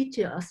need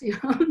teachers,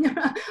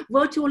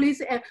 virtually,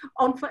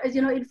 on,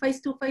 in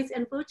face-to-face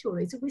and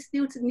virtually. So we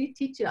still need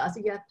teachers.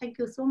 Yeah, thank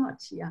you so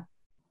much. Yeah.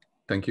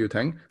 Thank you,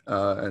 Tang.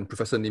 And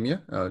Professor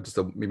Nimia, just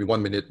maybe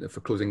 1 minute for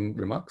closing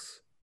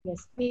remarks.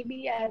 Yes,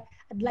 maybe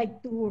I'd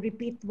like to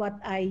repeat what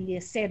I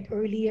said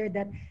earlier,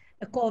 that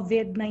the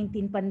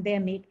COVID-19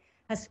 pandemic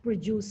has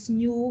produced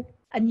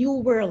a new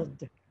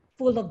world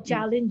full of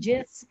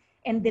challenges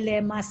and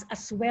dilemmas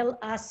as well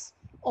as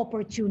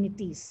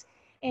opportunities.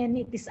 And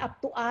it is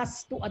up to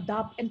us to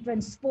adapt and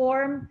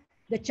transform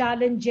the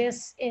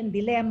challenges and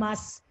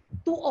dilemmas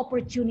to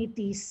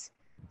opportunities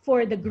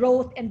for the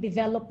growth and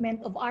development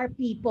of our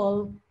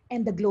people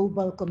and the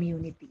global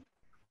community.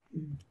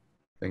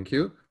 Thank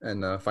you.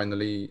 And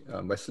finally,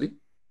 Wesley,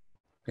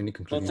 any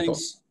concluding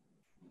thoughts?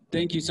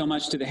 Thank you so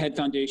much to the HEAD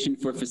Foundation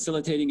for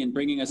facilitating and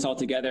bringing us all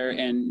together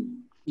and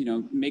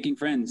making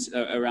friends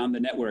around the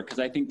network, because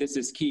I think this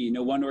is key.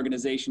 No one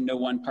organization, no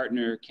one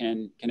partner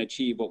can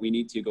achieve what we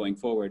need to going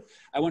forward.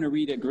 I want to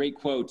read a great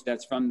quote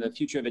that's from the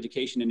Future of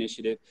Education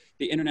Initiative,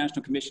 the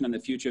International Commission on the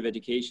Future of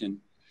Education.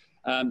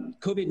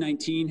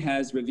 COVID-19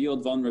 has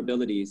revealed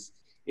vulnerabilities.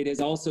 It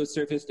has also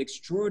surfaced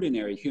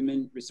extraordinary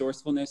human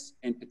resourcefulness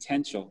and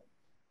potential.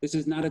 This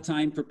is not a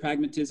time for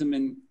pragmatism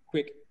and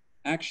quick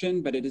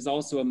action, but it is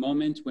also a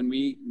moment when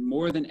we,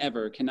 more than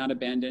ever, cannot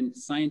abandon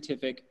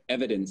scientific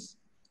evidence,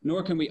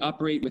 nor can we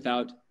operate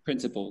without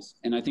principles.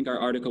 And I think our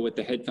article with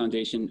the Head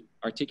Foundation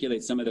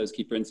articulates some of those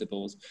key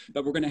principles,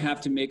 but we're going to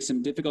have to make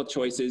some difficult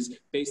choices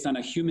based on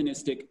a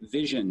humanistic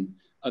vision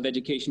of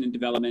education and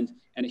development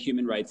and a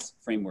human rights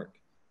framework.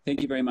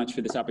 Thank you very much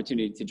for this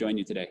opportunity to join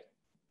you today.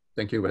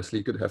 Thank you,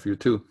 Wesley. Good to have you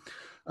too.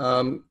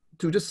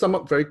 To just sum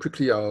up very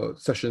quickly our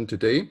session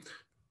today,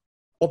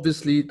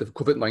 obviously the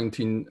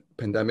COVID-19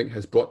 pandemic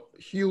has brought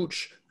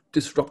huge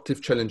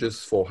disruptive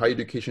challenges for higher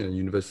education and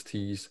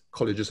universities,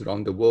 colleges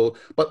around the world,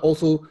 but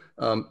also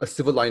a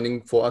silver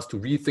lining for us to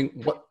rethink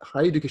what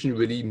higher education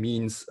really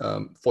means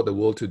for the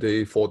world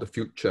today, for the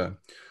future.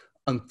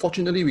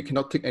 Unfortunately, we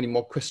cannot take any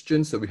more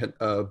questions. So we had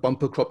a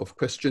bumper crop of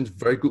questions,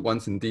 very good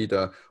ones indeed,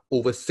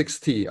 over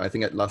 60, I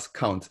think at last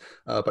count.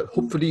 But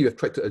hopefully we've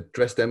tried to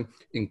address them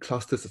in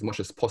clusters as much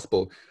as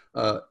possible.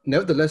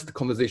 Nevertheless, the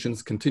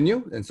conversations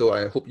continue. And so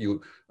I hope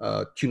you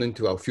tune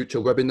into our future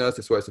webinars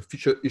as well as the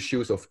future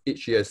issues of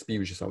HASB,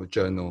 which is our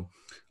journal.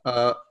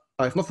 I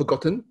have not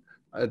forgotten,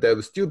 there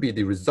will still be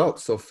the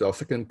results of our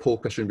second poll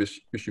question, which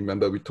you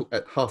remember we took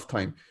at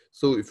halftime.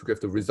 So if we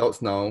have the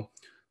results now,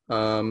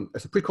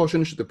 as a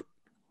precaution, should the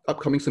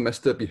upcoming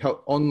semester be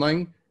held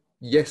online?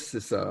 Yes,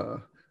 is I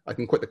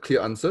think quite a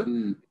clear answer.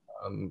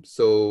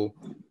 So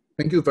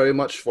thank you very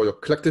much for your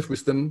collective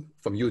wisdom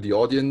from you, the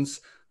audience,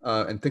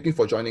 and thank you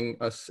for joining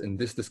us in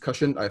this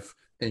discussion. I've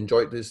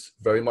enjoyed this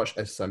very much,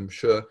 as I'm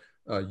sure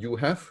you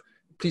have.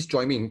 Please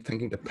join me in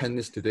thanking the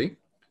panelists today.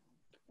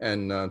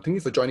 And thank you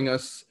for joining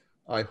us.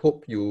 I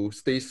hope you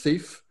stay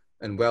safe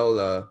and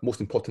well, most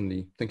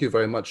importantly. Thank you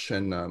very much,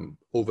 and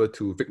over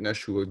to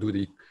Vignesh, who will do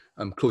the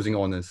closing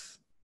honors.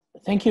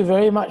 Thank you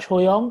very much, Ho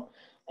Yong.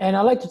 And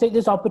I'd like to take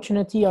this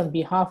opportunity on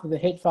behalf of the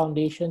Head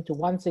Foundation to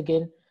once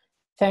again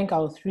thank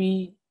our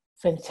three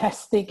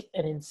fantastic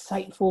and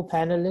insightful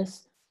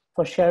panelists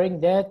for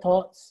sharing their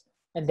thoughts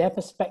and their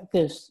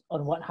perspectives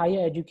on what higher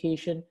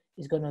education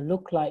is going to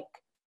look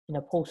like in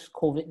a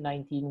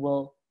post-COVID-19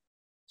 world.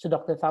 So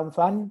Dr. Tham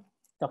Phan,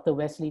 Dr.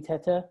 Wesley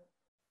Teta,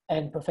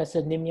 and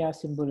Professor Nimya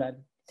Simbulan,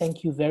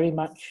 thank you very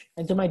much.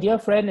 And to my dear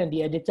friend and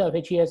the editor of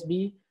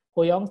HASB,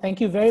 Ho Yong, thank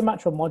you very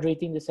much for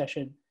moderating the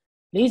session.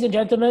 Ladies and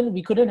gentlemen,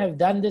 we couldn't have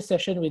done this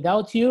session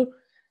without you.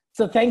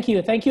 So thank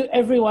you. Thank you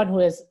everyone who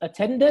has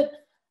attended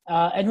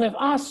and who have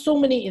asked so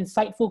many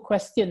insightful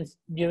questions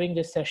during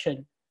this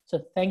session. So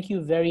thank you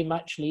very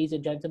much, ladies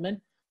and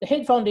gentlemen. The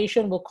Head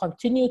Foundation will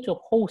continue to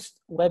host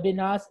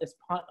webinars as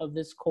part of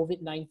this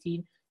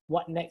COVID-19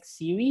 What Next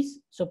series.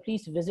 So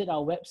please visit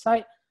our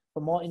website for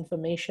more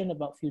information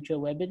about future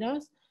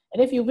webinars.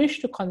 And if you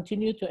wish to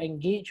continue to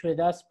engage with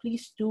us,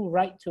 please do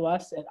write to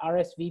us at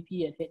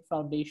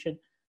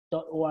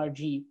rsvp@headfoundation.org.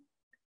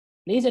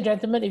 Ladies and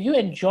gentlemen, if you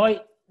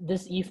enjoyed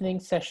this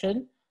evening's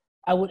session,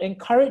 I would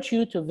encourage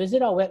you to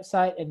visit our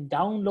website and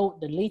download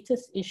the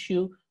latest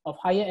issue of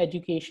Higher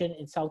Education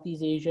in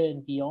Southeast Asia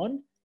and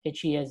Beyond,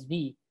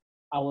 HASB,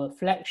 our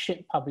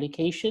flagship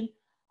publication,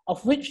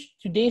 of which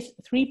today's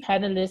three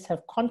panelists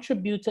have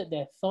contributed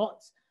their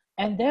thoughts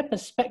and their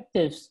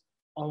perspectives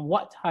on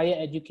what higher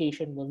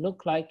education will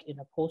look like in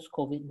a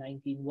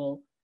post-COVID-19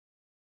 world.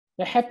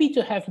 We're happy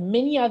to have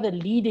many other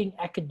leading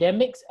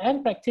academics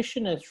and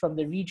practitioners from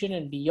the region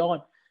and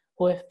beyond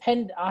who have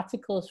penned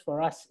articles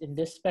for us in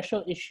this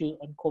special issue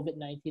on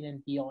COVID-19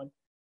 and beyond.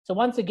 So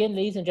once again,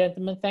 ladies and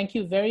gentlemen, thank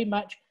you very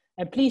much.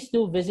 And please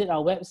do visit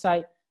our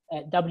website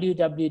at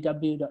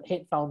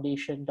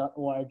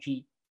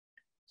www.headfoundation.org.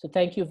 So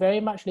thank you very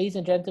much, ladies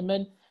and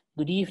gentlemen.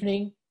 Good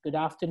evening, good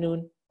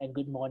afternoon, and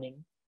good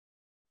morning.